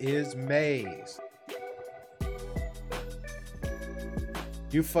initiative is Maze.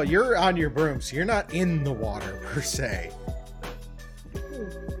 You're on your broom, so you're not in the water per se.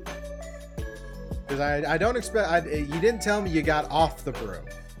 Because I don't expect. You didn't tell me you got off the broom.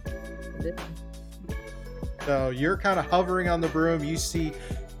 So you're kind of hovering on the broom. You see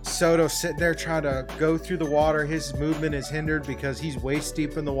Soto sitting there trying to go through the water. His movement is hindered because he's waist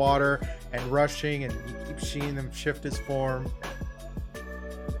deep in the water and rushing, and you keep seeing him shift his form.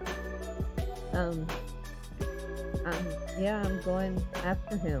 I'm going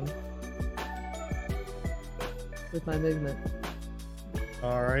after him with my movement.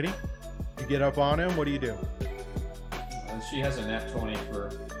 Alrighty. You get up on him. What do you do? She has a nat 20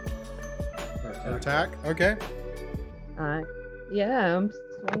 for Attack? Okay. I'm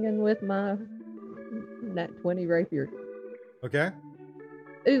swinging with my nat 20 rapier. Okay.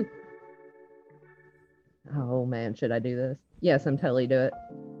 Ooh. Oh man, should I do this? Yes, I'm totally do it.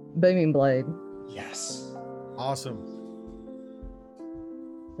 Booming blade. Yes. Awesome.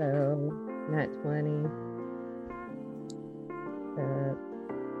 So nat 20.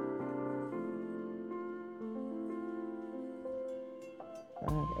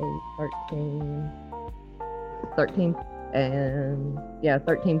 5, 8, 13, and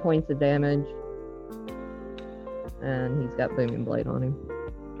 13 points of damage, and he's got booming blade on him.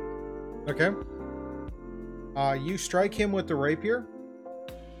 Okay. You strike him with the rapier,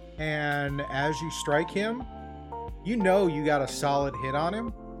 and as you strike him, you know you got a solid hit on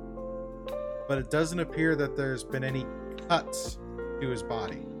him, but it doesn't appear that there's been any cuts to his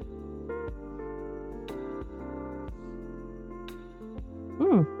body.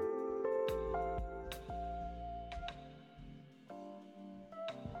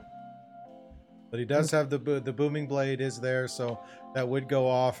 But he does have the booming blade is there, so that would go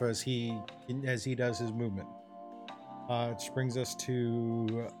off as he does his movement. Which brings us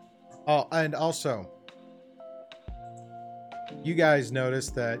to and also you guys notice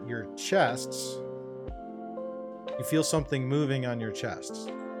that your chests, you feel something moving on your chests.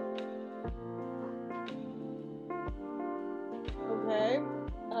 Okay.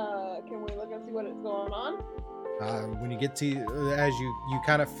 Can we look and see what is going on? When you get to as you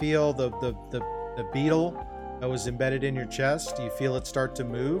kind of feel the beetle that was embedded in your chest, you feel it start to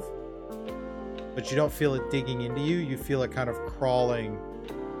move, but you don't feel it digging into you. You feel it kind of crawling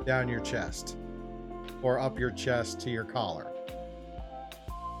down your chest or up your chest to your collar.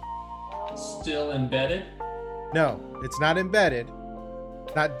 Still embedded? No, it's not embedded.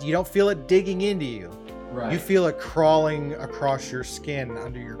 You don't feel it digging into you. Right. You feel it crawling across your skin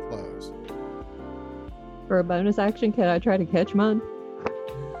under your clothes. For a bonus action, can I try to catch mine?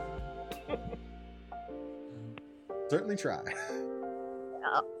 Certainly try.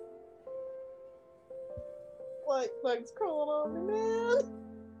 What's crawling on me, man?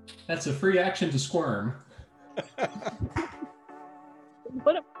 That's a free action to squirm.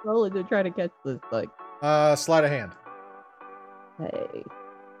 What am I rolling to try to catch this thing? Sleight of hand. Hey.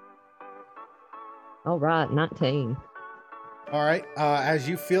 All right, 19. All right. As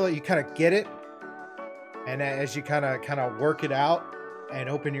you feel it, you kind of get it, and as you kind of work it out and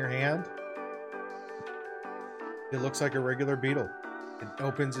open your hand, it looks like a regular beetle. It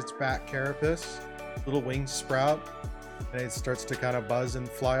opens its back carapace, little wings sprout, and it starts to kind of buzz and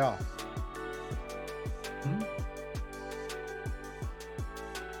fly off.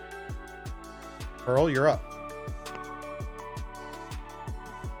 Pearl, you're up.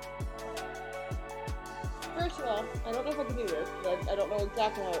 First of all, I don't know if I can do this, but I don't know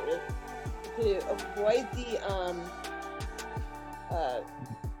exactly how it is. To avoid the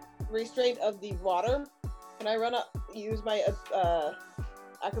restraint of the water, can I use my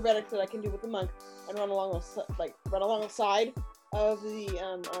acrobatics that I can do with the monk and run along the side of the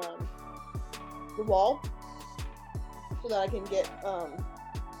wall so that I can get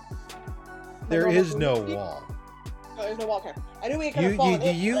There is no wall. Oh, there's no wall. Okay. I knew we had kind of fallen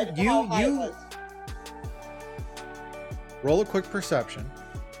in, but I didn't know how high it was. Roll a quick perception.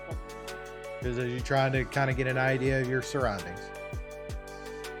 Because as you're trying to kind of get an idea of your surroundings.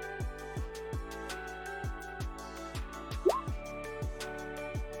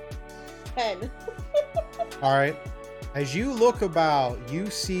 10. All right. As you look about, you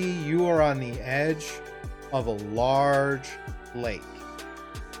see you are on the edge of a large lake.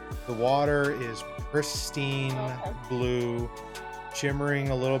 The water is pristine Okay. blue, shimmering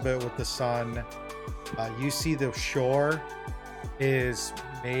a little bit with the sun. You see the shore is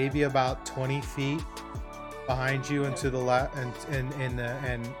maybe about 20 feet behind you and to the left,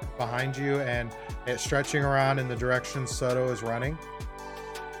 and behind you, and it's stretching around in the direction Soto is running.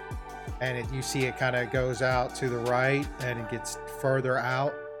 And you see it kind of goes out to the right, and it gets further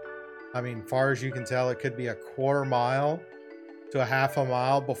out. I mean, far as you can tell, it could be a quarter mile to a half a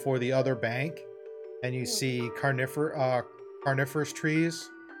mile before the other bank. And you see coniferous trees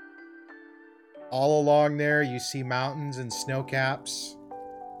all along there. You see mountains and snow caps.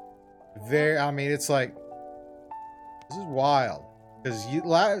 I mean, it's like, this is wild. Because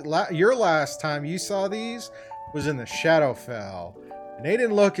your last time you saw these was in the Shadowfell. And they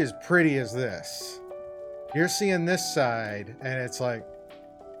didn't look as pretty as this. You're seeing this side, and it's like,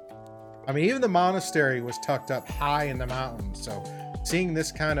 I mean, even the monastery was tucked up high in the mountains. So seeing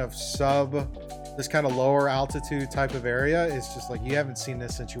this kind of lower altitude type of area is just like, you haven't seen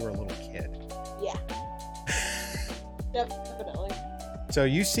this since you were a little kid. Yeah. Definitely. So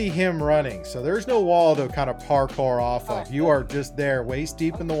you see him running. So there's no wall to kind of parkour off of. Alright. You are just there, waist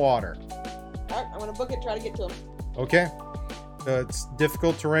deep in the water. Alright, I'm gonna book it, try to get to him. Okay. So it's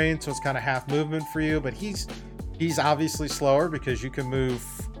difficult terrain, so it's kind of half movement for you, but he's obviously slower because you can move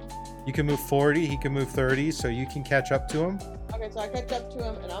 40, he can move 30, so you can catch up to him. Okay, so I catch up to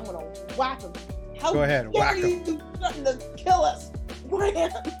him and I'm gonna whack him. How Go ahead, dare whack you threaten to kill us?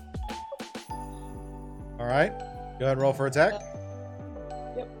 Wham! All right. Go ahead and roll for attack.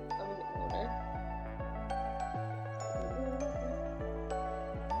 Yep, I'm gonna get in there.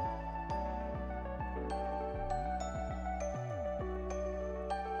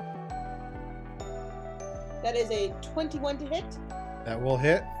 That is a 21 to hit. That will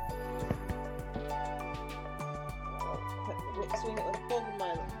hit. Swing it with both of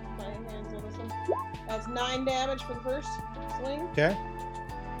my hands on this one. That's 9 damage for the first swing. Okay.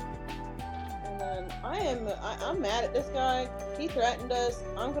 And then I'm mad at this guy. He threatened us.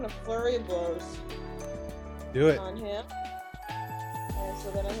 I'm gonna flurry of blows Do it. on him. And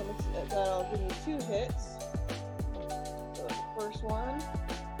so then that'll give me 2 hits. So the first one.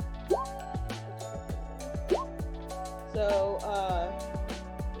 So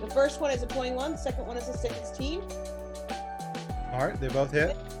the first one is a 21. The second one is a 16. All right. They both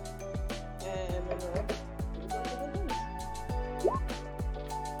hit. And then the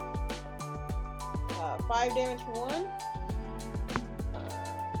 5 damage for one.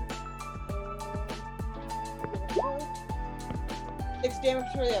 6 damage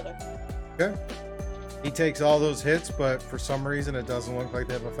for the other. Okay. He takes all those hits, but for some reason it doesn't look like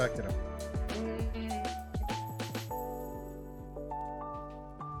they've affected him.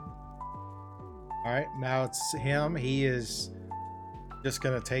 All right. Now it's him. He is just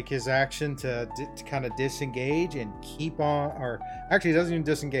going to take his action to kind of disengage and keep on, or actually he doesn't even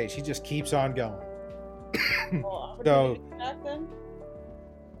disengage. He just keeps on going. Opportunity attack then?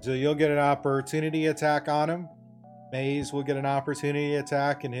 So you'll get an opportunity attack on him. Maze will get an opportunity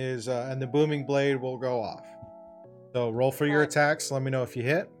attack, and his and the booming blade will go off. So roll for your Alright. attacks. Let me know if you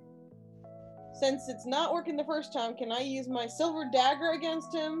hit. Since it's not working the first time, can I use my silver dagger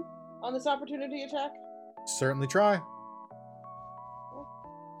against him on this opportunity attack? Certainly try.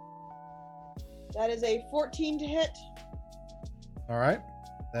 That is a 14 to hit. All right,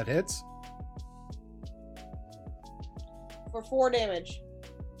 that hits. For 4 damage.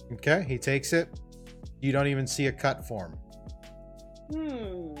 Okay, he takes it. You don't even see a cut form.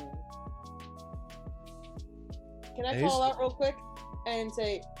 Can I Maze? call out real quick and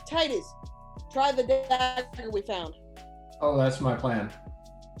say, Titus, try the dagger we found. Oh, that's my plan.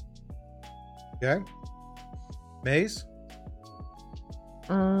 Okay. Maze?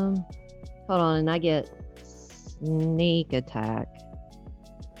 Hold on, and I get sneak attack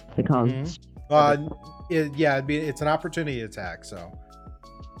because It's an opportunity attack. So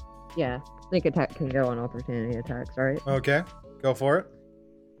yeah, sneak attack can go on opportunity attacks, right? okay, go for it.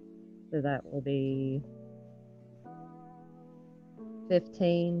 So that will be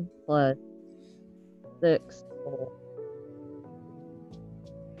 15 plus 6.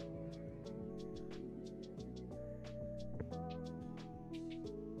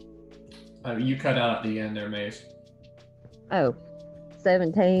 You cut out at the end there, Mace. Oh,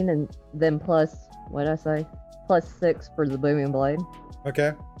 17 and then plus, what did I say? Plus 6 for the booming blade.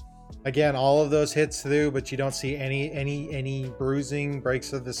 Okay. Again, all of those hits through, but you don't see any bruising,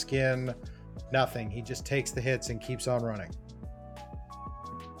 breaks of the skin, nothing. He just takes the hits and keeps on running.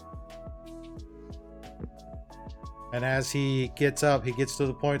 And as he gets up, he gets to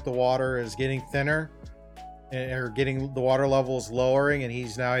the point the water is getting thinner, or getting the water level is lowering, and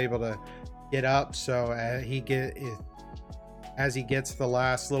he's now able to get up. So as he gets the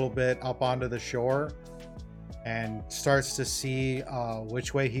last little bit up onto the shore and starts to see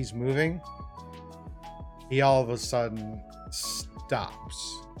which way he's moving, he all of a sudden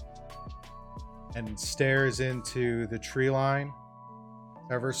stops and stares into the tree line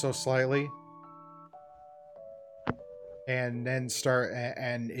ever so slightly, and then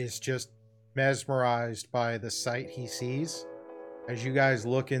is just mesmerized by the sight he sees. As you guys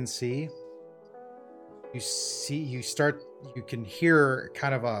look and see, you can hear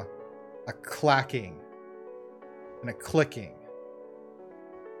kind of a clacking and a clicking,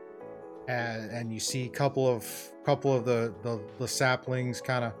 and you see a couple of the saplings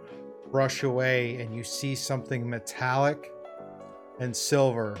kind of brush away, and you see something metallic and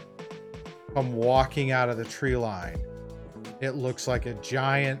silver come walking out of the tree line. It looks like a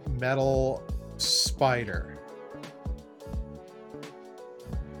giant metal spider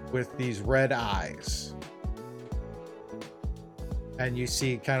with these red eyes. And you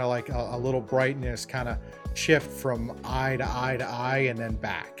see kind of like a little brightness kind of shift from eye to eye to eye and then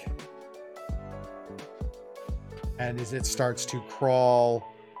back. And as it starts to crawl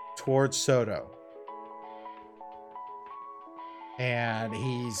towards Soto, and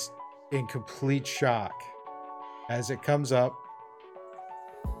he's in complete shock as it comes up,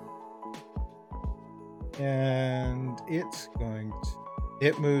 and it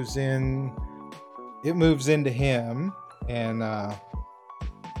moves into him, and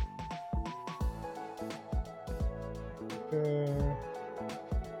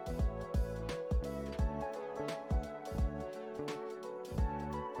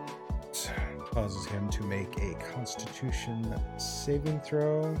causes him to make a Constitution saving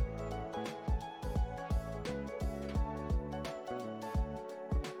throw.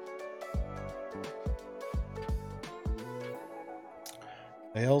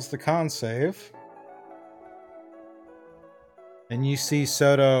 Fails the con save. And you see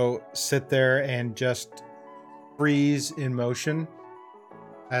Soto sit there and just freeze in motion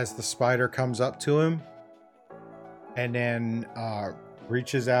as the spider comes up to him, and then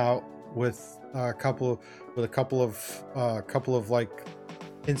reaches out with a couple of like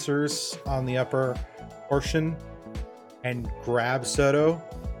pincers on the upper portion and grab Soto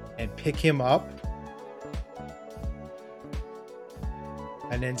and pick him up,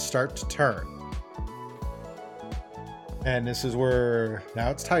 and then start to turn. And this is where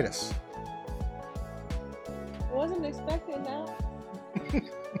now it's Titus. I wasn't expecting that.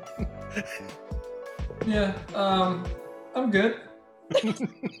 Yeah, I'm good.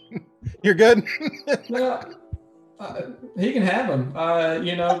 You're good? No, he can have him.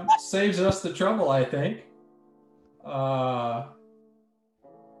 Saves us the trouble, I think.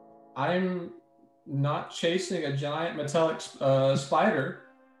 I'm not chasing a giant metallic spider.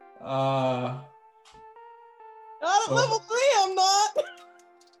 Not at level 3, I'm not.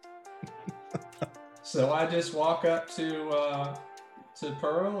 So I just walk up to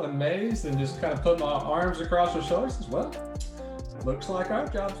Pearl and Maze and just kind of put my arms across her shoulders and says, well, looks like our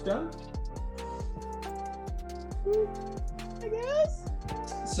job's done. I guess.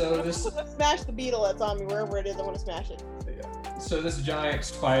 So this Smash the beetle that's on me wherever it is. I want to smash it. So this giant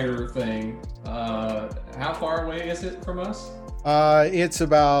spider thing, how far away is it from us? It's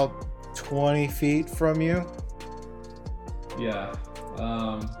about 20 feet from you. Yeah.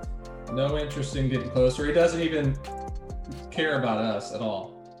 No interest in getting closer. He doesn't even care about us at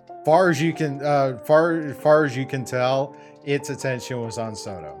all. Far as you can tell, its attention was on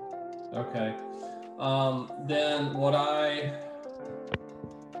Soto. Okay. Then what I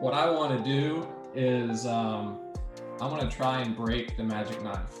want to do is I want to try and break the magic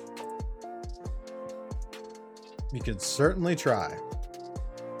knife. You can certainly try.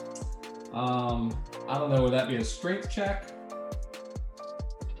 I don't know. Would that be a strength check?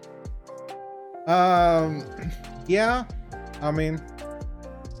 Yeah. I mean,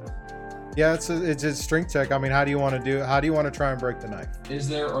 yeah, it's a strength check. I mean, how do you want to try and break the knife?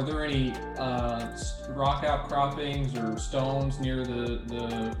 Are there any rock outcroppings or stones near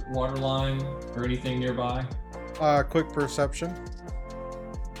the water line or anything nearby? Quick perception.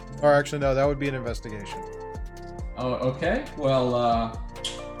 Or actually, no, that would be an investigation. Oh, okay. Well,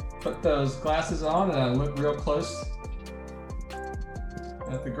 put those glasses on and I look real close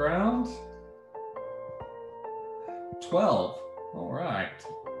at the ground. 12. All right.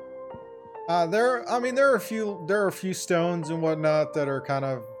 There are a few stones and whatnot that are kind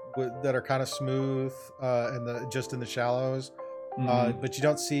of smooth in the shallows. Mhm. But you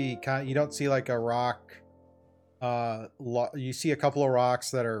don't see like a rock You see a couple of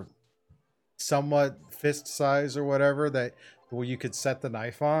rocks that are somewhat fist size or whatever that where you could set the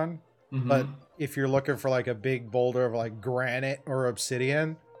knife on. Mhm. But if you're looking for like a big boulder of like granite or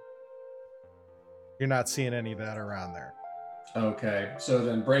obsidian, you're not seeing any of that around there. Okay, so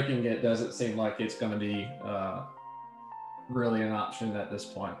then breaking it doesn't seem like it's going to be really an option at this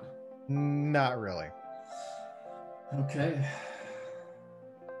point. Not really. Okay.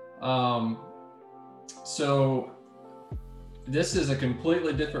 So this is a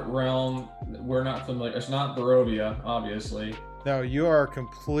completely different realm. We're not familiar. It's not Barovia, obviously. No, you are a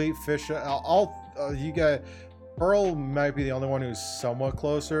complete fish. You guys. Pearl might be the only one who's somewhat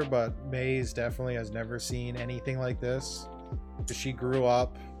closer, but Maze definitely has never seen anything like this. She grew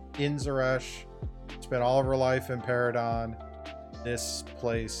up in Zaresh, spent all of her life in Paradon. This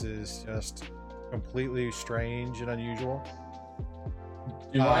place is just completely strange and unusual.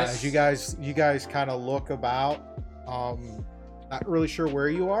 As you guys kind of look about, not really sure where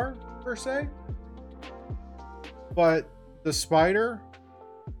you are per se, but the spider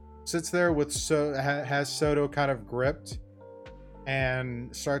sits there with has Soto kind of gripped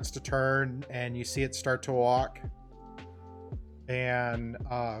and starts to turn, and you see it start to walk. And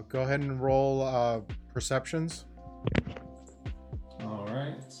go ahead and roll perceptions. All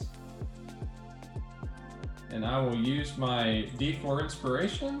right. And I will use my D4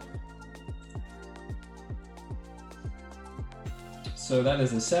 inspiration. So that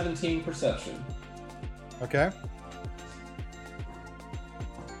is a 17 perception. Okay.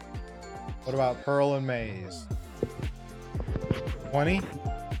 What about Pearl and Maze? 20?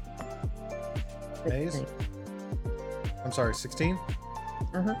 Maze? 16. I'm sorry, 16?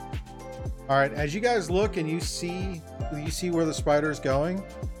 Uh-huh. All right, as you guys look and you see where the spider's going,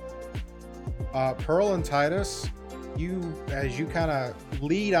 Pearl and Titus, as you kind of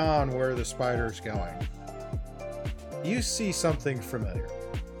lead on where the spider's going, you see something familiar.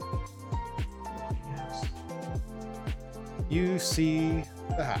 Yes. You see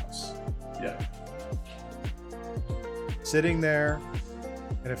the house. Yeah. Sitting there,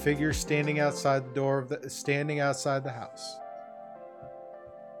 and a figure standing outside the house.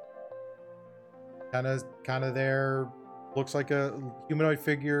 Kind of there, looks like a humanoid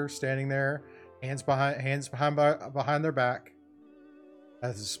figure standing there, hands behind their back.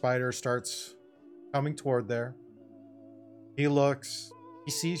 As the spider starts coming toward there, he looks,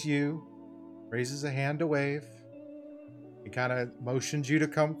 he sees you, raises a hand to wave. He kind of motions you to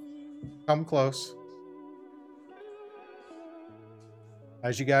come close.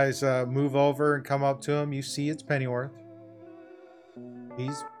 As you guys move over and come up to him, you see it's Pennyworth.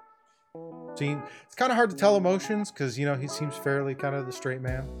 It's kind of hard to tell emotions because he seems fairly kind of the straight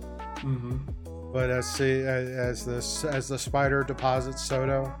man. Mm-hmm. But as the spider deposits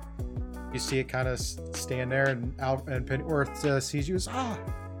Soto, you see it kind of stand there, and Pennyworth sees you as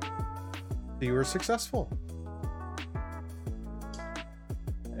you were successful.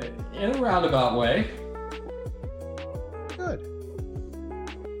 In a roundabout way. Good.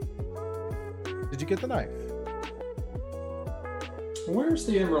 Did you get the knife? Where's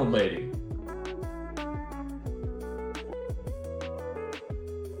the Emerald Lady?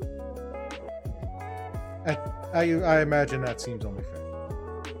 I imagine that seems only fair.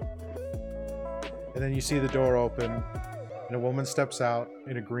 And then you see the door open, and a woman steps out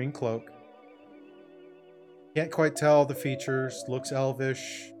in a green cloak. Can't quite tell the features. Looks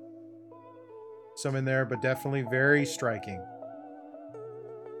elvish. Some in there, but definitely very striking.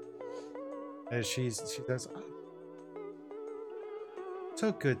 As she says,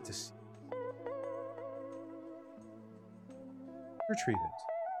 so good to see. Retrieve it.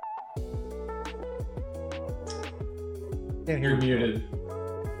 Can't hear You're you. muted.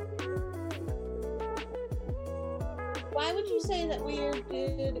 Why would you say that we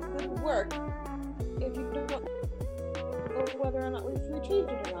did good work if you don't know whether or not we've retrieved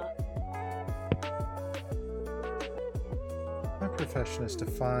it or not? My profession is to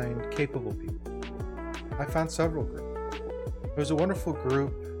find capable people. I found several groups. There was a wonderful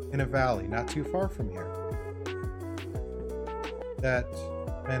group in a valley not too far from here that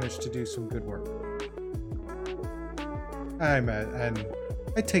managed to do some good work. And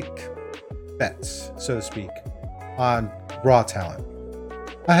I take bets, so to speak, on raw talent.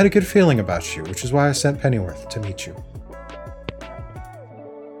 I had a good feeling about you, which is why I sent Pennyworth to meet you.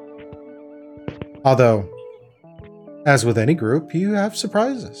 Although, as with any group, you have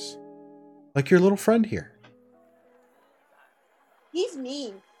surprises. Like your little friend here. He's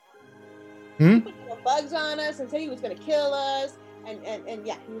mean. Hmm? He put little bugs on us and said he was going to kill us. And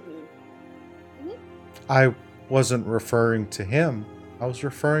yeah, he was mean. I wasn't referring to him. I was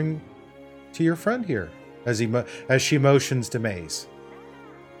referring to your friend here. as she motions to Maze.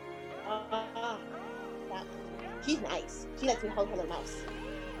 that- she's nice. She lets me hold her little mouse.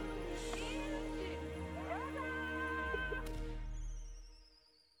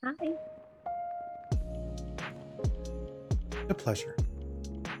 Hi. A pleasure.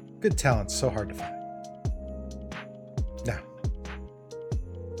 Good talent's so hard to find. Now,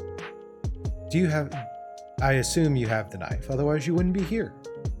 do you have... I assume you have the knife, otherwise you wouldn't be here.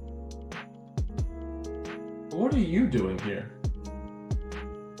 What are you doing here?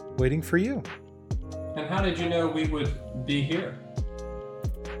 Waiting for you. And how did you know we would be here?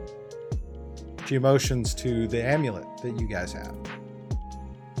 She motions to the amulet that you guys have.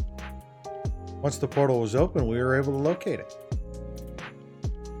 Once the portal was open, we were able to locate it.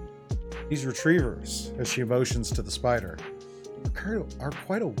 These retrievers, as she motions to the spider, are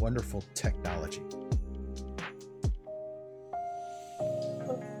quite a wonderful technology.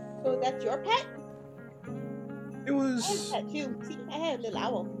 So that's your pet? It I have a was pet too. See, I have a little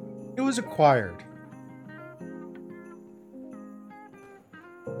owl. it was acquired.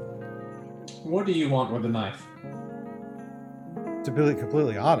 What do you want with a knife? To be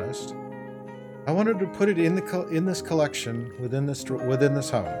completely honest, I wanted to put it in this collection within this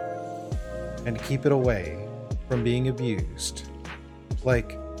home, and keep it away from being abused,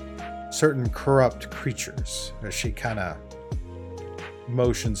 like certain corrupt creatures. As she kind of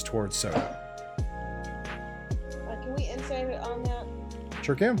motions towards Soda. Can we insert it on that?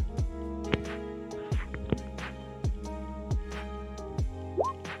 Sure can.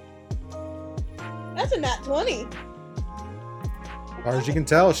 That's a nat 20. As far as you can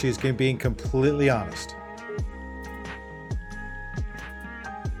tell, she's being completely honest.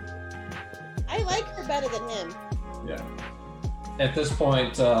 I like her better than him. Yeah. At this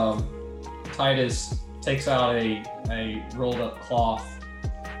point, Titus takes out a rolled up cloth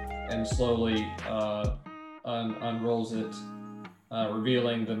and slowly unrolls it,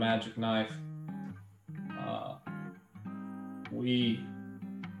 revealing the magic knife. We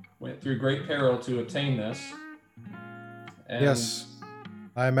went through great peril to obtain this. And Yes,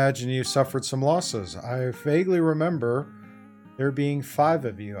 I imagine you suffered some losses. I vaguely remember there being 5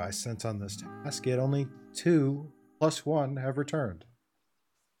 of you I sent on this task, yet only 2 plus 1 have returned.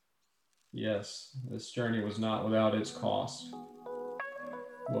 Yes, this journey was not without its cost.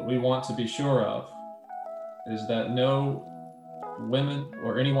 What we want to be sure of is that no women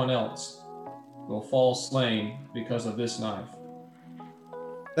or anyone else will fall slain because of this knife.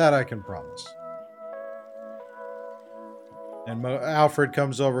 That I can promise. And Alfred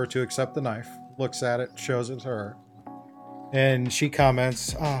comes over to accept the knife, looks at it, shows it to her, and she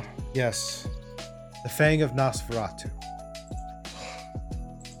comments, "Ah, yes, the Fang of Nosferatu.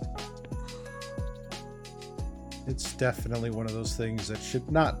 It's definitely one of those things that should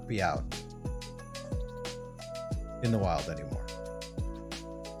not be out in the wild anymore."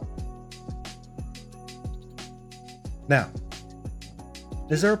 Now,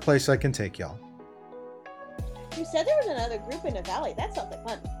 is there a place I can take y'all? You said there was another group in the valley. That sounds like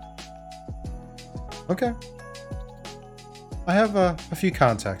fun. Okay. I have a few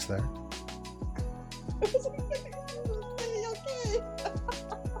contacts there. Okay.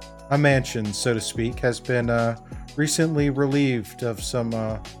 My mansion, so to speak, has been recently relieved of some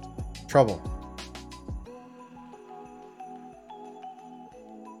trouble.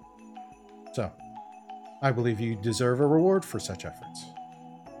 So, I believe you deserve a reward for such efforts.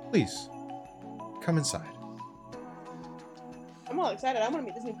 Please, come inside. I'm all excited. I want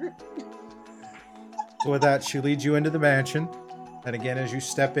to meet this new group. So with that, she leads you into the mansion. And again, as you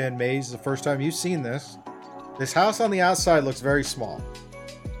step in, Maze, the first time you've seen this house on the outside looks very small.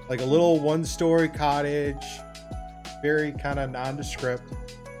 Like a little one-story cottage, very kind of nondescript.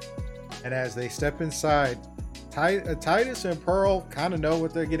 And as they step inside, Titus and Pearl kind of know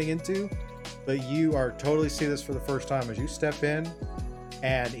what they're getting into, but you are totally see this for the first time as you step in,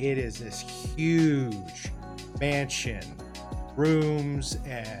 and it is this huge mansion, rooms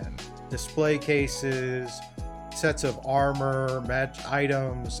and display cases, sets of armor, match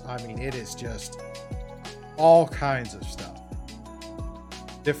items. I mean, it is just all kinds of stuff.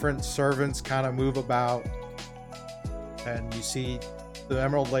 Different servants kind of move about, and you see the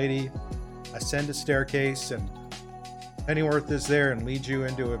Emerald Lady ascend a staircase, and Pennyworth is there and leads you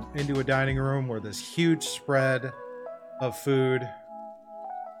into a dining room where this huge spread of food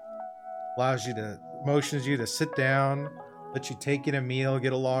motions you to sit down, lets you take in a meal,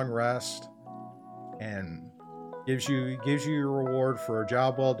 get a long rest, and gives you your reward for a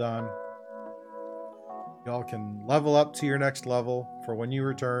job well done. Y'all can level up to your next level for when you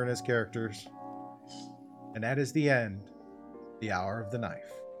return as characters. And that is the end, the hour of the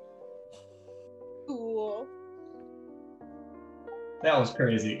knife. Cool. That was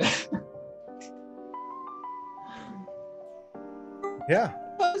crazy. Yeah.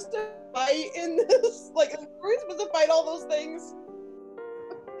 Supposed to fight in this? Like, are we supposed to fight all those things?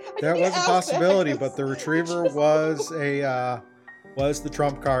 I That didn't was a ask possibility, that. but the retriever was the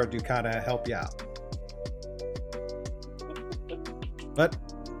trump card to kind of help you out. But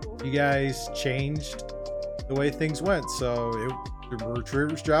you guys changed the way things went, so the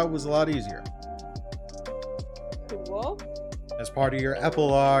retriever's job was a lot easier. Cool. As part of your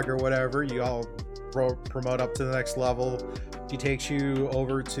epilogue or whatever, you all promote up to the next level. She takes you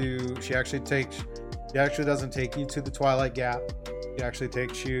over to. She actually doesn't take you to the Twilight Gap. She actually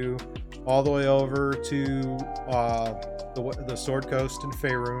takes you all the way over to the Sword Coast in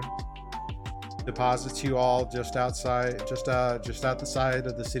Faerun. Deposits you all just outside, just out the side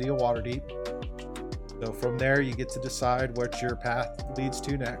of the city of Waterdeep. So from there, you get to decide what your path leads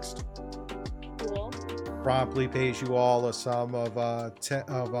to next. Cool. Promptly pays you all a sum of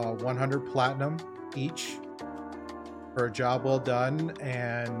 100 platinum each for a job well done,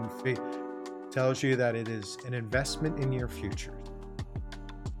 and tells you that it is an investment in your future.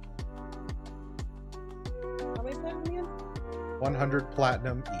 How many times again? 100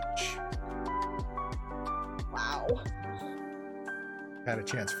 platinum each. Wow. Had a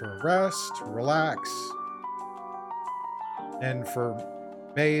chance for a rest, relax. And for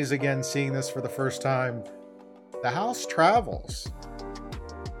Maze, again, seeing this for the first time, the house travels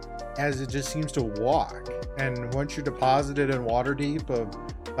as it just seems to walk. And once you're deposited in Waterdeep,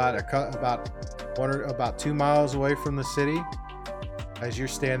 about 2 miles away from the city, as you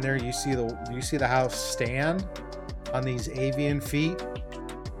stand there, you see the house stand on these avian feet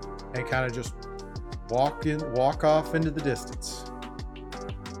and kind of just walk off into the distance.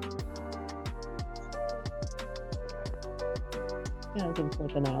 Guys, I'm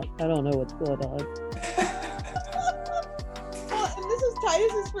flipping out. I don't know what's going on. Well, and this is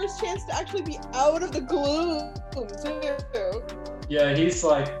Titus's first chance to actually be out of the gloom too. Yeah, he's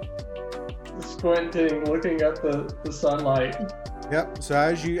like squinting, looking at the sunlight. Yep. So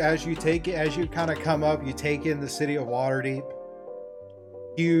as you kind of come up, you take in the city of Waterdeep,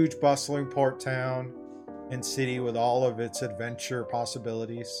 huge bustling port town and city with all of its adventure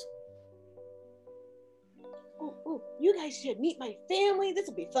possibilities. Oh, you guys should meet my family. This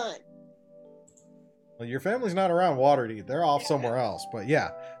will be fun. Well, your family's not around Waterdeep; they're off somewhere else. But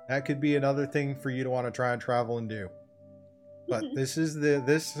yeah, that could be another thing for you to want to try and travel and do. But this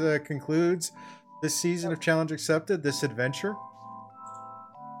concludes this season of Challenge Accepted. This adventure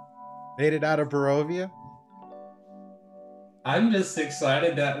made it out of Barovia. I'm just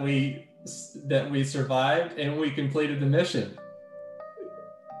excited that we survived and we completed the mission.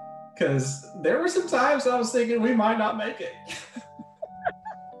 Because there were some times I was thinking we might not make it.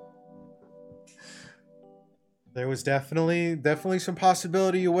 There was definitely some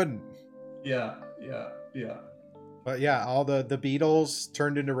possibility you wouldn't. Yeah. But yeah, all the beetles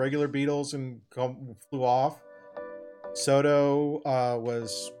turned into regular beetles and flew off. Soto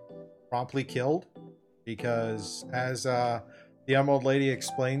was promptly killed because, as the Emerald Lady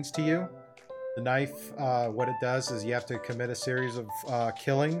explains to you, the knife, what it does is you have to commit a series of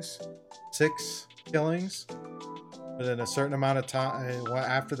killings, 6 killings. Within a certain amount of time,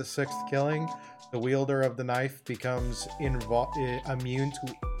 after the 6th killing, the wielder of the knife becomes immune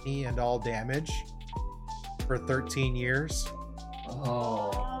to any and all damage for 13 years.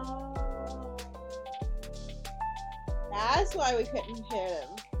 Oh. That's why we couldn't hit him.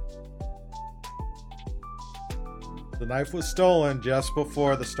 The knife was stolen just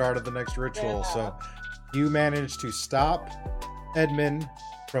before the start of the next ritual, Yeah. so you managed to stop Edmund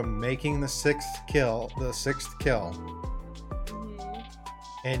from making the 6th kill, Mhm.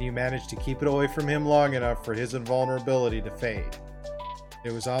 and you managed to keep it away from him long enough for his invulnerability to fade.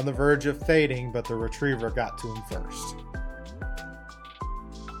 It was on the verge of fading, but the retriever got to him first.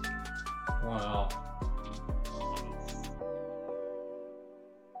 Wow.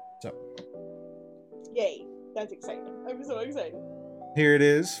 So Yay. That's exciting. I'm so excited. here it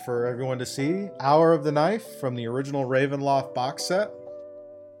is for everyone to see. Hour of the Knife from the original Ravenloft box set.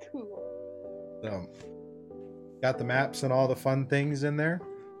 Cool. So, got the maps and all the fun things in there.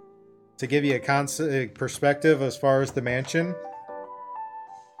 To give you a perspective as far as the mansion,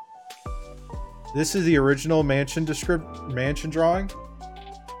 this is the original mansion drawing.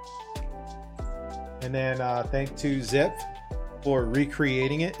 And then thank to Zip for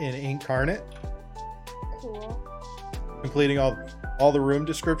recreating it in Incarnate, Cool. completing all the room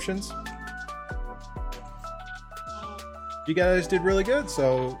descriptions. You guys did really good,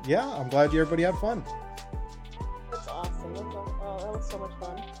 so yeah, I'm glad everybody had fun. That's awesome. Oh, that was so much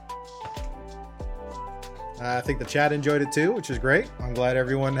fun. I think the chat enjoyed it too, which is great. I'm glad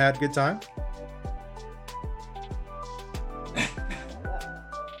everyone had a good time.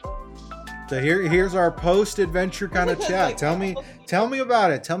 So here's our post-adventure kind of chat. Tell me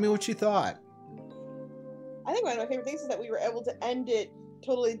about it. Tell me what you thought. I think one of my favorite things is that we were able to end it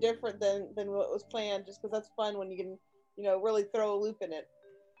totally different than what was planned, just because that's fun when you can, really throw a loop in it.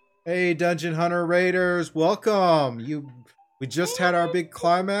 Hey, Dungeon Hunter Raiders, welcome. We just had our big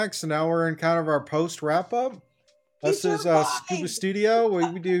climax, and now we're in kind of our post wrap-up. This is Scuba Studio.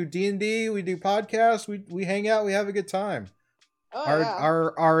 We do D&D, we do podcasts, we hang out, we have a good time.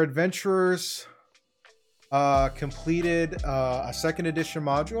 Oh, Our adventurers completed a 2nd edition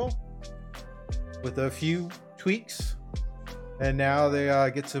module with a few tweaks, and now they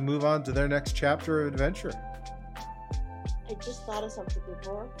get to move on to their next chapter of adventure. I just thought of something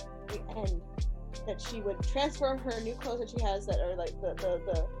before we end, that she would transform her new clothes that she has that are like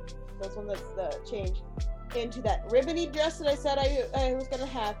those one that's the change into that ribbony dress that I said I was gonna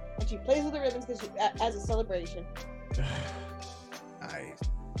have, and she plays with the ribbons as a celebration. Nice.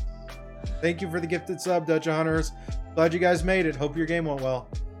 Thank you for the gifted sub, Dungeon Hunters. Glad you guys made it. Hope your game went well.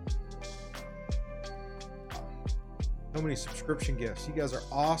 So many subscription gifts. You guys are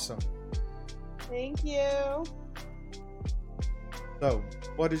awesome. Thank you. So,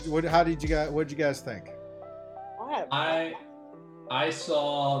 what did you guys think? I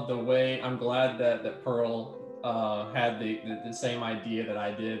saw the way. I'm glad that Pearl had the same idea that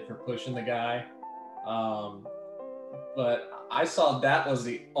I did for pushing the guy. But I saw that was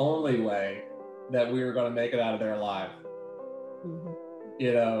the only way that we were going to make it out of there alive. Mm-hmm.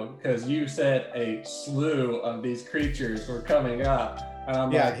 Because you said a slew of these creatures were coming up, and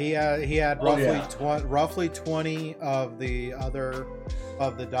I'm like, he had roughly 20 of the other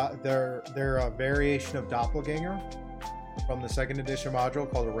of their variation of doppelganger from the 2nd edition module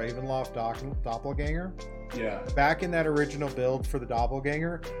called a Ravenloft doppelganger. Yeah. Back in that original build for the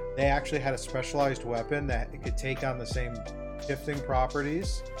doppelganger, they actually had a specialized weapon that could take on the same shifting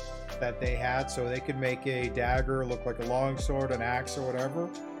properties that they had, so they could make a dagger look like a longsword, an axe, or whatever,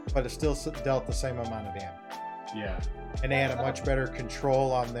 but it still dealt the same amount of damage. Yeah. And they had a much better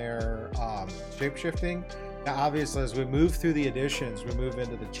control on their shape-shifting. Now, obviously, as we move through the editions, we move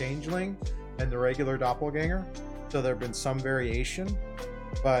into the changeling and the regular doppelganger, so there have been some variation,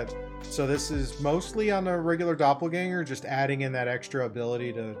 but so this is mostly on the regular doppelganger, just adding in that extra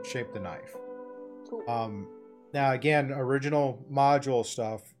ability to shape the knife. Cool. Now, again, original module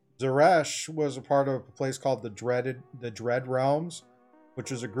stuff. Zeresh was a part of a place called the Dread Realms,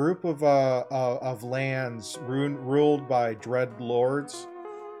 which is a group of lands ruled by Dread Lords.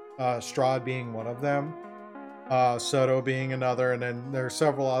 Strahd being one of them, Soto being another, and then there are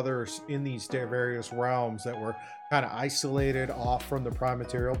several others in these various realms that were kind of isolated off from the Prime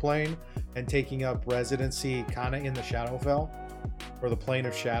Material Plane and taking up residency kind of in the Shadowfell, or the Plane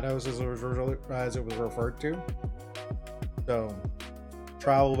of Shadows as it was referred to. So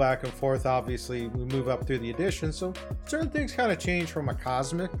travel back and forth. Obviously, we move up through the edition, so certain things kind of change from a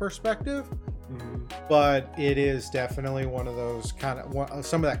cosmic perspective. Mm-hmm. But it is definitely one of those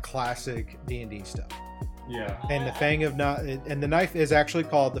some of that classic D&D stuff. Yeah. And the knife is actually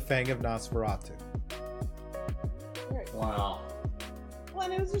called the Fang of Nosferatu. Wow. Well,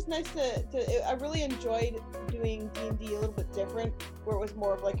 and it was just nice I really enjoyed doing D&D a little bit different, where it was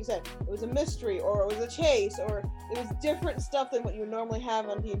more of, like you said, it was a mystery, or it was a chase, or it was different stuff than what you would normally have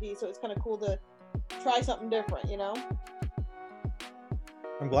on D&D, so it's kind of cool to try something different,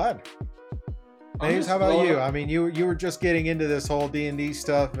 I'm glad. Hayes, how about you? I mean, you were just getting into this whole D&D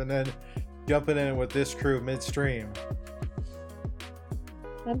stuff and then jumping in with this crew midstream.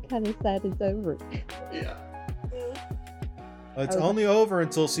 I'm kind of sad it's over. Yeah. It's only over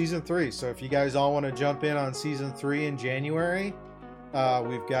until season 3, so if you guys all want to jump in on season 3 in January,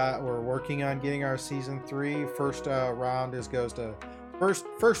 we're working on getting our season 3. First round goes to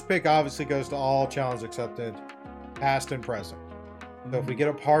first pick obviously goes to all challenges accepted, past and present. So if we get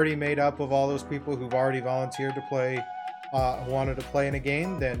a party made up of all those people who've already volunteered to play, wanted to play in a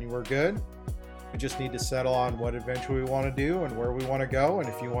game, then we're good. We just need to settle on what adventure we want to do and where we want to go, and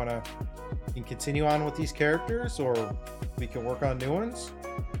if you can continue on with these characters, or we can work on new ones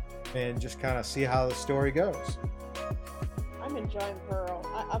and just kind of see how the story goes. I'm enjoying Pearl.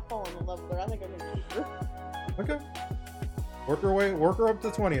 I've fallen in love with her. I think I'm gonna keep her. Okay. Work her up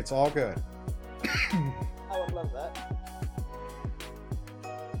to 20. It's all good. I would love that.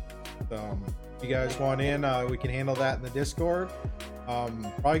 If you guys want in, we can handle that in the Discord.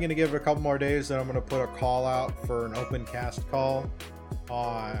 Probably going to give it a couple more days, then I'm going to put a call out for an open cast call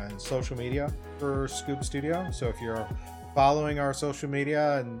on social media for Scuba Studio. So if you're following our social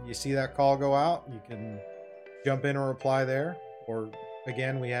media and you see that call go out, you can jump in or reply there. Or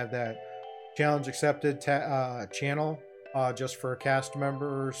again, we have that challenge accepted channel just for cast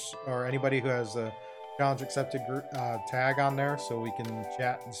members or anybody who has a challenge accepted tag on there, so we can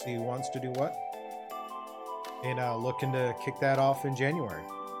chat and see who wants to do what. And looking to kick that off in January.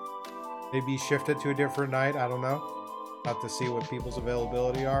 Maybe shift it to a different night. I don't know. Have to see what people's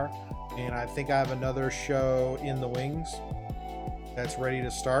availability are. And I think I have another show in the wings that's ready to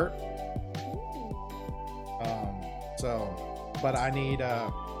start. But I need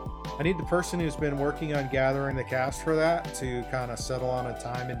the person who's been working on gathering the cast for that to kind of settle on a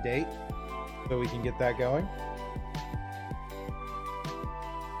time and date so we can get that going,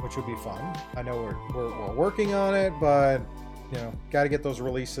 which would be fun. I know we're working on it, but you know, got to get those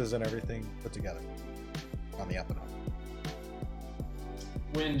releases and everything put together on the up and up.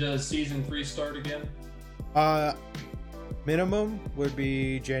 When does season 3 start again? Minimum would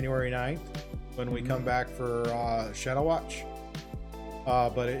be January 9th when we come back for Shadow Watch.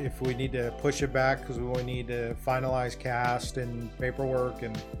 But if we need to push it back because we will need to finalize cast and paperwork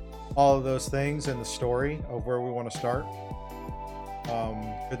and all of those things and the story of where we want to start,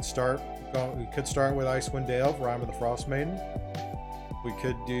 we could start with Icewind Dale, Rime of the Frost Maiden. We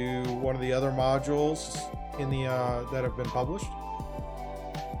could do one of the other modules in the that have been published,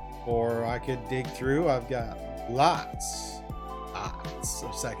 or I could dig through. I've got lots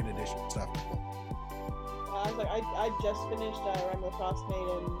of second edition stuff. I was like, I just finished Rime of the Frost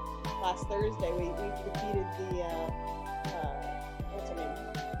Maiden last Thursday. We defeated the what's her name,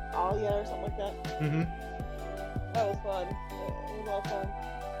 Alia or something like that. Mm-hmm. That was fun. It was all fun.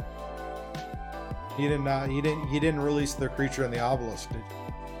 You didn't release the creature in the obelisk, did you?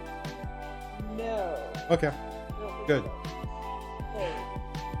 No. Okay. I don't think Good. so. Wait.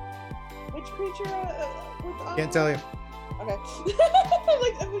 Which creature? Can't tell you. Okay.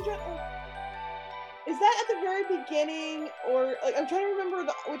 Is that at the very beginning, or like I'm trying to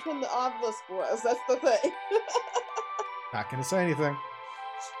remember which one the obelisk was? That's the thing. Not gonna say anything.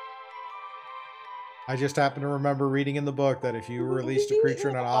 I just happen to remember reading in the book that if you released a creature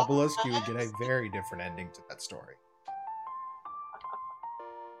in an obelisk, you would get a very different ending to that story.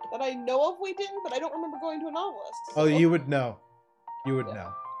 That I know of, we didn't, but I don't remember going to an obelisk. Oh, so- you would know. You would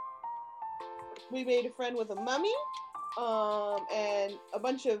know. We made a friend with a mummy, and a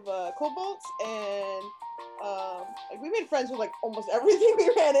bunch of kobolds, and like we made friends with like almost everything we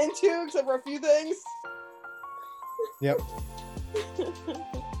ran into, except for a few things. Yep.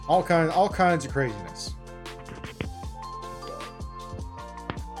 All kinds of craziness.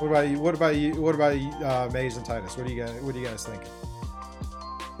 What about you, Maze and Titus? What do you guys think?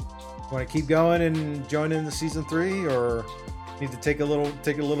 Want to keep going and join in the season 3, or need to take a little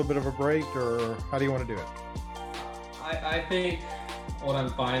bit of a break, or how do you want to do it? I think what I'm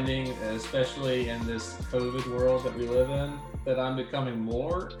finding, especially in this COVID world that we live in, that I'm becoming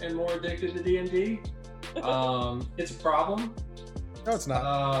more and more addicted to D&D. It's a problem. No, it's not.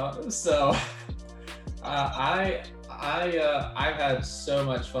 I've had so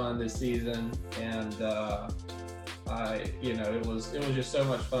much fun this season, and it was just so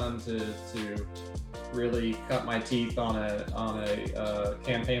much fun to really cut my teeth on a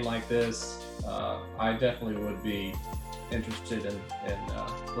campaign like this. I definitely would be interested in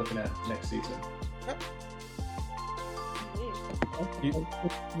looking at next season.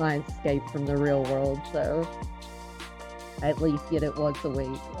 It's my escape from the real world, so I at least get it once a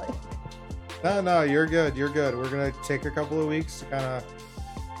week. No, you're good. We're gonna take a couple of weeks to kind of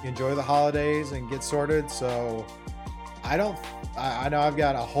enjoy the holidays and get sorted. So I know I've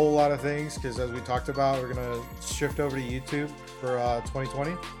got a whole lot of things, because as we talked about, we're gonna shift over to YouTube for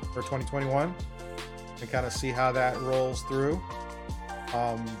 2020 or 2021 and kind of see how that rolls through.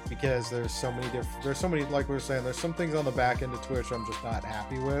 Because there's so many, like we were saying, there's some things on the back end of Twitch I'm just not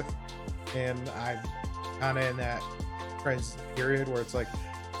happy with, and I'm kind of in that period where it's like,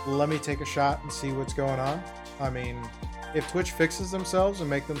 let me take a shot and see what's going on. I mean, if Twitch fixes themselves and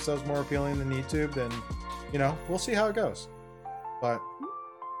make themselves more appealing than YouTube, then we'll see how it goes. But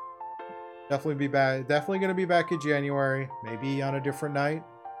definitely going to be back in January, maybe on a different night.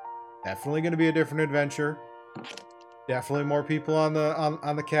 Definitely going to be a different adventure. Definitely more people on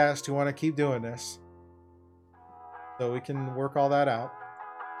the cast who want to keep doing this, so we can work all that out.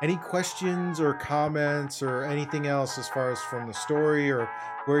 Any questions or comments or anything else as far as from the story, or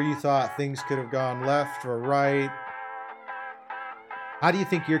where you thought things could have gone left or right? How do you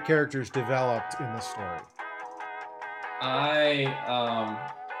think your characters developed in the story? I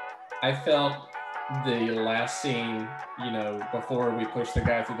felt the last scene, before we pushed the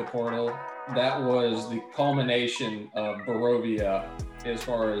guy through the portal, that was the culmination of Barovia as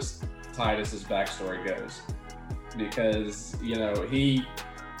far as Titus's backstory goes. because he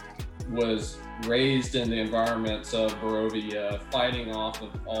was raised in the environments of Barovia, fighting off of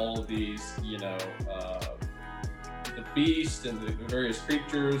all these the beast and the various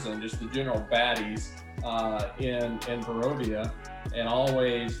creatures and just the general baddies in Barovia, and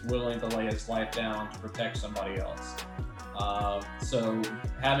always willing to lay his life down to protect somebody else. So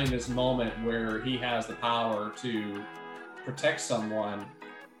having this moment where he has the power to protect someone,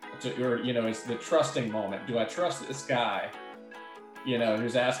 it's the trusting moment. Do I trust this guy,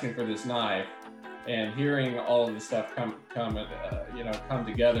 who's asking for this knife? And hearing all of the stuff come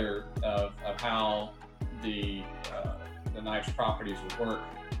together of how the knife's properties would work,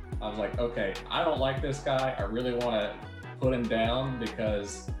 I was like, okay, I don't like this guy. I really want to put him down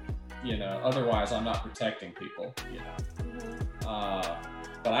because, otherwise I'm not protecting people,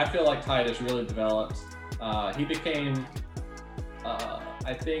 But I feel like Titus really developed. He became,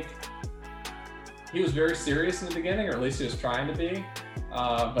 I think, he was very serious in the beginning, or at least he was trying to be.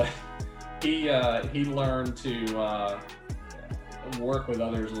 But he learned to work with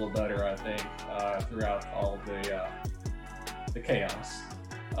others a little better, I think, throughout all the chaos.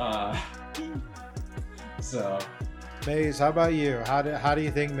 So, Maze, how about you? How do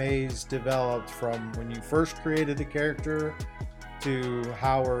you think Maze developed from when you first created the character to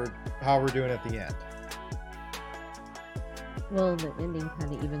how we're doing at the end? Well, the ending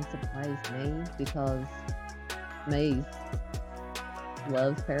kind of even surprised me because Maze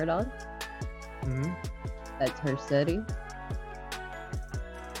loves Paradox. Mm-hmm. That's her city.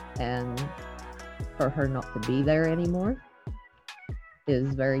 And for her not to be there anymore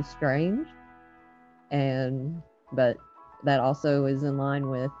is very strange. But that also is in line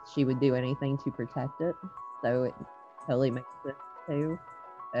with she would do anything to protect it. So it totally makes sense too.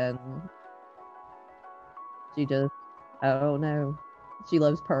 And she just, I don't know. She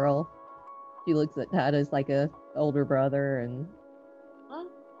loves Pearl. She looks at Titus like a older brother, and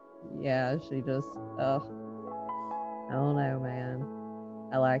yeah, she just, I don't know, man.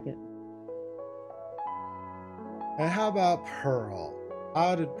 I like it. And how about Pearl?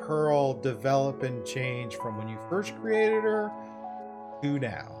 How did Pearl develop and change from when you first created her to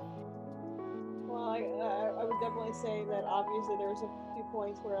now? Well, I would definitely say that obviously there was a few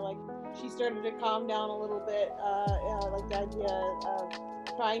points where like she started to calm down a little bit, like the idea of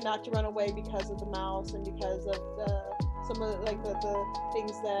trying not to run away because of the mouse and because of some of the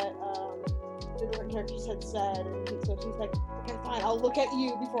things that the different characters had said, and so she's like, okay, fine, I'll look at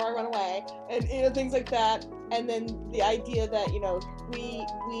you before I run away, and things like that. And then the idea that I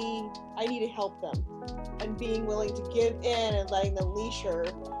need to help them, and being willing to give in and letting them leash her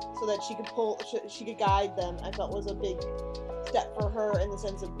so that she could guide them, I felt was a big step for her in the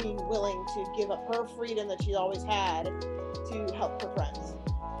sense of being willing to give up her freedom that she always had to help her friends.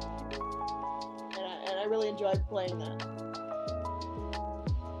 And I really enjoyed playing that.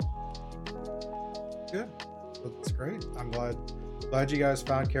 Good. That's great. I'm glad you guys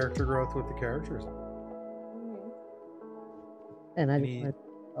found character growth with the characters. And I just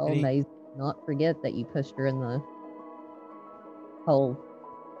want to Maze not forget that you pushed her in the hole.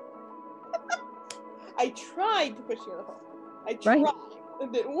 I tried to push you in the hole. I tried. Right.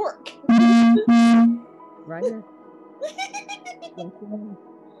 It didn't work. Right here.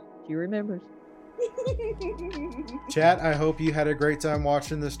 She remembers. Chat, I hope you had a great time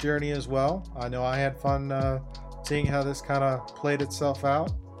watching this journey as well. I know I had fun seeing how this kind of played itself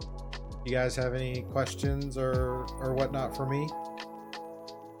out. You guys have any questions or whatnot for me?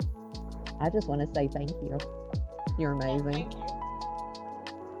 I just want to say thank you. You're amazing.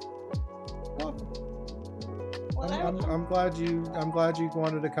 Thank you. I'm glad you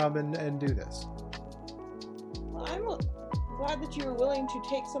wanted to come and do this. I'm glad that you were willing to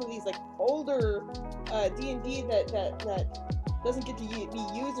take some of these like older D&D that doesn't get to be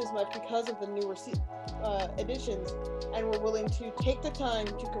used as much because of the newer editions, and were willing to take the time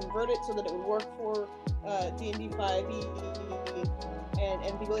to convert it so that it would work for D&D 5e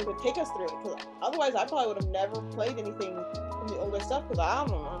and be willing to take us through it. Because otherwise, I probably would have never played anything from the older stuff because I don't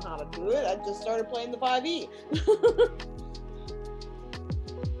know how to do it. I just started playing the 5e.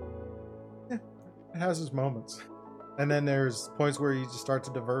 It has its moments. And then there's points where you just start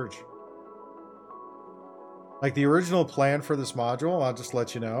to diverge. Like the original plan for this module, I'll just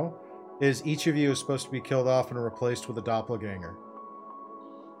let you know, is each of you is supposed to be killed off and replaced with a doppelganger.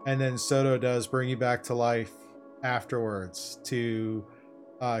 And then Soto does bring you back to life afterwards to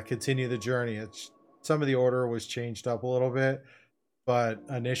continue the journey. Some of the order was changed up a little bit, but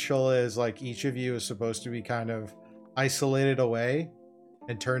initial is like each of you is supposed to be kind of isolated away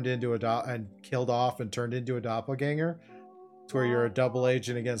and turned into and killed off and turned into a doppelganger. It's where you're a double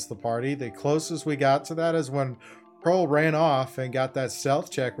agent against the party. The closest we got to that is when Pearl ran off and got that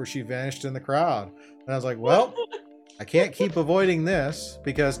stealth check where she vanished in the crowd. And I was like, well, I can't keep avoiding this,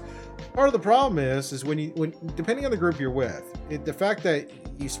 because part of the problem is when depending on the group you're with, the fact that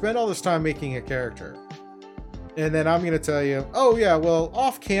you spend all this time making a character, and then I'm going to tell you, oh yeah, well,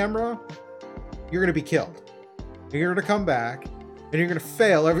 off camera, you're going to be killed. You're going to come back, and you're going to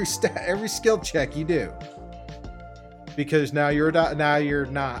fail every skill check you do, because now you're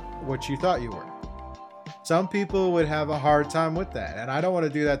not what you thought you were. Some people would have a hard time with that, and I don't want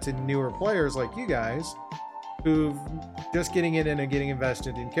to do that to newer players like you guys, who've just getting in and getting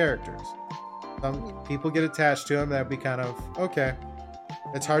invested in characters. Some people get attached to them. That'd be kind of okay.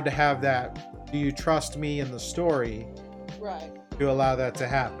 It's hard to have that. Do you trust me in the story, Right. to allow that to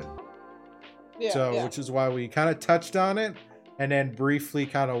happen? Yeah. So, yeah. which is why we kind of touched on it and then briefly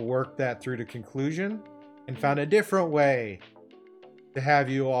kind of worked that through to conclusion and found a different way to have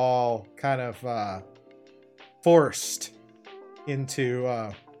you all kind of forced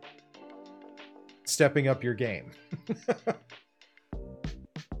into stepping up your game.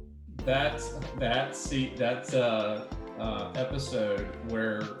 That's episode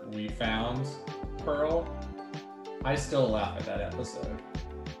where we found Pearl. I still laugh at that episode.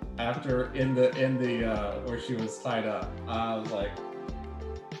 After in the where she was tied up, I was like,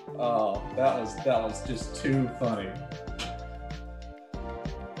 oh, that was just too funny.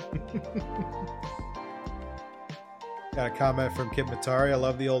 Got a comment from Kit Matari. I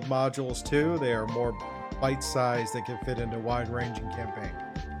love the old modules too. They are more bite-sized that can fit into wide-ranging campaign.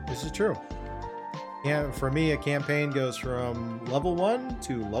 This is true. Yeah, for me, a campaign goes from level 1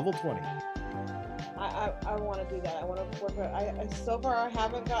 to level 20. I want to do that. I want to work. So far I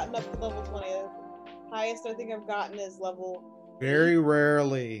haven't gotten up to level 20. The highest I think I've gotten is level. Very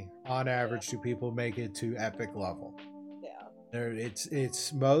rarely, on average, do people make it to epic level. Yeah.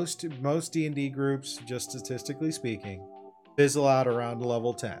 It's most D&D groups, just statistically speaking, fizzle out around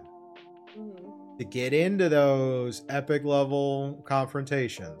level 10. Mm-hmm. To get into those epic level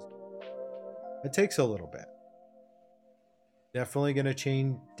confrontations, it takes a little bit. Definitely going to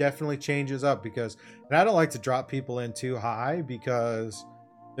change. Definitely changes up, because, and I don't like to drop people in too high, because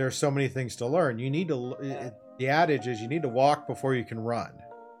there's so many things to learn. You need to. The adage is you need to walk before you can run.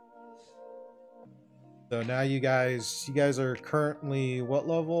 So now you guys are currently what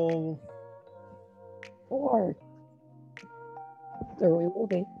level? 4. So we will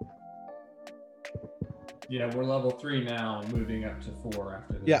be. Yeah, we're level 3 now, moving up to 4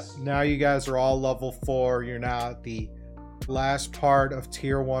 after this. Yep. Now you guys are all level 4. You're now at the last part of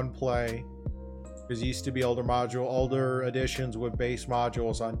tier 1 play. Because it used to be older editions with base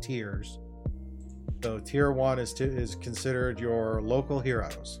modules on tiers. So tier 1 is considered your local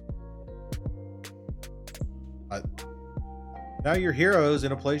heroes. Now you're heroes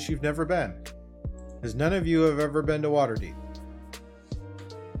in a place you've never been, because none of you have ever been to Waterdeep.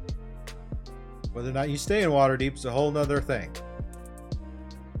 Whether or not you stay in Waterdeep is a whole nother thing.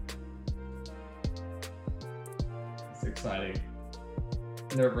 It's exciting.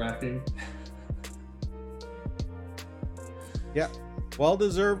 Nerve-wracking. Yeah.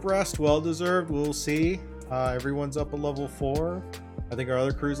 Well-deserved rest. Well-deserved. We'll see. Everyone's up a level 4. I think our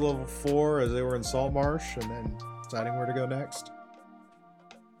other crew's level 4 as they were in Saltmarsh, and then deciding where to go next.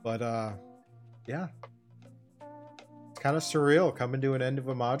 But, yeah. It's kind of surreal coming to an end of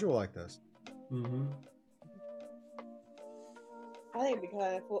a module like this. Mm-hmm. I think it'd be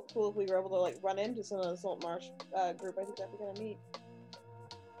kind of cool if we were able to like run into some of the Saltmarsh group. I think that'd be kind of neat.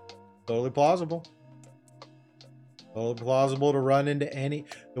 Totally plausible. Totally plausible to run into any.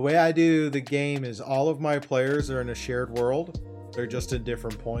 The way I do the game is all of my players are in a shared world. They're just at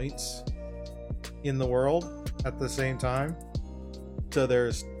different points in the world at the same time. So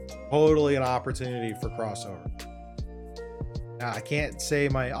there's totally an opportunity for crossover. Now, I can't say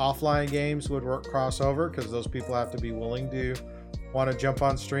my offline games would work crossover, because those people have to be willing to want to jump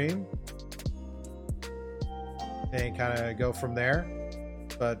on stream and kind of go from there.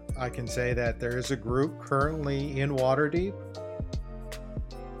 But I can say that there is a group currently in Waterdeep,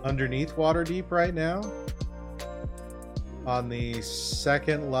 underneath Waterdeep right now, on the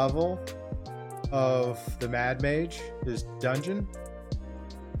 2nd level of the Mad Mage, this dungeon.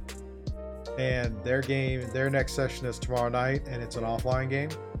 And their next session is tomorrow night, and it's an offline game.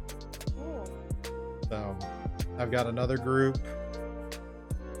 Oh. So I've got another group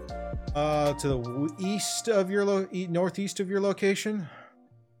to the east of your northeast of your location,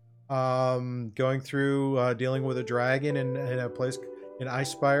 going through dealing with a dragon in a place in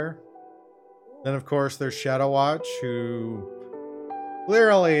Icespire. Then of course there's Shadow Watch, who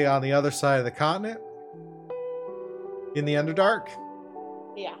clearly on the other side of the continent in the Underdark,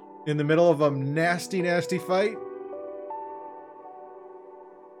 Yeah. in the middle of a nasty fight.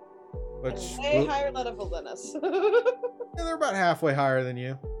 Which Way higher level than us. yeah, they're about halfway higher than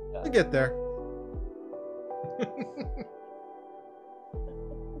you. To get there.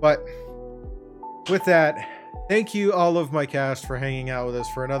 But with that, thank you all of my cast for hanging out with us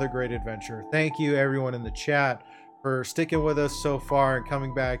for another great adventure. Thank you everyone in the chat for sticking with us so far and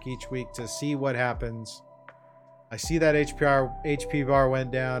coming back each week to see what happens. I see that HP bar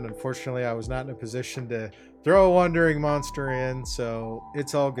went down. Unfortunately, I was not in a position to throw a wandering monster in, so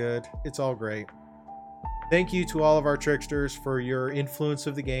it's all good. It's all great. Thank you to all of our tricksters for your influence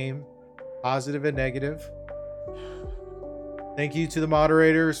of the game, positive and negative. Thank you to the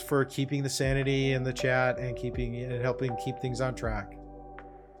moderators for keeping the sanity in the chat and helping keep things on track.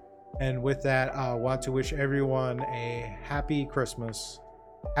 And with that, I want to wish everyone a happy Christmas,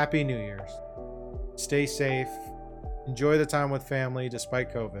 happy New Year's. Stay safe, enjoy the time with family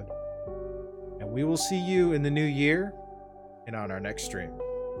despite COVID. And we will see you in the new year and on our next stream.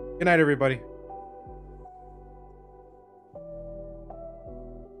 Good night, everybody.